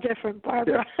sound different,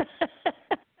 Barbara.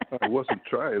 I wasn't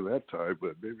trying that time,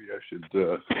 but maybe I should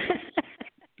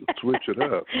switch it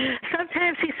up.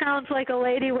 Sometimes he sounds like a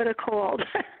lady with a cold.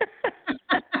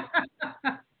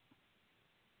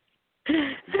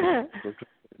 Sometimes I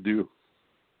do.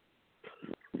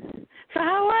 So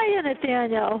how are you,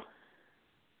 Nathaniel?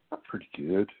 Pretty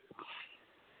good.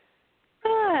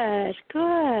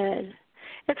 Good.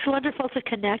 It's wonderful to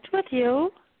connect with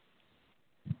you.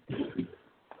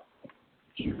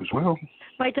 You as well.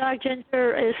 My dog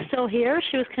Ginger is still here.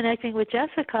 She was connecting with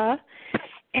Jessica,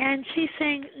 and she's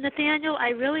saying, Nathaniel, I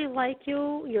really like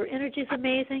you. Your energy's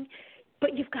amazing,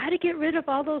 but you've got to get rid of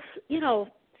all those,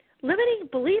 limiting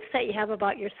beliefs that you have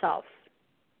about yourself.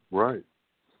 Right.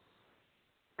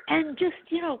 And just,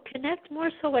 connect more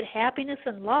so with happiness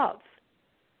and love.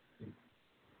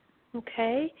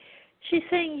 Okay? She's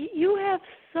saying you have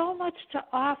so much to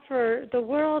offer the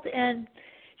world, and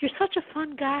you're such a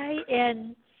fun guy,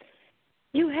 and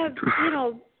you have,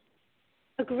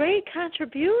 a great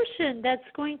contribution that's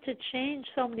going to change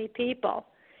so many people.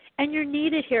 And you're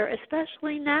needed here,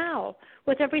 especially now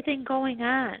with everything going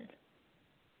on.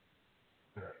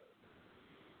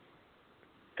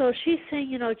 So she's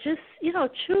saying, just,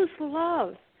 choose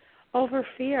love over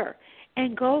fear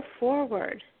and go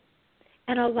forward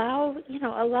and allow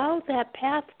that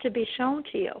path to be shown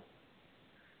to you.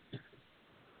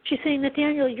 She's saying,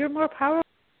 Nathaniel, you're more powerful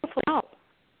now.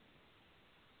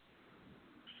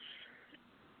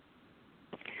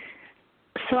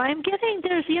 So I'm getting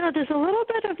there's a little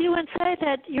bit of you inside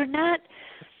that you're not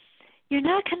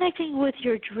connecting with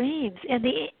your dreams, and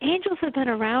the angels have been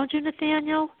around you,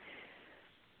 Nathaniel.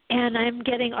 And I'm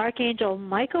getting Archangel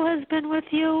Michael has been with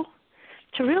you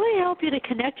to really help you to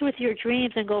connect with your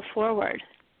dreams and go forward.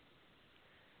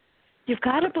 You've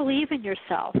got to believe in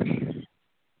yourself.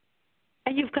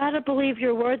 And you've got to believe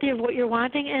you're worthy of what you're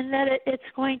wanting, and that it's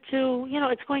going to,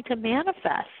 it's going to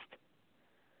manifest.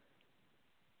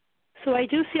 So I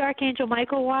do see Archangel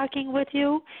Michael walking with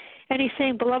you, and he's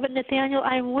saying, Beloved Nathaniel,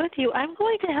 I'm with you. I'm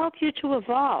going to help you to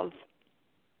evolve.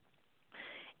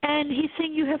 And he's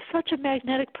saying you have such a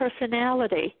magnetic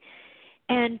personality,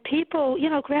 and people,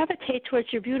 gravitate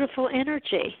towards your beautiful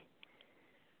energy.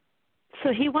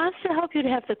 So he wants to help you to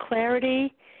have the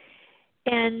clarity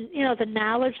and, the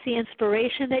knowledge, the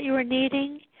inspiration that you are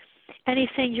needing. And he's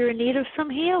saying you're in need of some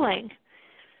healing.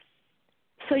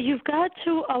 So you've got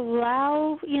to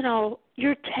allow,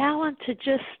 your talent to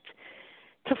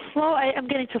flow. I'm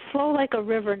getting to flow like a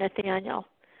river, Nathaniel.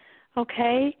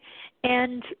 Okay?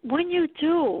 And when you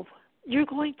do, you're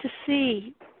going to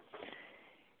see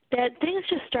that things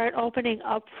just start opening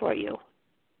up for you.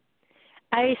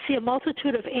 I see a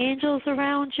multitude of angels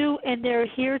around you, and they're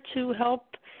here to help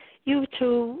you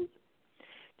to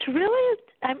really,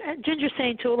 Ginger's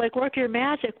saying to like work your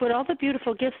magic with all the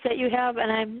beautiful gifts that you have,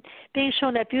 and I'm being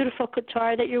shown that beautiful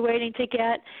guitar that you're waiting to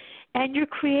get, and you're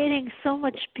creating so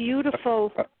much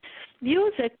beautiful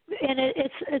music, and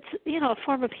it's a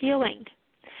form of healing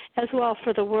as well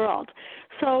for the world.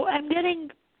 So I'm getting,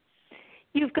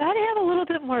 you've got to have a little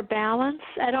bit more balance.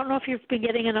 I don't know if you've been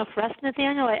getting enough rest,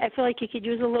 Nathaniel. I feel like you could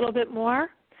use a little bit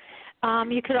more.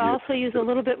 You could also use a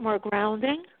little bit more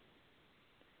grounding.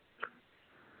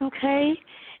 Okay,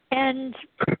 and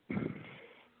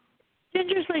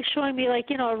Ginger's like showing me like,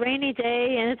 a rainy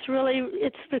day, and it's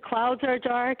the clouds are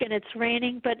dark and it's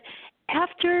raining, but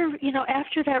after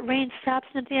that rain stops,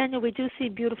 Nathaniel, we do see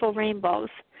beautiful rainbows.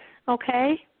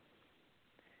 Okay?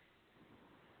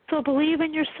 So believe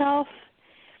in yourself,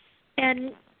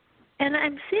 and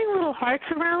I'm seeing little hearts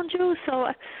around you,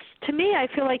 so to me I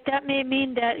feel like that may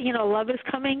mean that, love is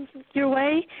coming your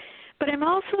way. But I'm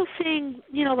also seeing,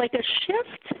 like a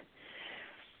shift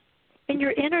in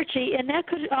your energy, and that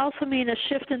could also mean a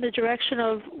shift in the direction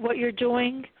of what you're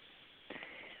doing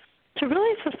to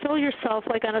really fulfill yourself,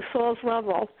 like on a soul's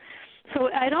level. So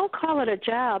I don't call it a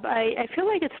job. I feel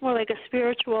like it's more like a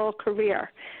spiritual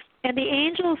career. And the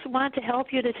angels want to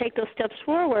help you to take those steps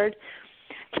forward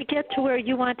to get to where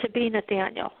you want to be,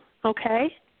 Nathaniel.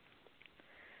 Okay?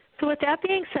 So with that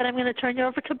being said, I'm going to turn you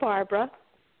over to Barbara.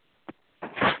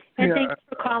 And thanks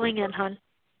for calling in, hon.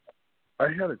 I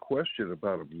had a question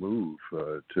about a move.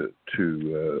 I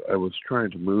was trying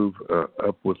to move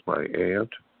up with my aunt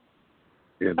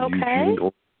in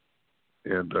Eugene,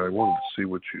 and I wanted to see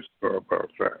what you saw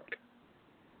about that.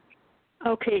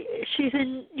 Okay, she's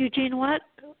in Eugene, what?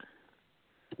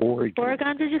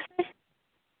 Oregon, did you say?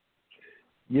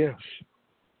 Yes.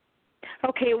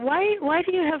 Okay, why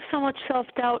do you have so much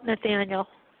self-doubt, Nathaniel?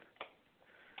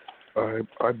 I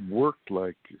worked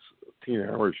like 10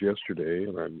 hours yesterday,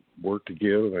 and I worked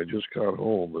again, and I just got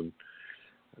home, and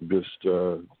just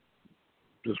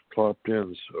plopped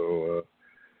in. So,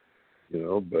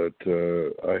 but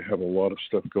I have a lot of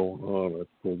stuff going on. I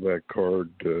pulled that card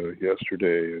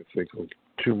yesterday. I think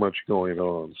too much going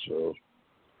on. So.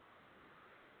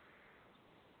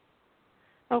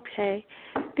 Okay,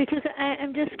 because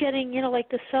I'm just getting, like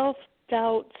the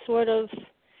self-doubt sort of,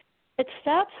 it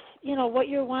stops, what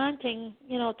you're wanting,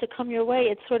 to come your way.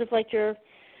 It's sort of like you're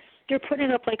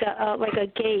putting up like a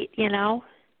gate,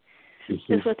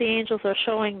 Mm-hmm. is what the angels are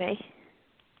showing me.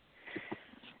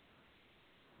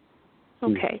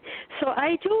 Okay, so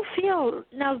I do feel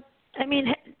now. I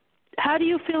mean, how do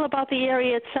you feel about the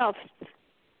area itself?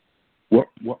 Well,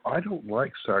 I don't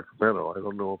like Sacramento. I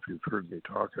don't know if you've heard me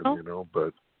talking,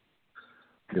 but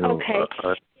okay.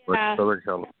 I like Southern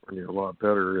California a lot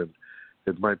better, and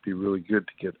it might be really good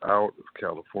to get out of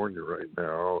California right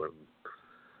now. And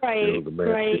right,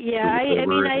 yeah. I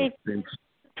mean,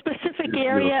 specific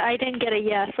area, I didn't get a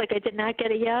yes. Like I did not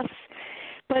get a yes.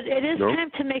 But it is time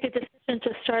to make a decision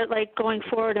to start like going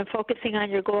forward and focusing on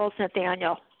your goals,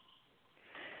 Nathaniel.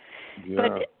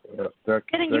 Yeah, but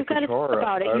you've got to think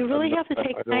about it. You really have to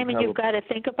take time, and you've got to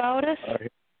think about it.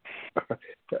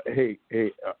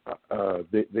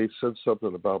 They said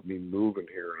something about me moving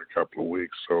here in a couple of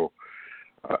weeks, so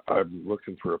I'm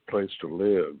looking for a place to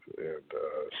live, and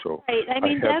so. Right. I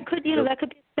mean, that could be a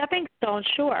stepping stone.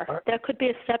 Sure, that could be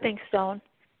a stepping stone.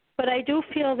 But I do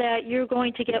feel that you're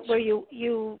going to get where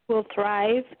you will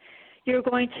thrive. You're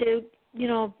going to,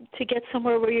 to get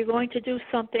somewhere where you're going to do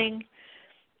something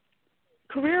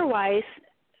career-wise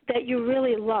that you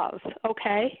really love,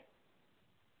 okay?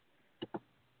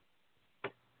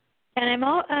 And I'm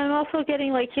also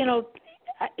getting like,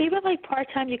 even like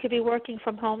part-time you could be working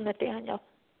from home, Nathaniel.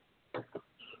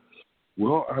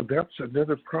 Well, that's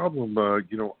another problem.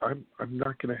 I'm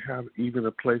not going to have even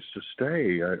a place to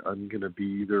stay. I'm going to be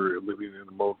either living in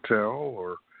a motel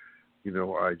or,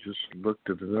 I just looked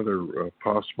at another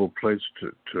possible place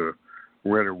to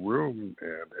rent a room,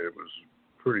 and it was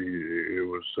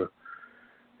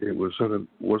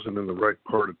wasn't in the right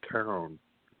part of town.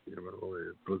 It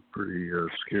looked pretty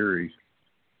scary.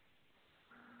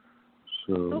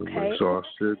 So I'm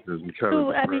exhausted and kind of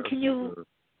depressed. I mean,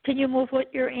 can you move with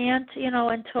your aunt,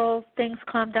 until things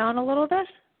calm down a little bit?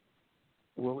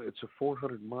 Well, it's a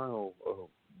 470-mile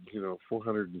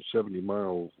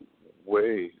one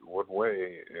way,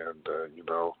 and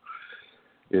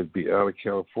it'd be out of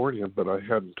California. But I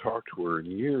hadn't talked to her in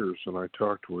years, and I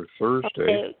talked to her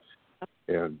Thursday,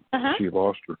 and she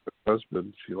lost her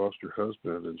husband.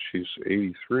 And she's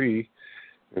 83,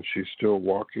 and she's still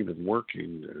walking and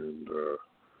working, and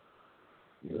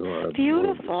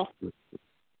beautiful.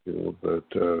 But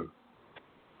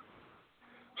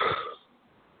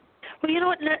well, you know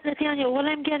what, Nathaniel, what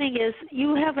I'm getting is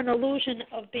you have an illusion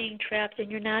of being trapped,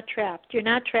 and you're not trapped. You're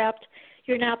not trapped.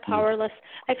 You're not powerless.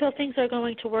 I feel things are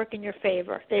going to work in your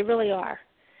favor. They really are.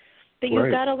 But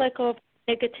you've got to let go of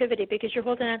negativity because you're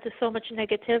holding on to so much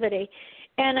negativity.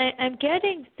 And I'm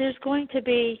getting there's going to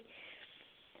be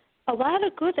a lot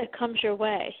of good that comes your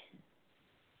way.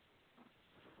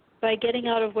 By getting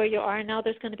out of where you are now,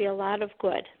 there's going to be a lot of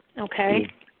good, okay?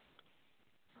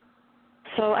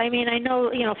 So, I mean, I know,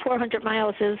 400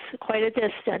 miles is quite a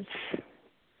distance.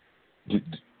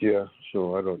 Yeah,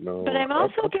 so I don't know. But I'm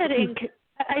also getting,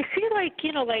 I feel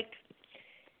like,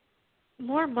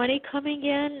 more money coming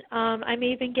in. I'm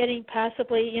even getting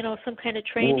possibly, some kind of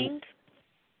training. Well,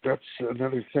 that's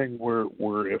another thing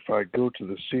where if I go to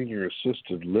the senior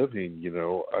assisted living,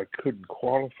 I couldn't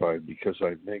qualify because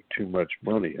I make too much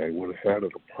money. I would have had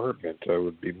an apartment. I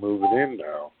would be moving in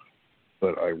now.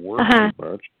 But I work too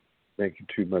much, making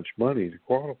too much money to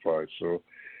qualify. So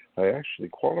I actually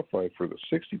qualify for the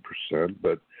 60%,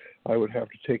 but I would have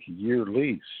to take a year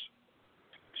lease.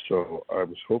 So I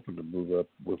was hoping to move up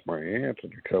with my aunt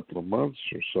in a couple of months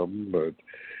or something, but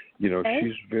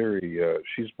she's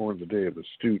she's born the day of the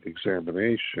student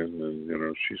examination,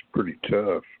 and she's pretty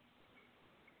tough.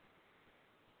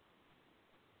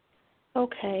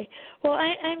 Okay. Well,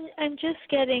 I'm just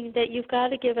getting that you've got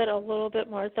to give it a little bit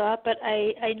more thought, but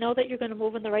I know that you're going to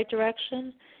move in the right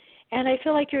direction, and I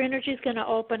feel like your energy is going to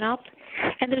open up,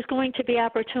 and there's going to be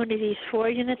opportunities for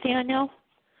you, Nathaniel.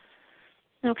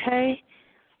 Okay.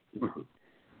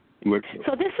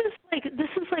 So this is like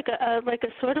a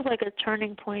sort of like a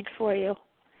turning point for you.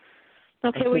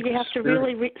 Okay, where you have to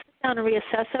really sit down and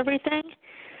reassess everything,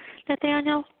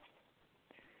 Nathaniel.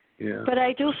 Yeah. But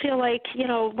I do feel like,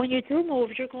 when you do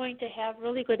move, you're going to have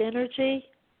really good energy.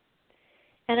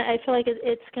 And I feel like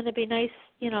it's going to be nice,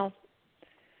 and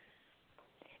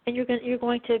you're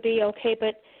going to be okay.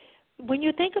 But when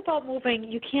you think about moving,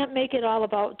 you can't make it all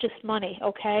about just money,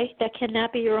 okay? That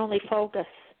cannot be your only focus.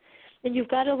 And you've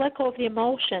got to let go of the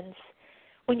emotions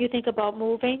when you think about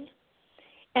moving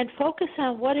and focus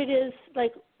on what it is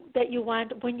like that you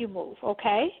want when you move,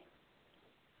 okay?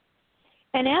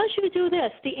 And as you do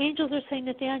this, the angels are saying,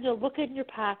 Nathaniel, look in your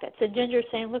pockets. And Ginger's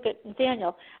saying, look at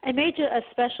Nathaniel, I made you a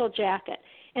special jacket.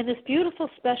 And this beautiful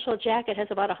special jacket has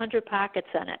about 100 pockets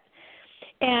in it.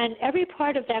 And every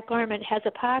part of that garment has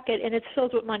a pocket, and it's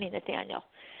filled with money, Nathaniel.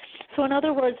 So in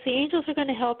other words, the angels are going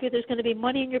to help you. There's going to be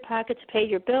money in your pocket to pay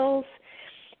your bills.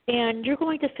 And you're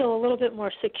going to feel a little bit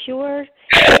more secure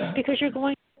because you're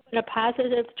going in a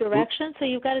positive direction. So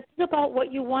you've got to think about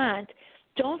what you want.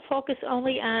 Don't focus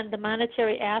only on the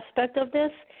monetary aspect of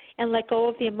this and let go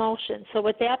of the emotions. So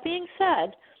with that being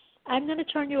said, I'm going to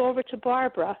turn you over to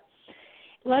Barbara.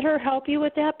 Let her help you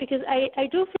with that because I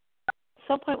do feel at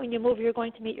some point when you move, you're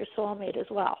going to meet your soulmate as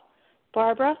well.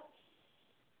 Barbara?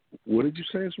 What did you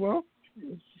say as well?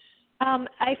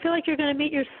 I feel like you're going to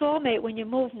meet your soulmate when you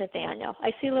move, Nathaniel.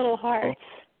 I see little hearts.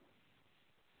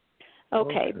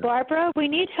 Okay, Barbara, we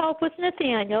need help with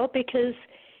Nathaniel because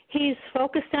he's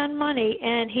focused on money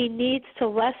and he needs to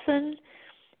lessen,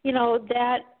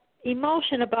 that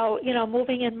emotion about,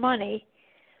 moving in money.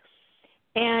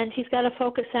 And he's got to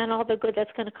focus on all the good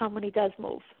that's going to come when he does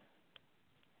move.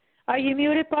 Are you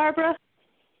muted, Barbara?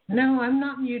 No, I'm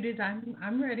not muted.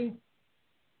 I'm ready.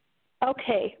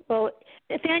 Okay. Well,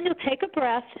 Nathaniel, take a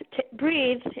breath,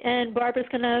 breathe, and Barbara's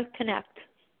going to connect.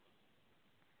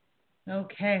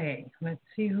 Okay. Let's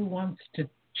see who wants to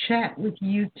chat with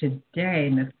you today,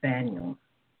 Nathaniel.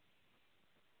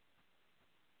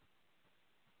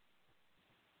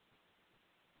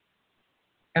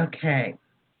 Okay.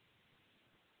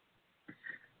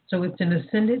 So it's an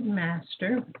ascended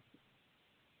master,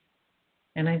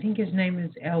 and I think his name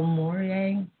is El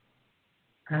Moria.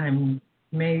 I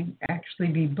may actually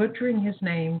be butchering his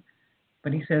name,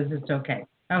 but he says it's okay.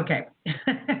 Okay.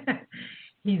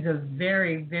 He's a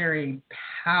very, very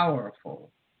powerful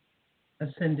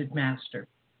ascended master.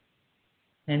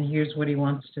 And here's what he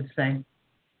wants to say.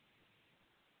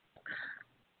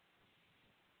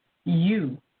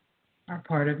 You are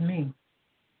part of me.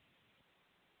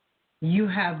 You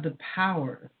have the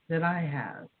power that I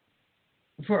have.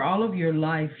 For all of your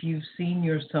life, you've seen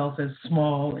yourself as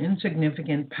small,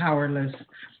 insignificant, powerless,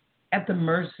 at the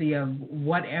mercy of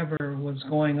whatever was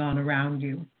going on around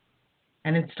you.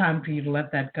 And it's time for you to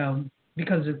let that go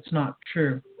because it's not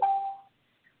true.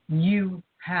 You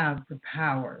have the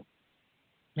power,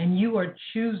 and you are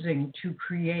choosing to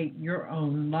create your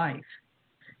own life,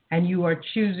 and you are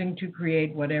choosing to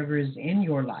create whatever is in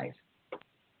your life.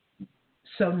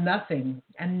 So nothing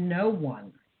and no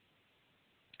one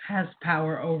has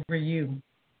power over you.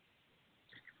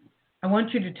 I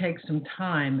want you to take some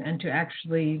time and to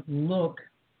actually look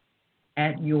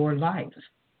at your life.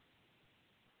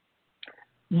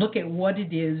 Look at what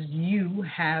it is you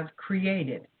have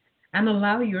created and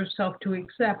allow yourself to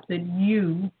accept that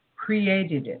you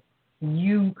created it.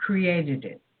 You created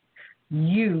it.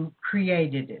 You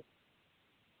created it.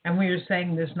 And we are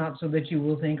saying this not so that you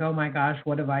will think, oh my gosh,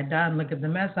 what have I done? Look at the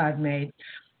mess I've made.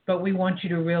 But we want you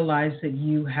to realize that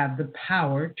you have the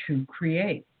power to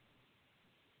create.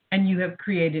 And you have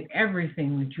created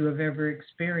everything that you have ever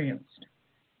experienced.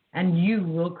 And you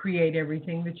will create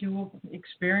everything that you will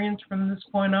experience from this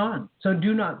point on. So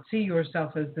do not see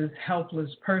yourself as this helpless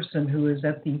person who is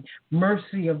at the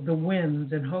mercy of the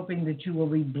winds and hoping that you will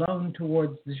be blown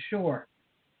towards the shore.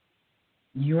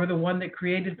 You're the one that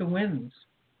created the winds.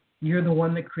 You're the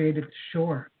one that created the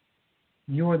shore.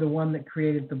 You're the one that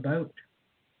created the boat.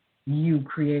 You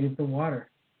created the water.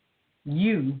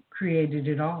 You created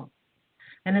it all.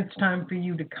 And it's time for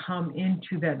you to come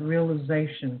into that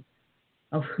realization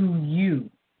of who you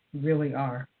really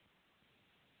are.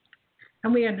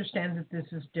 And we understand that this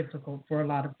is difficult for a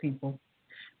lot of people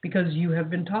because you have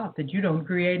been taught that you don't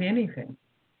create anything.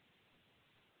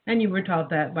 And you were taught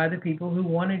that by the people who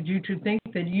wanted you to think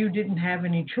that you didn't have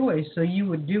any choice, so you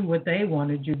would do what they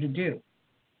wanted you to do.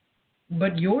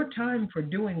 But your time for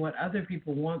doing what other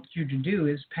people want you to do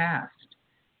is past.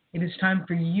 It is time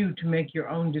for you to make your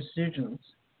own decisions.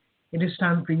 It is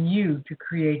time for you to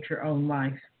create your own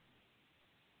life.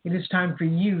 It is time for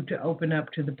you to open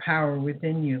up to the power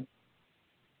within you,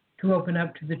 to open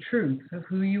up to the truth of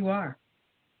who you are.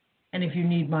 And if you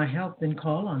need my help, then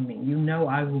call on me. You know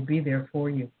I will be there for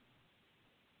you.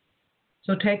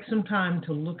 So take some time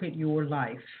to look at your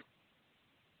life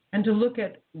and to look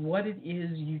at what it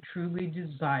is you truly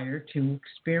desire to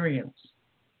experience.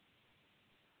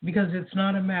 Because it's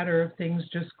not a matter of things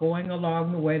just going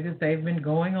along the way that they've been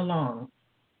going along.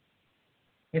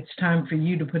 It's time for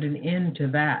you to put an end to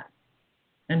that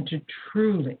and to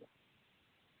truly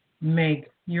make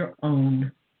your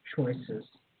own choices.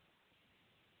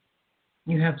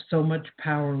 You have so much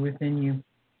power within you,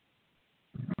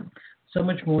 so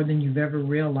much more than you've ever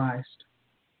realized.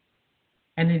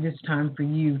 And it is time for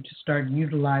you to start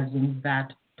utilizing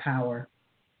that power,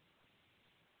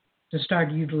 to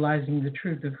start utilizing the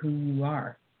truth of who you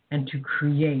are, and to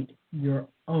create your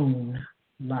own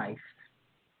life.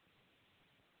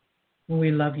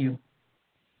 We love you,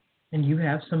 and you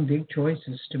have some big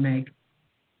choices to make,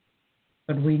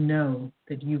 but we know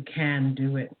that you can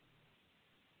do it,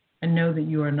 and know that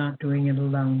you are not doing it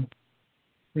alone.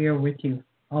 We are with you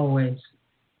always.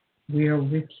 We are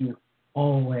with you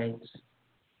always.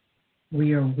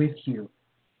 We are with you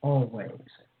always.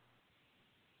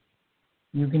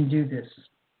 You can do this.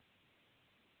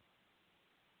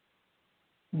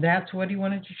 That's what he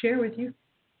wanted to share with you.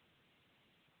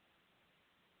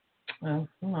 Oh,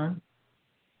 hold on.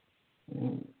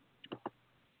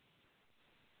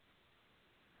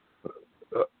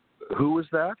 Who was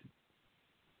that?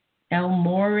 El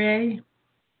Morey.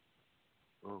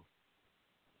 Oh.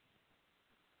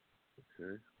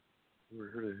 Okay. Never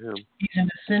heard of him. He's an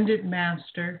ascended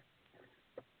master.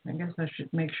 I guess I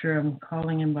should make sure I'm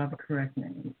calling him by the correct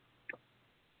name.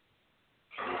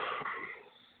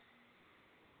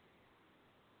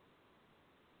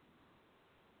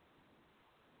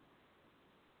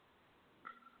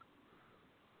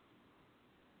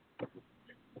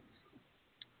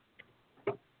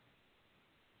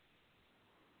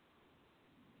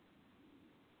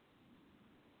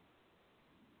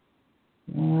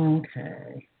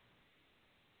 Okay.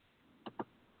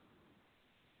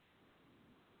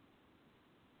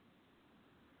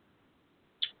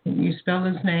 Can you spell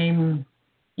his name?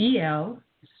 E-L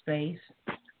space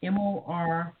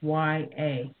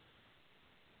M-O-R-Y-A.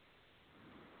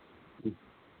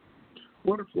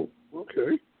 Wonderful.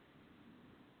 Okay.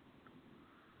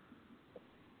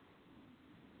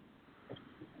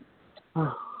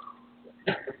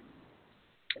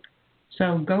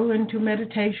 So go into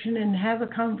meditation and have a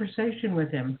conversation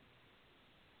with him.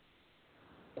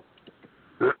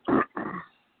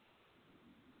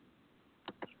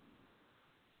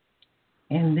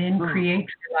 And then create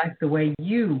your life the way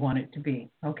you want it to be,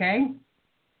 okay?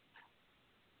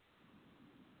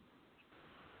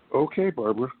 Okay,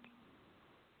 Barbara.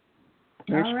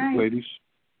 Thanks, all right. ladies.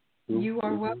 You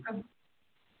are welcome.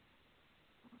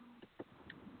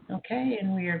 Okay,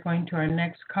 and we are going to our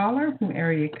next caller from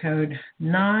area code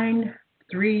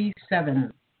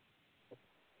 937.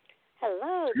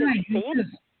 Hello, Hi, this is Sandy.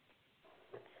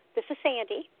 This is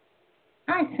Sandy.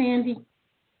 Hi, Sandy.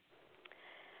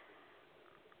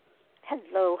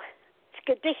 Hello.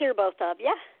 good to hear both of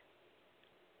you.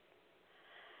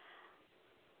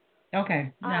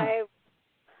 Okay. Now.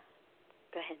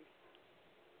 Go ahead.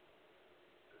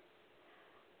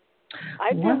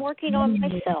 I've been working on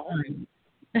myself.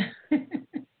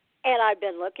 And I've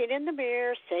been looking in the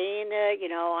mirror, saying that,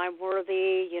 I'm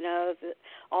worthy,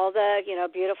 all the,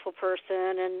 beautiful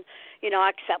person, and, I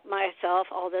accept myself,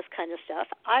 all this kind of stuff.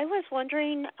 I was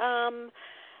wondering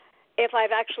if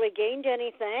I've actually gained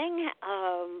anything,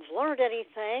 learned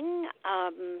anything,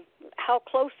 how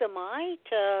close am I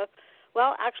to,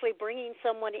 actually bringing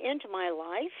someone into my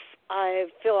life. I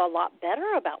feel a lot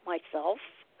better about myself.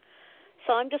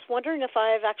 So I'm just wondering if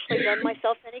I've actually done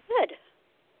myself any good.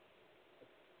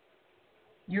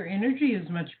 Your energy is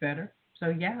much better. So,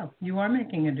 yeah, you are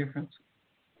making a difference.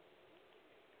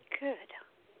 Good.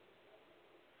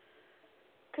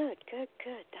 That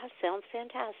sounds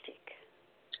fantastic.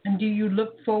 And do you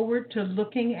look forward to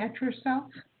looking at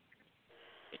yourself?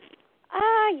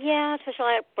 Yeah, especially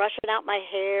like brushing out my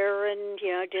hair and,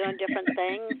 doing different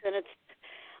things. And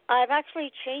I've actually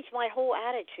changed my whole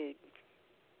attitude.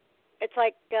 It's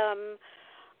like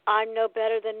I'm no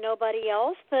better than nobody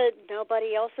else, but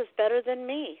nobody else is better than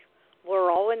me.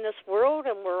 We're all in this world,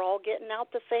 and we're all getting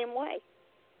out the same way.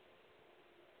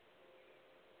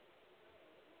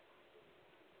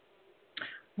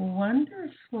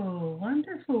 Wonderful.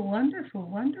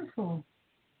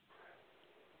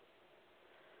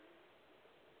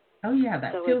 Oh, yeah,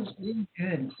 that feels really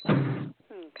good.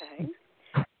 Okay.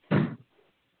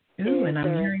 Ooh, and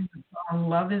I'm hearing the song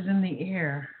Love is in the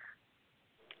Air.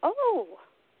 Oh.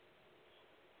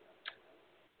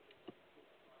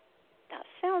 That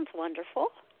sounds wonderful.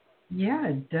 Yeah,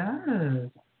 it does.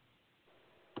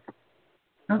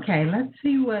 Okay, let's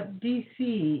see what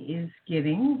DC is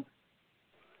getting.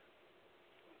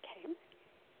 Okay.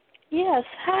 Yes,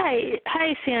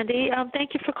 hi, Sandy.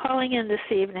 Thank you for calling in this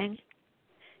evening.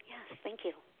 Yes, thank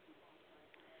you.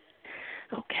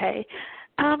 Okay.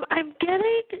 I'm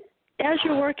getting, as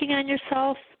you're working on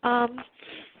yourself,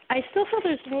 I still feel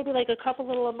there's maybe like a couple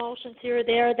little emotions here or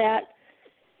there that,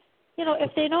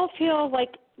 if they don't feel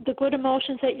like the good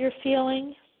emotions that you're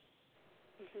feeling,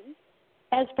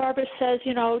 as Barbara says,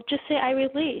 just say, I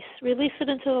release. Release it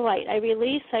into the light. I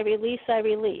release.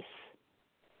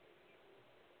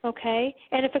 Okay?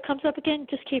 And if it comes up again,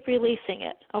 just keep releasing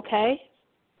it, okay?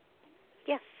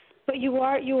 Yes. But you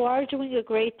are doing a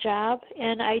great job,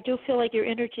 and I do feel like your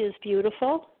energy is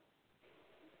beautiful.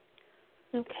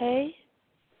 Okay?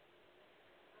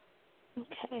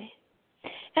 Okay.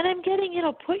 And I'm getting,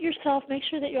 make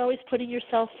sure that you're always putting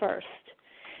yourself first,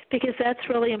 because that's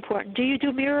really important. Do you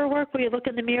do mirror work where you look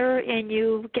in the mirror and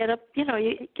you get up, you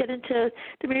get into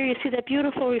the mirror, you see that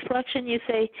beautiful reflection, you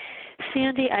say,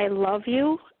 Sandy, I love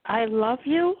you,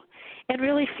 and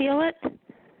really feel it?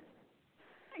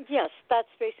 Yes,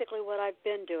 that's basically what I've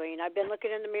been doing. I've been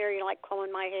looking in the mirror, like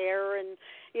combing my hair and,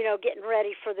 getting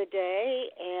ready for the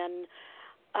day and,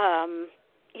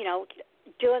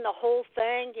 doing the whole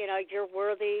thing, you're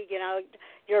worthy,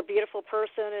 you're a beautiful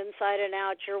person inside and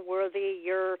out, you're worthy,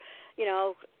 you're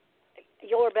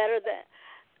better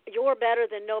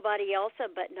than nobody else,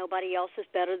 but nobody else is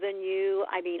better than you.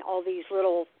 I mean, all these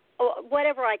little,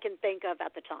 whatever I can think of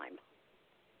at the time.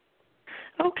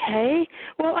 Okay.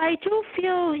 Well, I do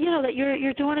feel, that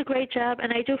you're doing a great job,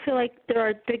 and I do feel like there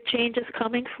are big changes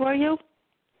coming for you.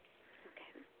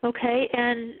 Okay,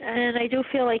 and I do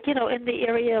feel like, in the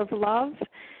area of love,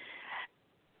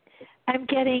 I'm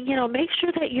getting, make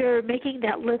sure that you're making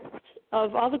that list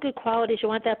of all the good qualities you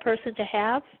want that person to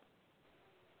have.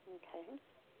 Okay.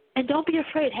 And don't be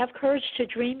afraid. Have courage to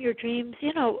dream your dreams,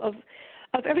 of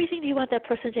everything you want that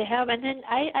person to have. And then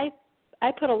I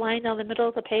put a line down the middle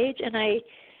of the page, and I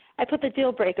put the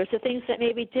deal breakers, the things that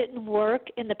maybe didn't work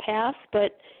in the past,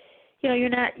 but, you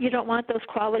don't want those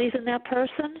qualities in that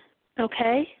person.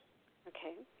 Okay?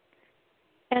 Okay.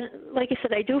 And like I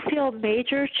said, I do feel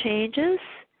major changes,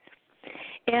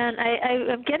 and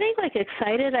I'm getting,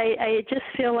 excited. I just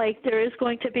feel like there is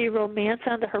going to be romance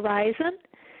on the horizon.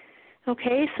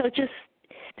 Okay, so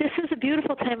this is a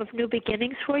beautiful time of new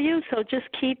beginnings for you, so just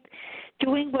keep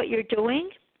doing what you're doing.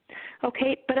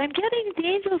 Okay, but I'm getting the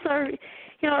angels are,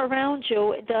 around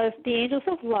you, the angels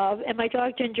of love, and my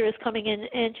dog Ginger is coming in,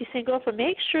 and she's saying, girlfriend,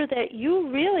 make sure that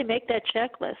you really make that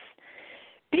checklist.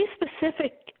 Be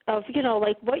specific of,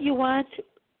 what you want,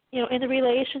 in the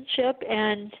relationship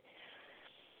and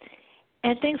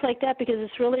things like that, because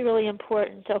it's really, really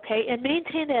important, okay? And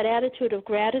maintain that attitude of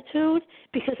gratitude,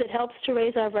 because it helps to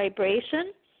raise our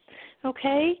vibration,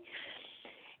 okay?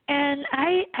 And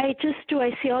I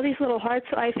see all these little hearts,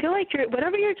 so I feel like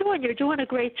whatever you're doing a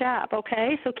great job,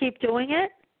 okay? So keep doing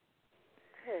it.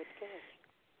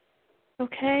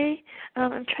 Okay.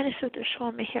 I'm trying to see what they're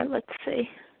showing me here. Let's see.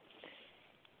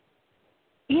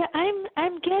 Yeah,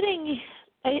 I'm getting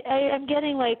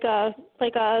like a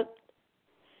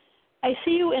I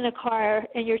see you in a car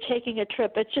and you're taking a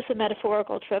trip. It's just a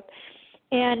metaphorical trip.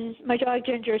 And my dog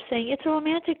Ginger is saying it's a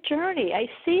romantic journey. I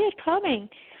see it coming.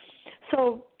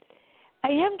 So I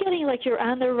am getting like you're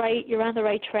on the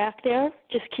right track there.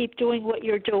 Just keep doing what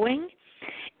you're doing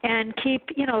and keep,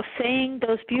 saying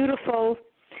those beautiful,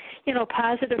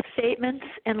 positive statements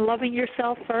and loving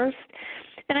yourself first.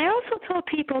 And I also tell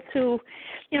people to,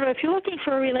 if you're looking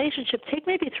for a relationship, take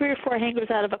maybe 3 or 4 hangers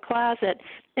out of a closet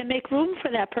and make room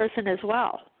for that person as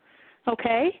well.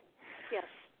 Okay? Yes.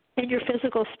 In your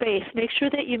physical space. Make sure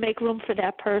that you make room for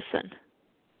that person.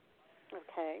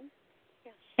 Okay.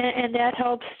 Yes. And that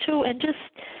helps too. And just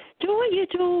do what you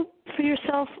do for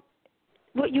yourself,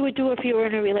 what you would do if you were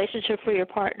in a relationship for your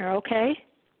partner, okay?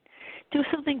 Do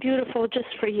something beautiful just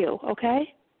for you,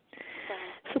 okay?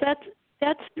 So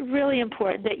that's really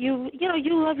important, that you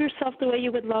love yourself the way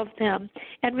you would love them.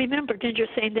 And remember, Ginger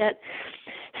saying that,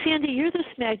 Sandy, you're this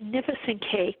magnificent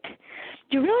cake.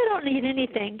 You really don't need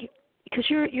anything because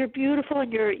you're beautiful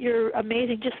and you're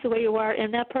amazing just the way you are,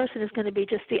 and that person is going to be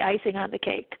just the icing on the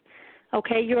cake.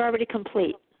 Okay? You're already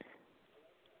complete.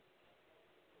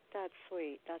 That's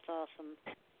sweet. That's awesome.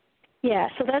 Yeah,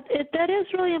 so that is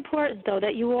really important, though,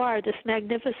 that you are this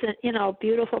magnificent,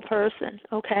 beautiful person,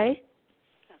 okay?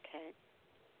 Okay.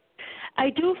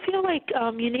 I do feel like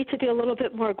you need to be a little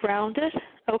bit more grounded,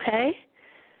 okay?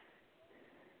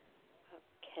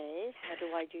 Okay. How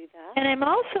do I do that? And I'm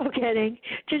also getting,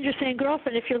 Ginger saying,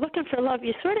 girlfriend, if you're looking for love,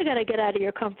 you sort of got to get out of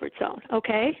your comfort zone,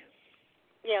 okay?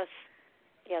 Yes.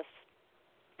 Yes.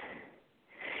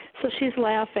 So she's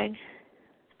laughing.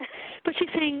 But she's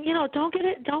saying, don't get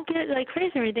it like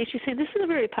crazy or anything. She's saying this is a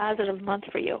very positive month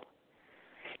for you.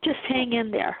 Just hang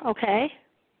in there, okay?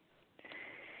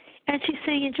 And she's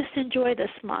saying you just enjoy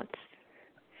this month.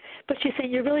 But she's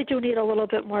saying you really do need a little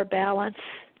bit more balance.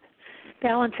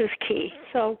 Balance is key.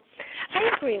 So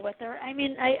I agree with her. I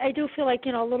mean, I do feel like, a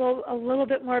little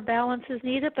bit more balance is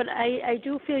needed, but I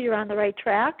do feel you're on the right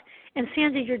track. And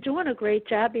Sandy, you're doing a great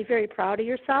job. Be very proud of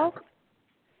yourself.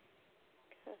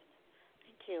 Good.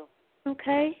 Thank you.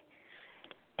 Okay.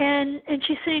 And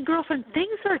she's saying, girlfriend,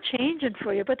 things are changing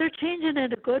for you, but they're changing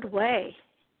in a good way.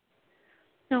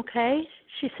 Okay?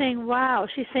 She's saying, wow.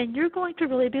 She's saying, you're going to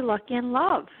really be lucky in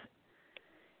love.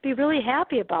 Be really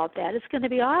happy about that. It's going to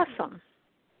be awesome.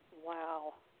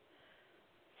 Wow.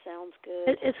 Sounds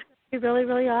good. It's going to be really,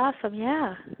 really awesome,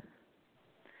 yeah.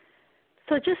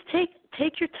 So just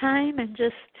take your time and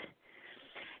just,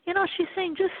 she's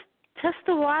saying just test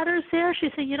the waters there.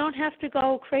 She's saying you don't have to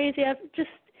go crazy. Just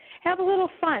have a little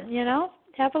fun,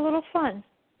 Have a little fun.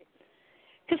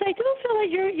 Because I do feel like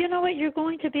you're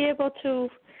going to be able to,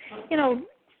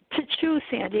 to choose,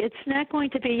 Sandy. It's not going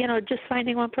to be, just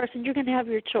finding one person. You're going to have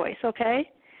your choice, okay?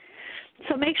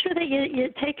 So make sure that you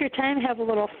take your time, have a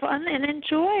little fun, and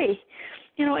enjoy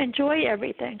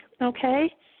everything,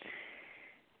 okay?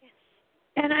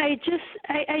 And I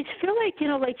feel like,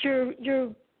 like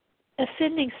you're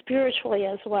ascending spiritually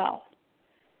as well.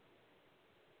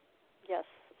 Yes.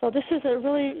 So this is a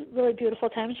really, really beautiful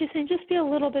time. And she's saying just be a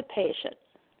little bit patient.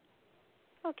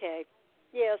 Okay.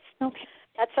 Yes. Okay.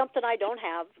 That's something I don't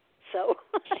have. So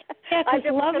yeah, I've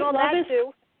been working on that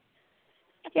too.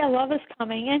 Yeah, love is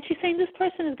coming. And she's saying this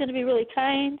person is going to be really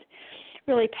kind,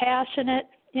 really passionate,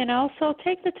 so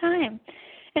take the time.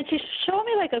 And she's showing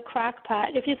me like a crock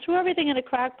pot. If you threw everything in a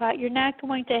crock pot, you're not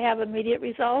going to have immediate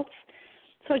results.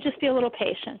 So just be a little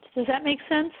patient. Does that make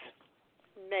sense?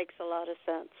 Makes a lot of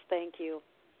sense. Thank you.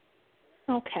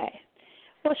 Okay.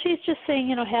 Well, she's just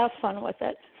saying, have fun with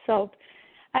it. So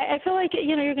I feel like,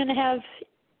 you're going to have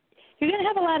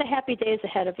a lot of happy days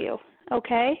ahead of you.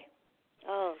 Okay?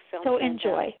 Oh, so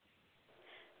enjoy.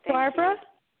 Barbara,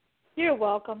 you're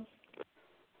welcome.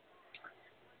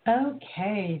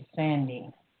 Okay, Sandy.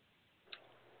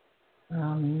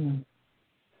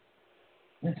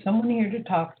 There's someone here to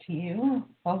talk to you.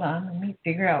 Hold on, let me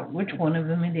figure out which one of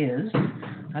them it is.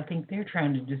 I think they're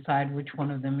trying to decide which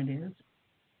one of them it is.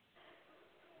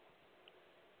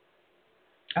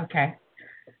 Okay.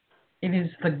 It is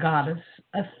the goddess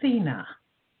Athena.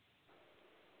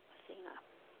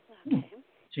 Okay.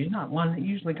 She's not one that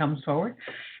usually comes forward.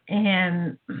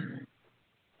 And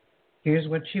here's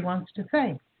what she wants to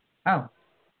say. Oh,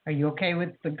 are you okay with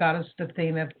the goddess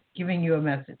Athena giving you a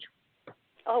message?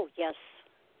 Oh, yes.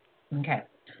 Okay.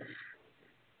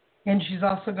 And she's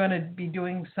also going to be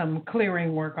doing some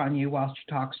clearing work on you while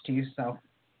she talks to you. So,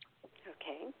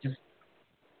 okay. Just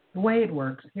the way it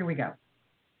works. Here we go.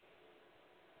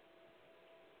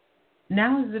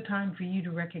 Now is the time for you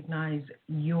to recognize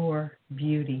your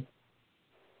beauty.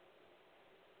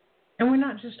 And we're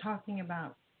not just talking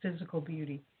about physical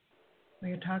beauty.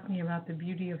 We are talking about the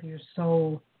beauty of your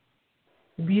soul,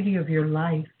 the beauty of your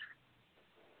life,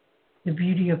 the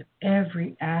beauty of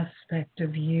every aspect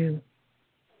of you.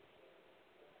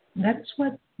 That's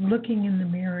what looking in the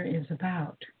mirror is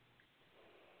about.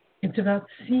 It's about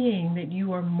seeing that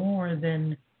you are more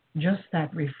than just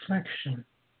that reflection.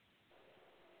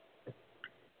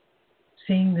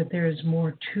 Seeing that there is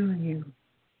more to you.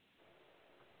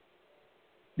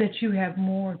 That you have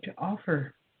more to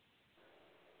offer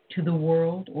to the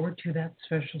world or to that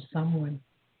special someone.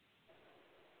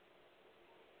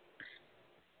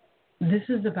 This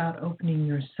is about opening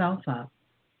yourself up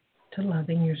to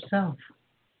loving yourself.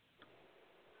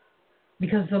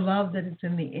 Because the love that is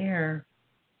in the air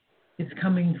is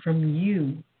coming from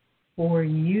you, for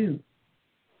you.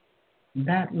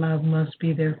 That love must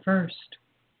be there first.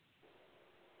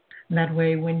 That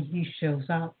way, when he shows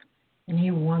up and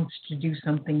he wants to do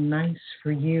something nice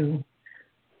for you,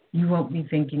 you won't be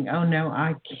thinking, oh no,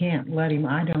 I can't let him.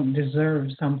 I don't deserve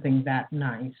something that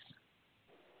nice.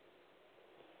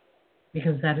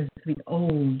 Because that is the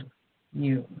old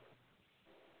you.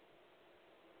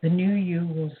 The new you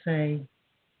will say,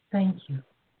 thank you,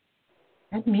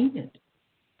 and mean it.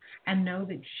 And know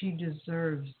that she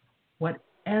deserves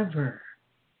whatever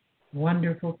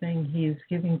wonderful thing he is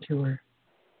giving to her.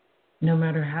 No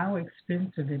matter how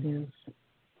expensive it is,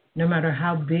 no matter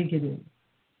how big it is.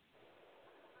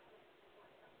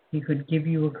 He could give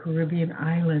you a Caribbean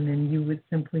island and you would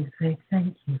simply say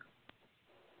thank you.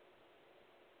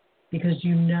 Because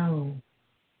you know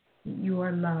that you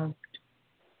are loved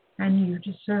and you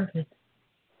deserve it.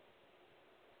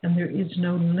 And there is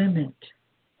no limit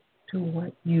to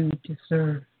what you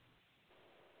deserve.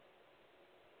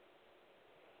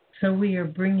 So we are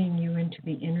bringing you into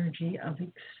the energy of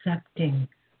accepting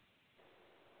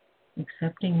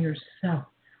yourself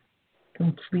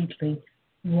completely,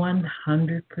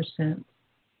 100%.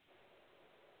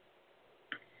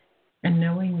 And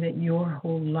knowing that your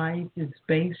whole life is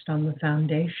based on the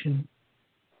foundation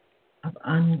of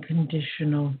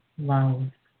unconditional love.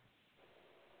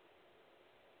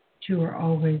 You are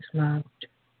always loved.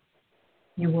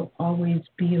 You will always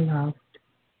be loved.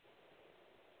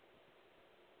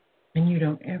 And you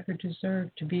don't ever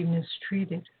deserve to be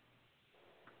mistreated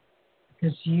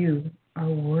because you are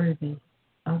worthy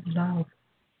of love.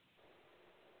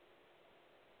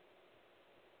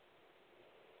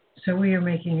 So we are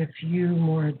making a few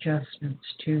more adjustments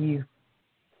to you.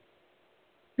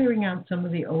 Clearing out some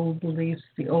of the old beliefs,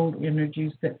 the old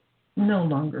energies that no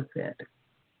longer fit.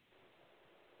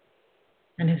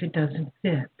 And if it doesn't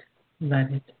fit,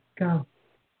 let it go.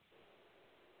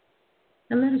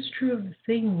 And that is true of the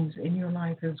things in your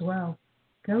life as well.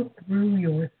 Go through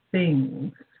your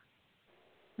things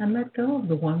and let go of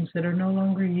the ones that are no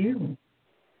longer you.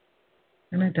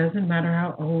 And it doesn't matter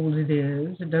how old it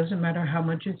is. It doesn't matter how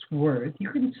much it's worth. You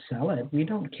can sell it. We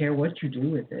don't care what you do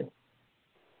with it.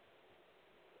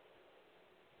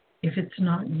 If it's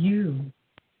not you,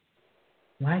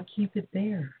 why keep it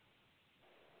there?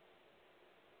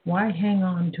 Why hang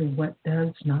on to what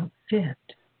does not fit?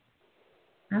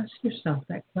 Ask yourself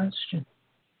that question.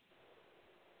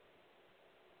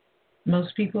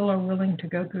 Most people are willing to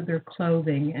go through their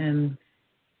clothing and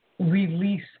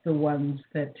release the ones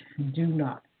that do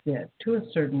not fit to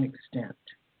a certain extent.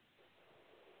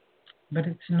 But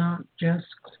it's not just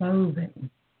clothing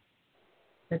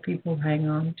that people hang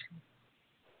on to.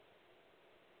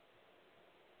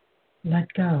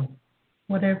 Let go.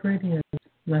 Whatever it is,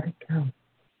 let it go.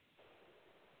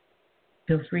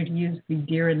 Feel free to use the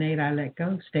Dear Innate, I Let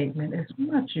Go statement as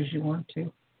much as you want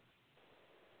to.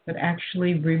 But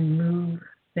actually remove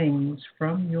things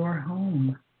from your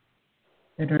home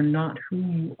that are not who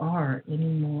you are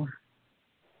anymore.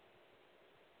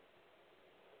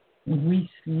 We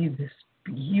see this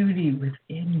beauty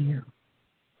within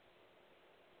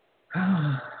you.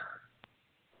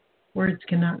 Words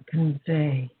cannot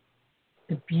convey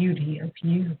the beauty of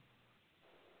you.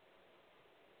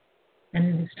 And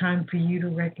it is time for you to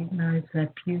recognize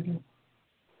that beauty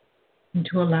and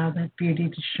to allow that beauty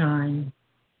to shine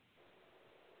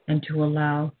and to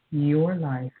allow your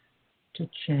life to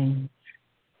change.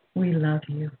 We love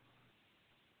you.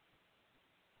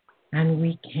 And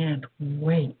we can't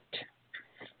wait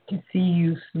to see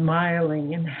you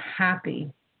smiling and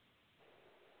happy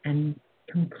and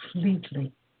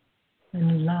completely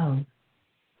in love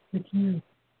with you.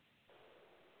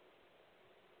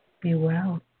 Be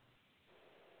well.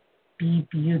 Be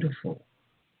beautiful.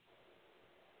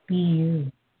 Be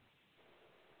you.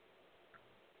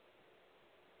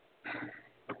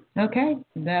 Okay,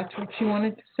 that's what she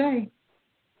wanted to say.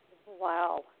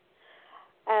 Wow.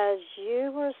 As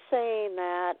you were saying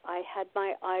that, I had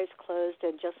my eyes closed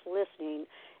and just listening,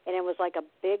 and it was like a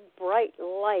big bright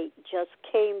light just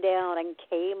came down and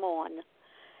came on,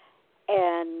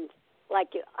 and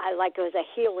like it was a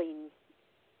healing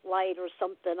light or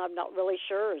something. I'm not really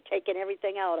sure, taking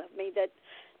everything out of me that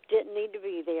didn't need to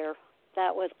be there.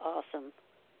 That was awesome.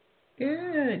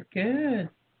 Good, good.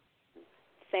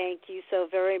 Thank you so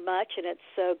very much, and it's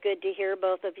so good to hear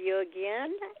both of you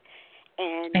again,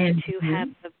 and to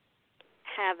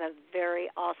have a very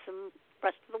awesome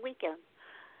rest of the weekend.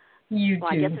 You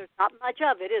well, too. I guess there's not much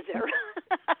of it, is there?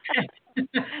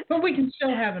 But we can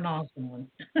still have an awesome one.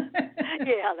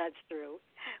 Yeah, that's true.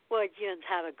 Well, Jens,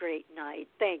 have a great night.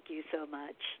 Thank you so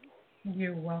much.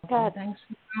 You're welcome. Thanks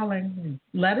for calling.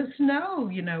 Let us know,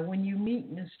 when you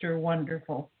meet Mr.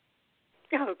 Wonderful.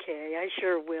 Okay, I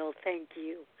sure will. Thank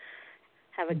you.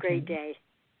 Have a great day.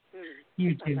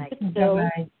 You too. Bye-bye.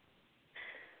 Bye-bye.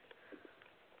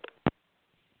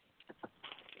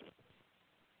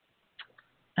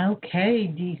 Okay,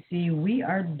 DC, we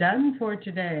are done for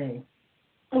today.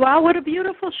 Wow, what a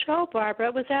beautiful show, Barbara.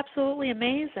 It was absolutely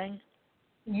amazing.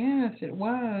 Yes, it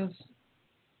was.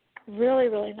 Really,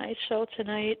 really nice show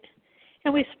tonight.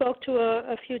 And we spoke to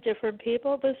a few different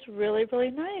people. It was really,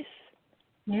 really nice.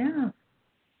 Yeah.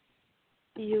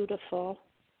 Beautiful.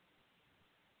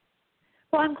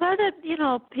 Well, I'm glad that,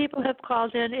 people have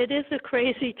called in. It is a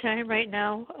crazy time right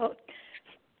now.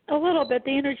 A little bit.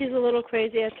 The energy is a little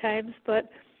crazy at times, but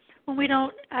when we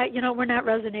don't, we're not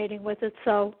resonating with it,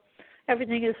 so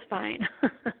everything is fine.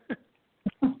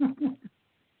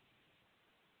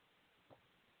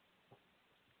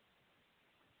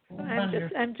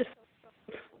 I'm just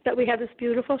that we have this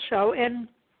beautiful show, and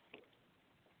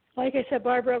like I said,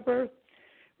 Barbara,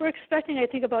 we're expecting, I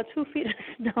think, about 2 feet of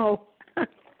snow.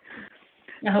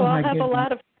 So I'll have a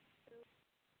lot of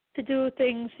to do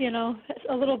things,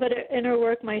 a little bit of inner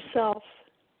work myself.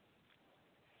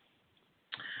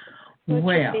 Well,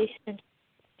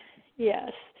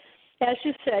 yes. As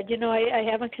you said, I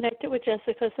haven't connected with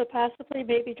Jessica, so possibly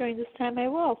maybe during this time I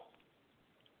will.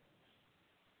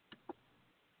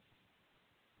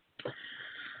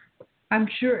 I'm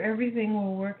sure everything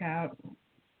will work out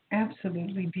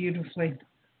absolutely beautifully.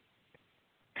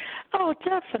 Oh,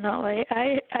 definitely.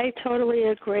 I totally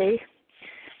agree.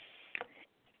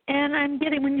 And I'm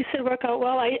getting, when you said work out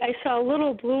well, I saw a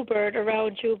little bluebird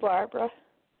around you, Barbara.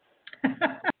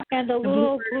 And the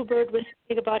little bluebird was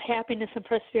speaking about happiness and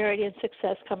prosperity and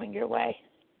success coming your way.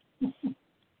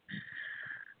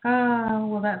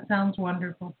 Well, that sounds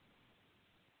wonderful.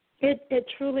 It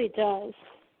truly does.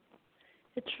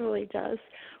 It truly does.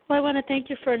 Well, I want to thank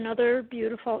you for another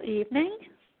beautiful evening.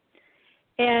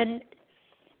 And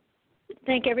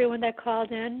thank everyone that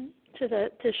called in to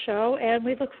the show. And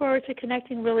we look forward to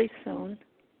connecting really soon.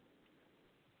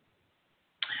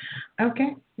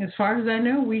 Okay. As far as I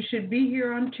know, we should be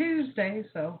here on Tuesday,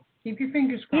 so keep your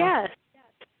fingers crossed.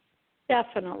 Yes,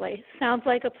 definitely. Sounds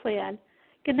like a plan.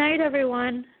 Good night,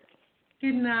 everyone.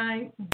 Good night.